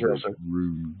 Come up with those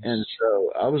runes. And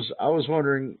so I was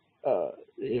wondering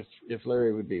if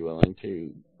Larry would be willing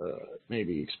to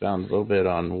maybe expound a little bit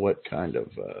on what kind of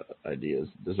ideas,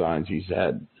 designs he's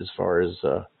had as far as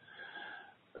a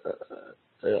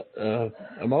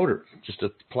motor, just a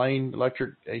plain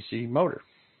electric AC motor.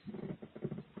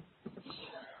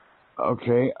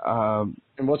 Okay.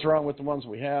 And what's wrong with the ones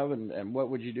we have, and what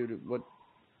would you do to what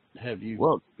have you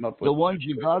come up with? The ones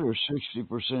you got are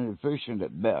 60% efficient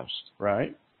at best.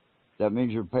 Right. That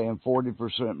means you're paying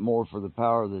 40% more for the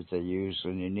power that they use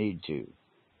than you need to.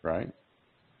 Right.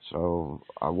 So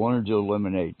I wanted to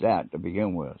eliminate that to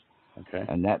begin with. Okay.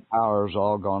 And that power has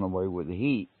all gone away with the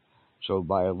heat. So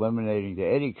by eliminating the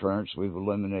eddy currents, we've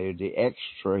eliminated the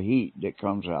extra heat that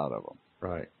comes out of them.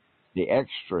 Right. The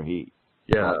extra heat.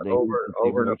 Yeah, over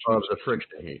and above the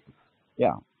friction heat.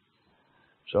 Yeah.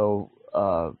 So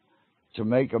to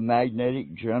make a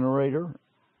magnetic generator,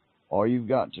 all you've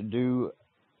got to do,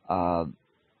 a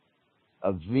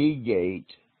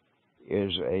V-gate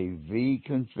is a V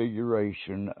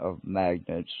configuration of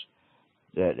magnets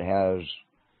that has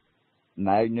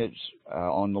magnets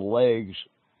on the legs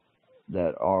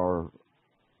that are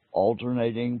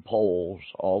alternating poles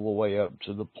all the way up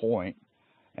to the point,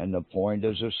 and the point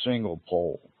is a single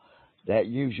pole. That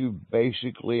gives you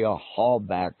basically a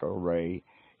hallback array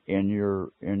in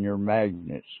your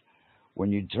magnets.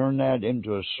 When you turn that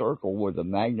into a circle with the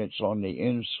magnets on the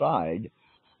inside,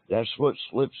 that's what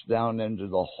slips down into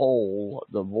the hole,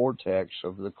 the vortex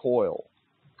of the coil.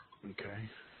 Okay.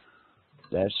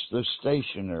 That's the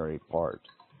stationary part.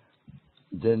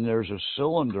 Then there's a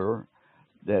cylinder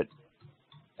that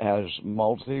has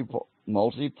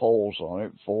multi poles on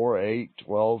it, 4, 8,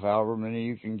 12, however many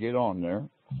you can get on there.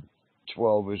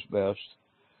 12 is best.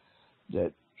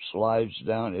 That slides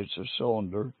down. It's a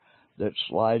cylinder that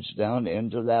slides down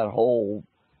into that hole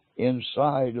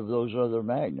inside of those other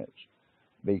magnets.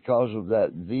 Because of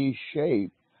that V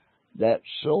shape, that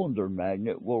cylinder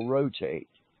magnet will rotate.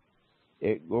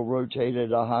 It will rotate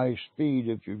at a high speed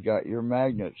if you've got your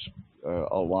magnets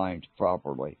aligned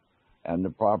properly and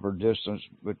the proper distance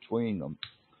between them.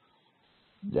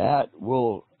 That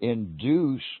will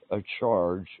induce a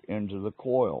charge into the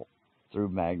coil through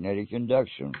magnetic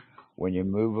induction. When you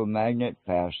move a magnet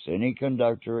past any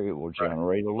conductor, it will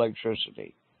generate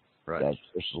electricity. Right. That's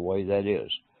just the way that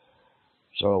is.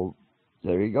 So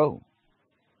there you go.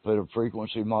 Put a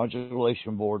frequency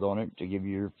modulation board on it to give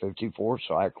you your 54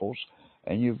 cycles,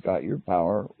 and you've got your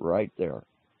power right there.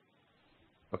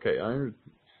 Okay.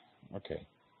 Okay.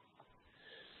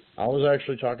 I was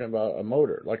actually talking about a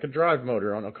motor, like a drive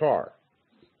motor on a car.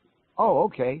 Oh,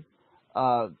 okay.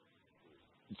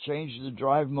 Change the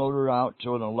drive motor out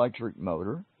to an electric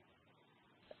motor,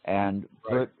 and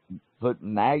put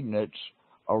magnets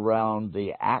around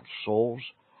the axles,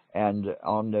 and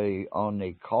on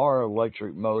the car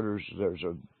electric motors, there's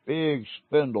a big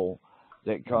spindle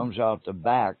that comes out the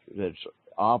back that's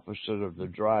opposite of the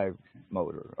drive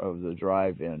motor, of the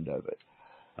drive end of it.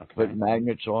 Okay. Put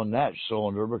magnets on that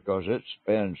cylinder because it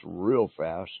spins real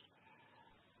fast.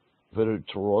 Put a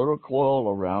toroidal coil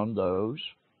around those.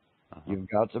 You've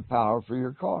got the power for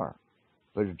your car.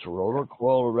 Put a toroidal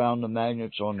coil around the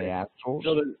magnets on the axles.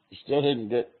 Still didn't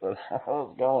get what I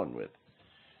was going with.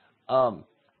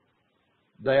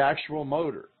 The actual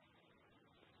motor.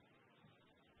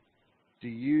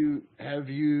 Have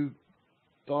you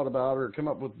thought about or come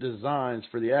up with designs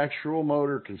for the actual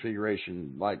motor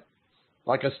configuration, like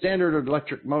a standard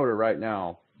electric motor right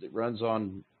now that runs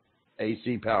on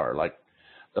AC power, like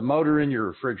the motor in your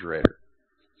refrigerator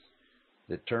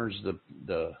that turns the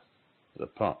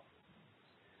pump?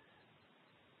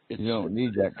 You don't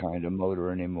need that kind of motor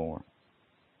anymore.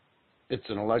 It's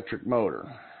an electric motor.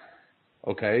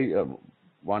 Okay,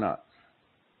 why not?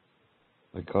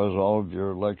 Because all of your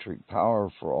electric power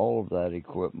for all of that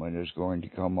equipment is going to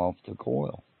come off the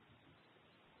coil.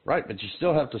 Right, but you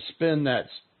still have to spin that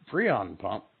Freon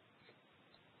pump.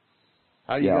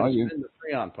 How are you going to spin the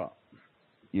Freon pump?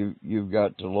 You've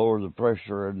got to lower the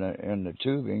pressure in the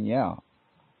tubing, yeah.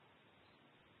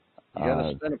 You got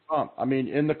to spin a pump. I mean,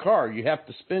 in the car, you have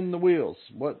to spin the wheels.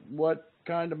 What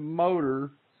kind of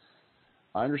motor?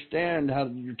 I understand how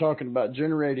you're talking about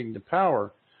generating the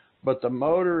power, but the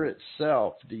motor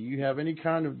itself, do you have any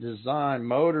kind of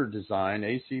motor design,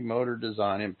 AC motor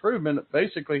design improvement?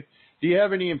 Basically, do you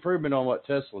have any improvement on what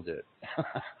Tesla did?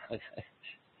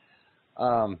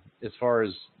 As far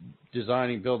as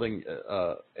building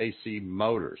AC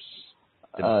motors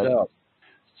themselves.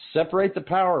 Separate the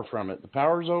power from it. The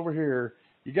power's over here.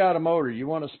 You got a motor. You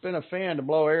want to spin a fan to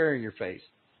blow air in your face.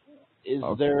 Is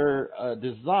there a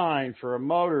design for a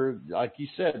motor, like you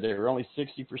said, they're only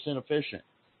 60% efficient?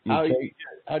 How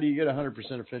do you get a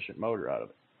 100% efficient motor out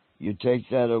of it? You take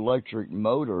that electric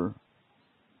motor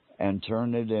and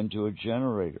turn it into a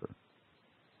generator.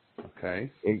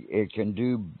 Okay. It can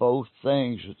do both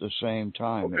things at the same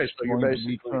time. Okay, so you're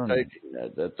basically taking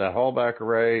the hallback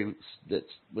array that's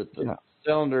with the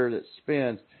cylinder that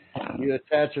spins, you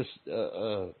attach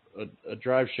a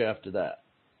drive shaft to that.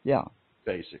 Yeah.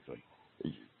 Basically.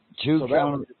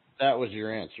 That was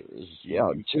your answer.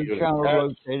 Two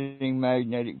counter-rotating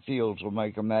magnetic fields will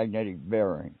make a magnetic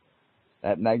bearing.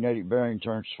 That magnetic bearing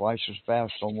turns twice as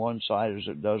fast on one side as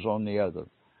it does on the other.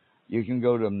 You can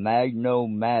go to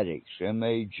Magnomatics,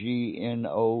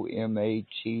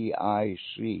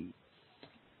 MAGNOMATIC,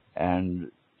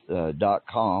 and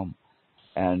 .com,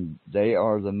 and they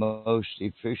are the most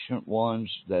efficient ones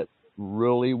that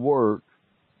really work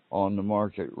on the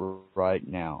market right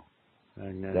now.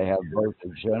 They have both a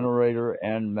generator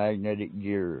and magnetic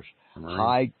gears,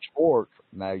 high torque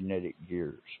magnetic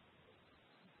gears.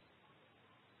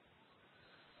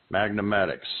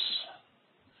 Magnomatics.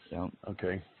 Yeah.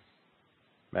 Okay.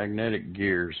 Magnetic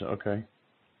gears. Okay.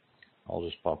 I'll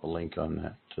just pop a link on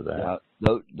that to that.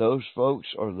 Yeah, those folks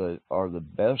are the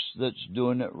best that's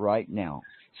doing it right now.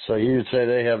 So you would say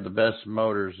they have the best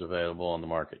motors available on the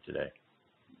market today?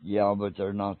 Yeah, but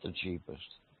they're not the cheapest.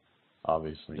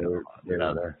 Obviously,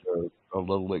 they're a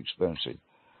little expensive.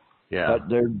 Yeah, but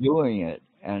they're doing it,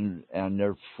 and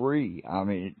they're free. I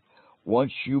mean,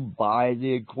 once you buy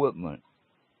the equipment,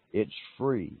 it's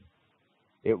free.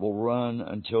 It will run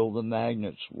until the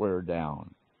magnets wear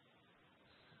down.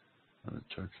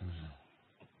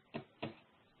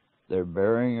 Their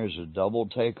bearing is a double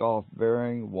takeoff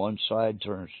bearing. One side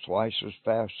turns twice as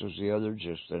fast as the other,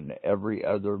 just in every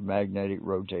other magnetic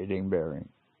rotating bearing.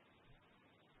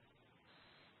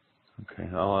 Okay,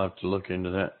 I'll have to look into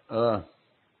that.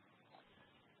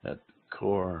 At the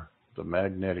core, the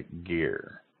magnetic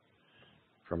gear.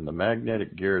 From the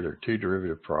magnetic gear, there are two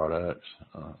derivative products.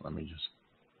 Let me just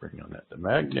bring on that.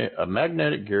 A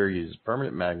magnetic gear uses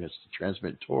permanent magnets to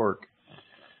transmit torque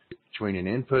between an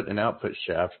input and output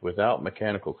shaft without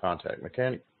mechanical contact.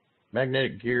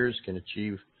 Magnetic gears can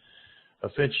achieve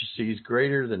efficiencies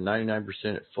greater than 99%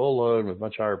 at full load with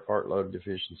much higher part load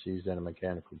efficiencies than a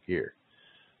mechanical gear.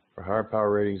 For higher power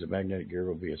ratings, a magnetic gear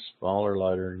will be a smaller,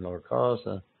 lighter, and lower cost.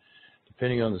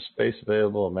 Depending on the space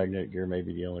available, a magnetic gear may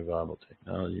be the only viable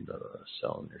technology.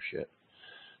 Selling their shit.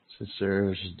 Since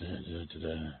there's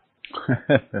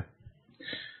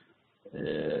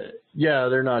yeah,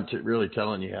 they're not really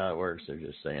telling you how it works. They're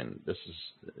just saying this is.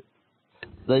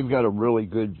 They've got a really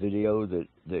good video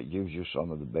that gives you some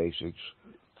of the basics.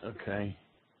 Okay.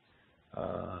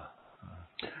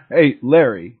 Hey,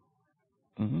 Larry.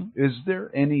 Mm-hmm. Is there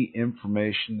any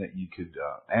information that you could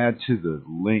add to the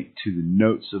link to the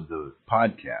notes of the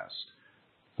podcast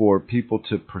for people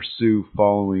to pursue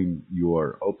following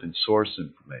your open source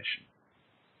information?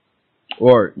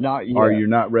 Or not yet. Are you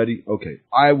not ready? Okay,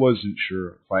 I wasn't sure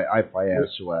if I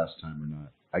asked you last time or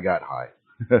not. I got high.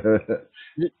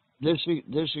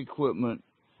 This equipment,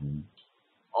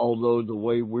 although the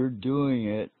way we're doing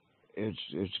it,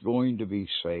 it's going to be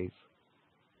safe.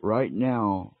 Right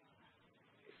now,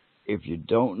 if you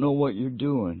don't know what you're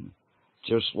doing,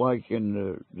 just like in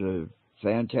the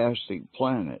Fantastic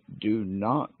Planet, do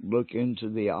not look into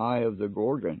the eye of the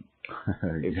Gorgon.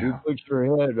 If you put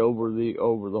your head over the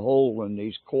hole in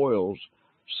these coils,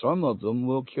 some of them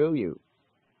will kill you.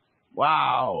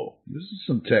 Wow, this is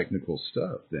some technical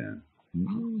stuff then.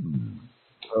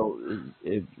 So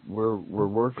we're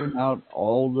working out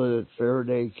all the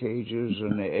Faraday cages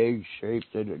and the egg shape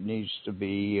that it needs to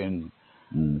be, and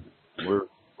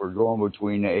we're going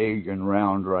between egg and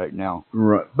round right now.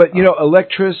 Right. But, you know,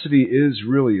 electricity is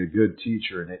really a good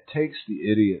teacher, and it takes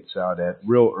the idiots out at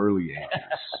real early ages.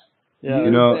 Yeah,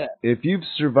 you know, if you've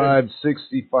survived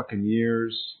 60 fucking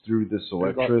years through this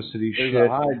electricity there's shit. a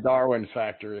high Darwin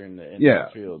factor in the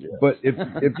field. Yeah. But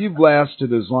if you've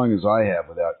lasted as long as I have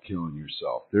without killing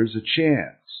yourself, there's a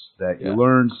chance that you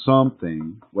learn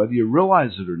something. Whether you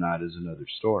realize it or not is another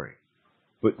story.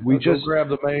 But we just grab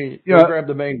the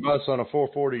main bus on a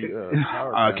 440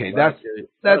 power. Okay, plant.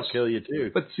 That'll kill you too.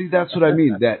 But see, that's what I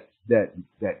mean.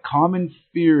 That common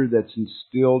fear that's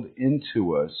instilled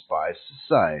into us by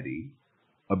society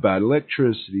about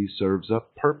electricity serves a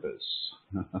purpose.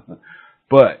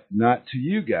 But not to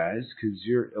you guys, because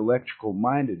you're electrical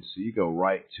minded, so you go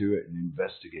right to it and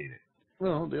investigate it.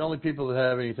 Well, the only people that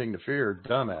have anything to fear are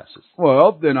dumbasses.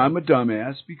 Well, then I'm a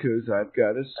dumbass because I've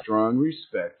got a strong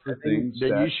respect for things.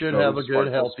 Then you should have a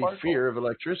good, healthy fear of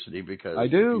electricity, because I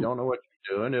do. If you don't know what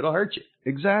you're doing, it'll hurt you.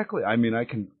 Exactly. I mean, I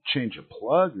can change a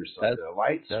plug or something, a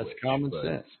light switch. That's common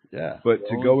sense. Yeah. But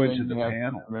to go into the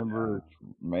panel, remember,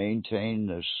 maintain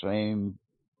the same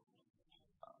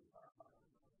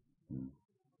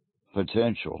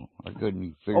potential. I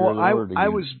couldn't figure the word again. I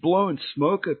was blowing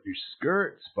smoke up your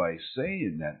skirts by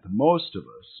saying that. The most of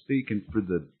us, speaking for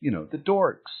the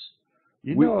dorks,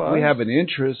 we have an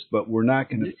interest, but we're not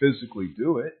going to physically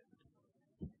do it.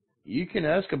 You can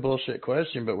ask a bullshit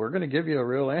question, but we're going to give you a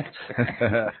real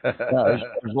answer. As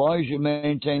long as you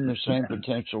maintain the same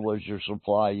potential as your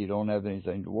supply, you don't have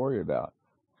anything to worry about.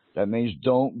 That means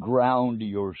don't ground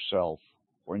yourself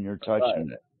when you're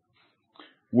touching it.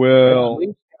 Well,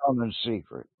 common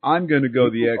secret. I'm going to go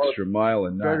the extra mile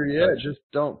and not touch it. Just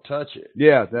don't touch it.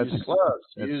 Yeah, that's use gloves.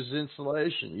 Use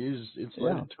insulation. Use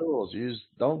insulated tools.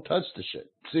 Don't touch the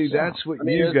shit. See, that's what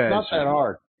you guys. It's not that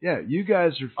hard. Yeah, you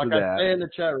guys are for that. Like I say in the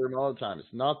chat room all the time,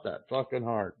 it's not that fucking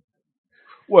hard.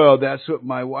 Well, that's what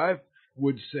my wife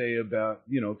would say about,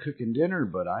 cooking dinner,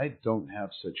 but I don't have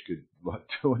such good luck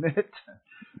doing it.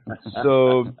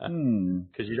 So,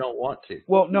 because you don't want to.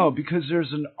 Well, no, because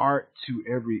there's an art to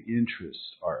every interest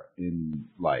in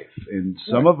life. And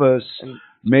some of us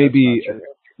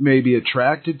maybe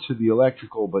attracted to the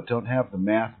electrical, but don't have the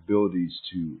math abilities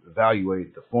to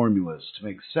evaluate the formulas to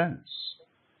make sense.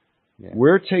 Yeah.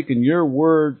 We're taking your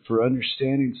word for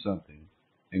understanding something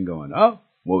and going, oh,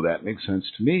 well, that makes sense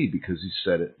to me because he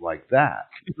said it like that.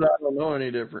 I don't know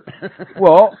any different.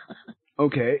 Well,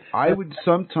 okay, I would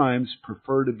sometimes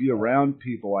prefer to be around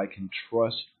people I can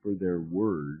trust for their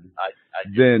word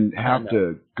than have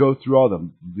to go through all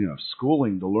the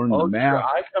schooling to learn the math.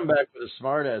 I come back with a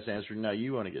smart-ass answer. Now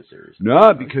you want to get serious.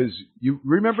 No, because you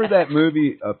remember that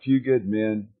movie, A Few Good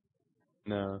Men?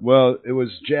 No. Well, it was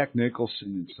Jack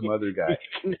Nicholson and some other guy.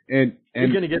 And you're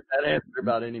going to get that answer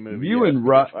about any movie. You and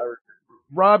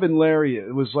Rob and Larry,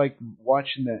 it was like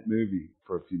watching that movie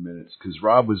for a few minutes because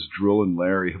Rob was drilling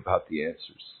Larry about the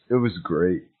answers. It was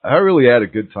great. I really had a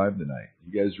good time tonight.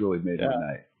 You guys really made my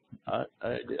night.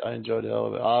 I enjoyed the hell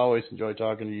of it. I always enjoy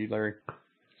talking to you, Larry.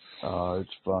 It's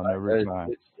fun every time.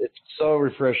 It's so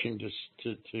refreshing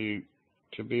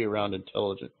to be around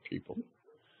intelligent people.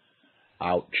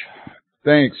 Ouch.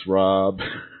 Thanks, Rob.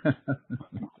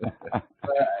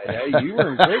 Hey, you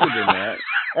were included in that.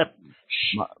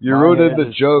 You ruined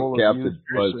the joke, Captain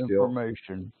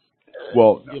Buzzkill.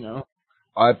 Well,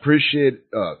 I appreciate,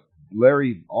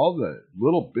 Larry, all the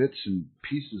little bits and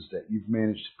pieces that you've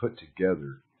managed to put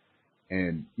together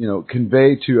and,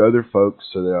 convey to other folks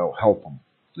so that'll help them.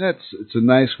 It's a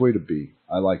nice way to be.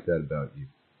 I like that about you.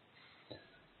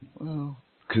 Well,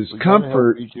 because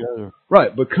comfort,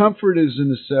 right? But comfort is a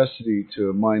necessity to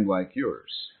a mind like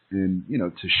yours, and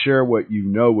to share what you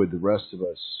know with the rest of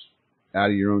us out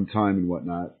of your own time and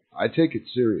whatnot. I take it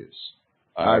serious.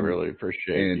 I really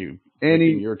appreciate you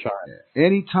taking your time.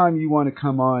 Anytime you want to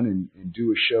come on and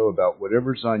do a show about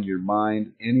whatever's on your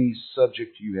mind, any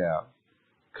subject you have,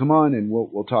 come on and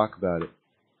we'll talk about it.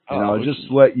 And I'll just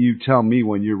let you tell me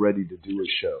when you're ready to do a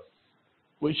show.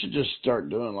 We should just start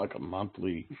doing like a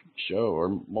monthly show or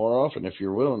more often if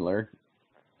you're willing, Larry.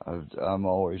 I'm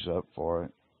always up for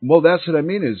it. Well, that's what I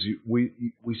mean is we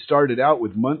started out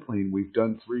with monthly and we've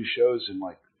done 3 shows in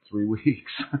like 3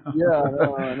 weeks. Yeah,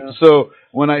 I know. So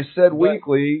when I said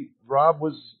weekly, Rob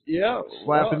was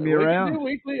slapping me around. We can do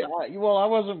weekly. I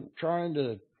wasn't trying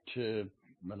to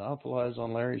monopolize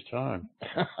on Larry's time.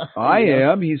 I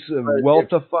am. He's a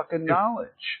wealth of fucking knowledge.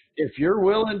 If you're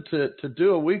willing to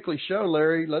do a weekly show,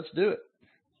 Larry, let's do it.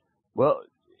 Well,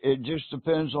 it just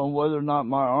depends on whether or not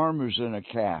my arm is in a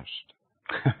cast.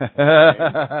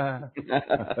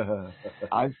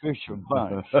 I fish a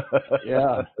bunch.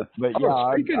 Yeah. But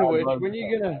speaking of which,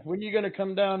 when you gonna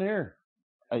come down here?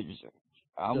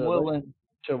 I'm willing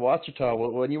to Ouachita.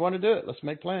 When you want to do it, let's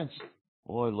make plans.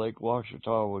 Boy, Lake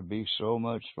Ouachita would be so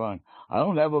much fun. I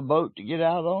don't have a boat to get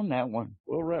out on that one.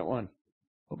 We'll rent one.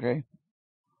 Okay.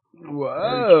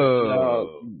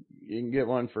 Whoa. You can get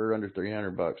one for under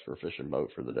 $300 for a fishing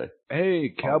boat for the day. Hey,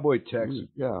 Cowboy Tex.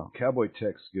 Yeah. Cowboy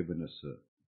Tex giving us a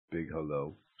big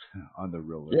hello on the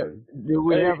real. Yeah. Do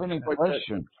we have any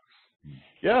questions?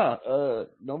 Yeah.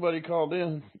 Nobody called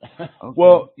in. Okay.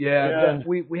 Well, we have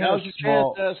Now's your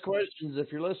chance to ask questions.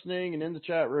 If you're listening and in the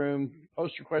chat room,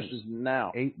 post your questions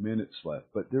now. 8 minutes left,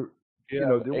 but there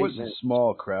was a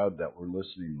small crowd that were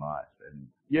listening live, and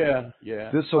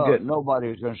this will get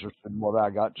nobody's interested in what I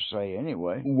got to say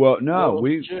anyway. Well, no,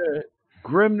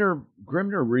 Grimner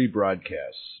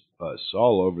rebroadcasts us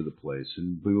all over the place,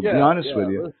 and we'll be honest with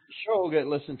you, the show will get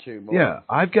listened to more. Yeah,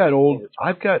 I've got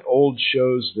old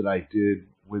shows that I did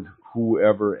with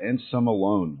whoever, and some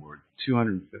alone, were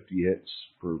 250 hits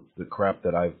for the crap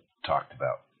that I've talked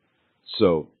about.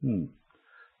 So,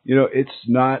 it's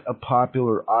not a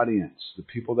popular audience. The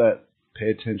people that pay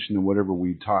attention to whatever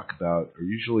we talk about are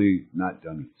usually not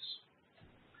dummies.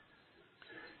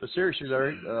 But seriously,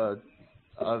 Larry,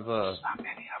 I've not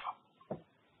many of them.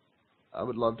 I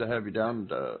would love to have you down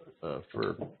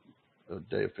for a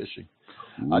day of fishing.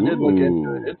 Ooh. I did look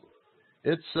into it.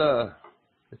 It's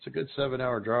a good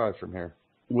 7-hour drive from here.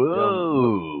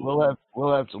 Whoa!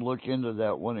 We'll have to look into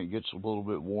that when it gets a little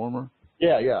bit warmer.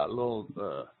 Yeah, a little.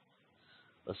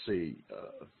 Let's see.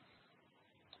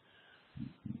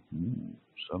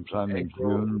 Sometime in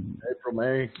June, April,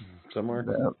 May, somewhere.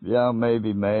 Yeah,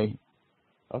 maybe May.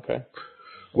 Okay.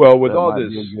 Well, with all might this,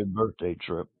 be a good birthday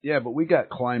trip. Yeah, but we got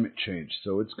climate change,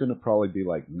 so it's going to probably be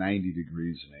like 90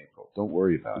 degrees in April. Don't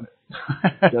worry about it.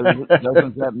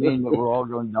 Doesn't that mean that we're all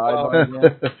going to die by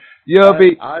then?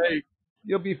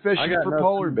 You'll be fishing for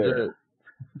polar bear.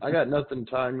 I got nothing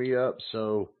tying me up,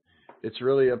 so it's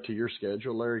really up to your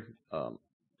schedule, Larry.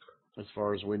 As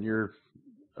far as when you're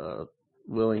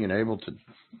willing and able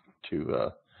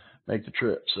to make the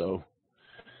trip, so.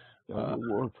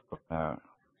 Work.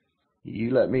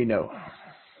 You let me know.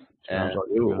 Sounds And like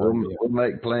a good idea. we'll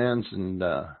make plans and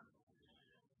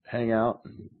hang out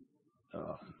and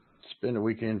spend a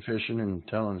weekend fishing and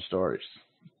telling stories.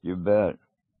 You bet.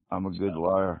 I'm a good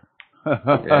liar.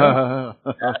 Yeah.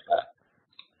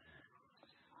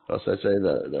 Plus, I say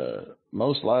the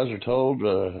most lies are told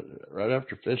right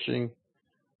after fishing.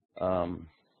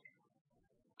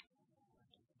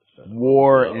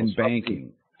 War and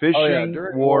banking. Fishing,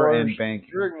 during war, wars, and banking.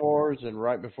 During wars and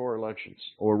right before elections.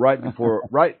 Or right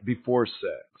before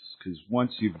sex. Because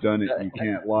once you've done it, you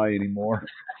can't lie anymore.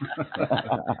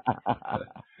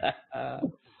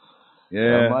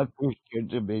 Yeah, my fish get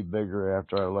to be bigger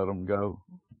after I let them go.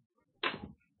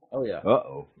 Oh yeah.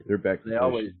 Uh-oh. They're back to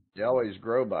fishing. They always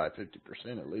grow by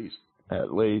 50% at least.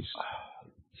 At least.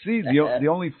 See, the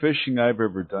only fishing I've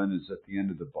ever done is at the end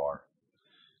of the bar.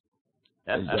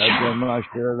 I've done my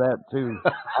share of that too.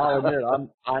 I'll admit,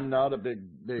 I'm not a big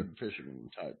fisherman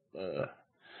type,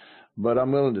 but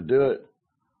I'm willing to do it.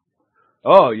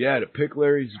 Oh yeah, to pick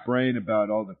Larry's brain about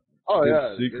all the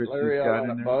secrets Larry he's got out on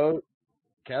in a there. boat,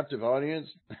 captive audience.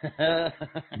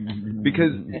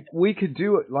 Because we could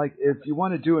do it, like, if you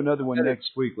want to do another one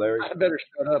next week, Larry. I better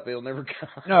shut up. He'll never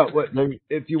come. No,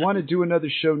 if you want to do another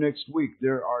show next week,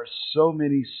 there are so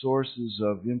many sources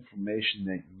of information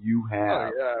that you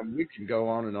have. Oh, yeah, we can go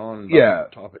on and on. Yeah,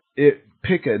 topic.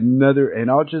 Pick another,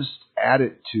 and I'll just add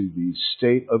it to the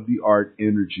state-of-the-art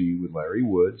energy with Larry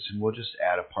Woods, and we'll just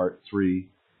add a part 3,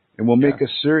 and we'll make a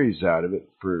series out of it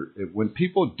for when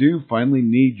people do finally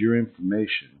need your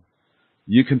information.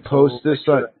 You can post this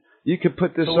on. You can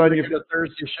put this on your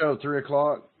Thursday show,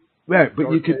 3:00. Right,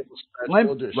 but you could.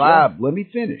 Rob, let me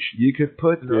finish. You could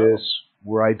put this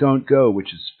where I don't go,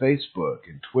 which is Facebook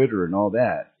and Twitter and all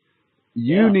that.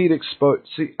 You need exposure.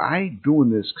 See, I ain't doing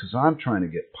this because I'm trying to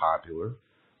get popular.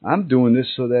 I'm doing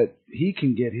this so that he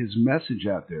can get his message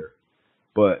out there.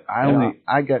 But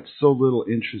I got so little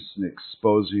interest in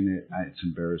exposing it. It's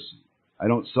embarrassing. I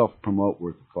don't self-promote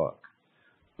worth a fuck.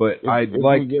 But if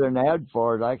you get an ad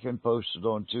for it, I can post it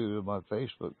on 2 of my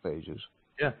Facebook pages.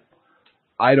 Yeah.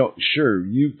 Sure,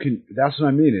 you can. That's what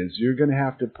I mean is you're going to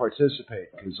have to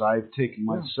participate because I've taken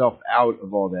myself out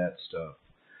of all that stuff.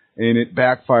 And it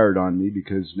backfired on me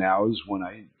because now is when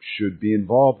I should be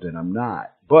involved and I'm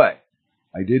not. But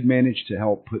I did manage to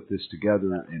help put this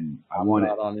together, and I'm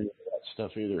not on any of that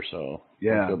stuff either, so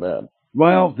don't feel bad.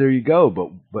 Well, there you go.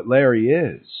 But Larry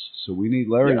is. So we need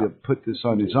Larry to put this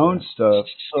on his own stuff.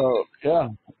 So, yeah.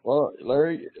 Well,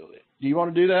 Larry, do you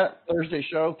want to do that Thursday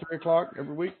show, 3:00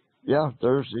 every week? Yeah,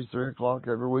 Thursday, 3:00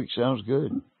 every week sounds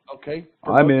good. Okay.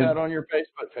 I'm in. That on your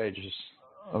Facebook pages.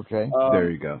 Okay. There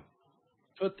you go.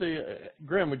 Put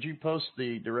Grim, would you post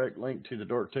the direct link to the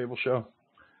Dork Table show?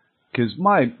 Because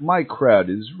my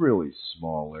crowd is really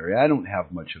small, Larry. I don't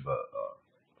have much of a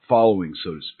following,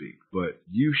 so to speak, but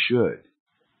you should.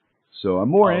 So I'm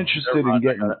more interested in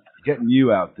getting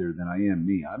you out there than I am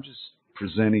me. I'm just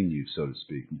presenting you, so to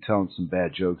speak, and telling some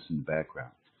bad jokes in the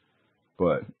background.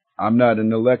 But I'm not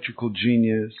an electrical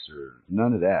genius or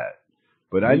none of that.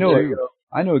 But I know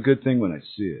a good thing when I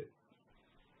see it.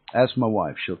 Ask my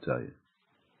wife; she'll tell you.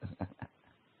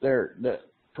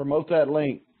 Promote that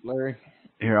link, Larry.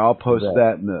 Here, I'll post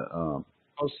that in the.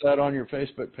 Post that on your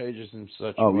Facebook pages and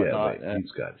such. Oh, and yeah,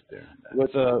 he's got it there.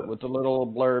 With a little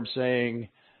blurb saying,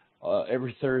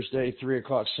 every Thursday,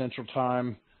 3:00 Central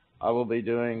Time, I will be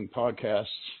doing podcasts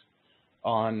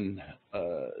on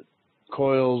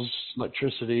coils,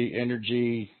 electricity,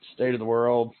 energy, state of the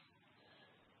world,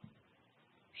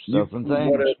 stuff and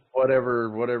things.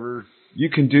 Whatever. You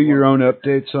can do your own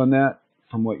updates on that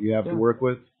from what you have to work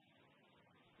with.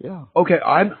 Yeah. Okay,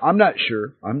 I'm not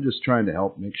sure. I'm just trying to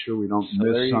help make sure we don't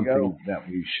miss something that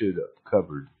we should have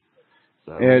covered.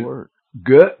 That'll work.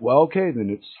 Good. Well, okay,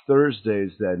 then it's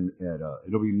Thursdays. Then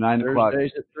it'll be 9 o'clock.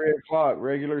 Thursdays at 3:00,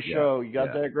 regular show. You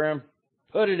got that, Graham?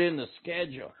 Put it in the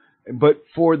schedule. But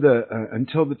for the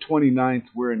until the 29th,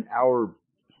 we're an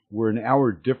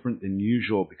hour different than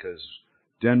usual because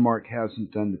Denmark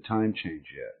hasn't done the time change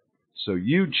yet. So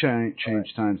you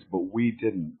changed times, but we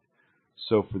didn't.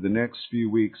 So for the next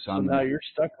few weeks, now you're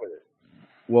stuck with it.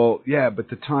 Well, yeah, but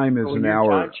the time is an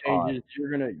hour. When time changes,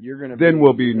 you're gonna. Then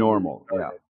we'll be normal. Yeah,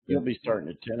 you'll be starting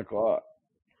at 10 o'clock.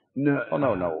 No,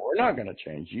 no, we're not gonna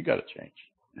change. You got to change.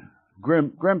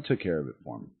 Grim took care of it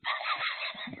for me.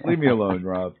 Leave me alone,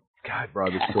 Rob. God, Rob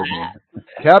is so mean.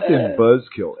 Captain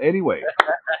Buzzkill. Anyway,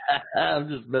 I'm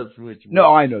just messing with you.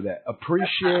 No, I know that.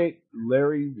 Appreciate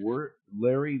Larry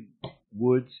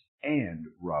Woods and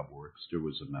Robwerks. There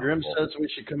was a mouthful. Grim says we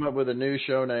should come up with a new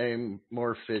show name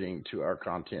more fitting to our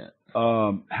content.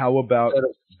 How about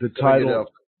the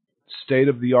title State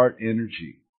of the Art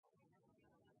Energy?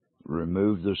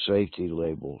 Remove the safety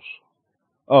labels.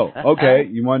 Oh, okay.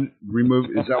 You want to remove?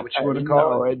 Is that what you want to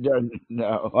call No, it? it doesn't.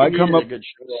 No. I come up a good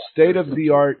show off. state of the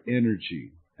art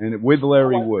energy, and with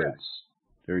Larry Woods.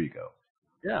 There you go.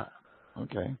 Yeah.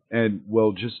 Okay. And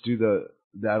we'll just do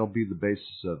that'll be the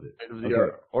basis of it. State of the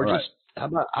art. Or All just how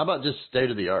about just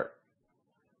state of the art?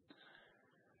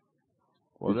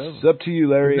 Whatever. It's up to you,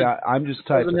 Larry. I'm just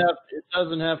typing. It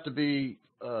doesn't have to be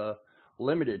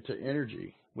limited to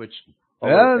energy, which It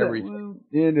is kind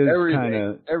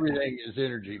of everything is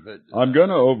energy. But I'm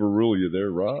gonna overrule you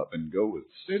there, Rob, and go with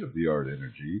state of the art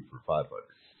energy for 500.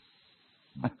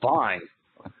 Fine.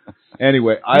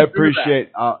 Anyway, I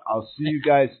appreciate. I'll see you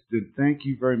guys. Thank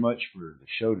you very much for the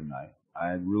show tonight.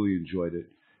 I really enjoyed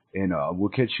it, and we'll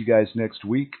catch you guys next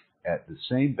week at the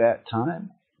same bat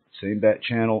time, same bat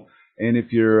channel. And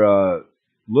if you're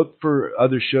look for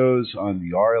other shows on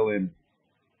the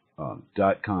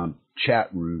RLM.com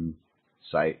chat room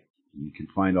site, you can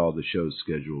find all the shows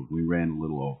scheduled. We ran a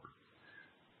little over.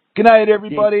 Good night,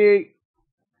 everybody.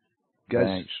 Guys.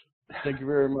 Thanks. Thank you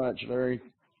very much, Larry.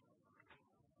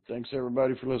 Thanks,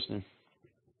 everybody, for listening.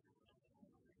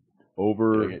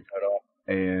 Over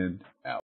and out.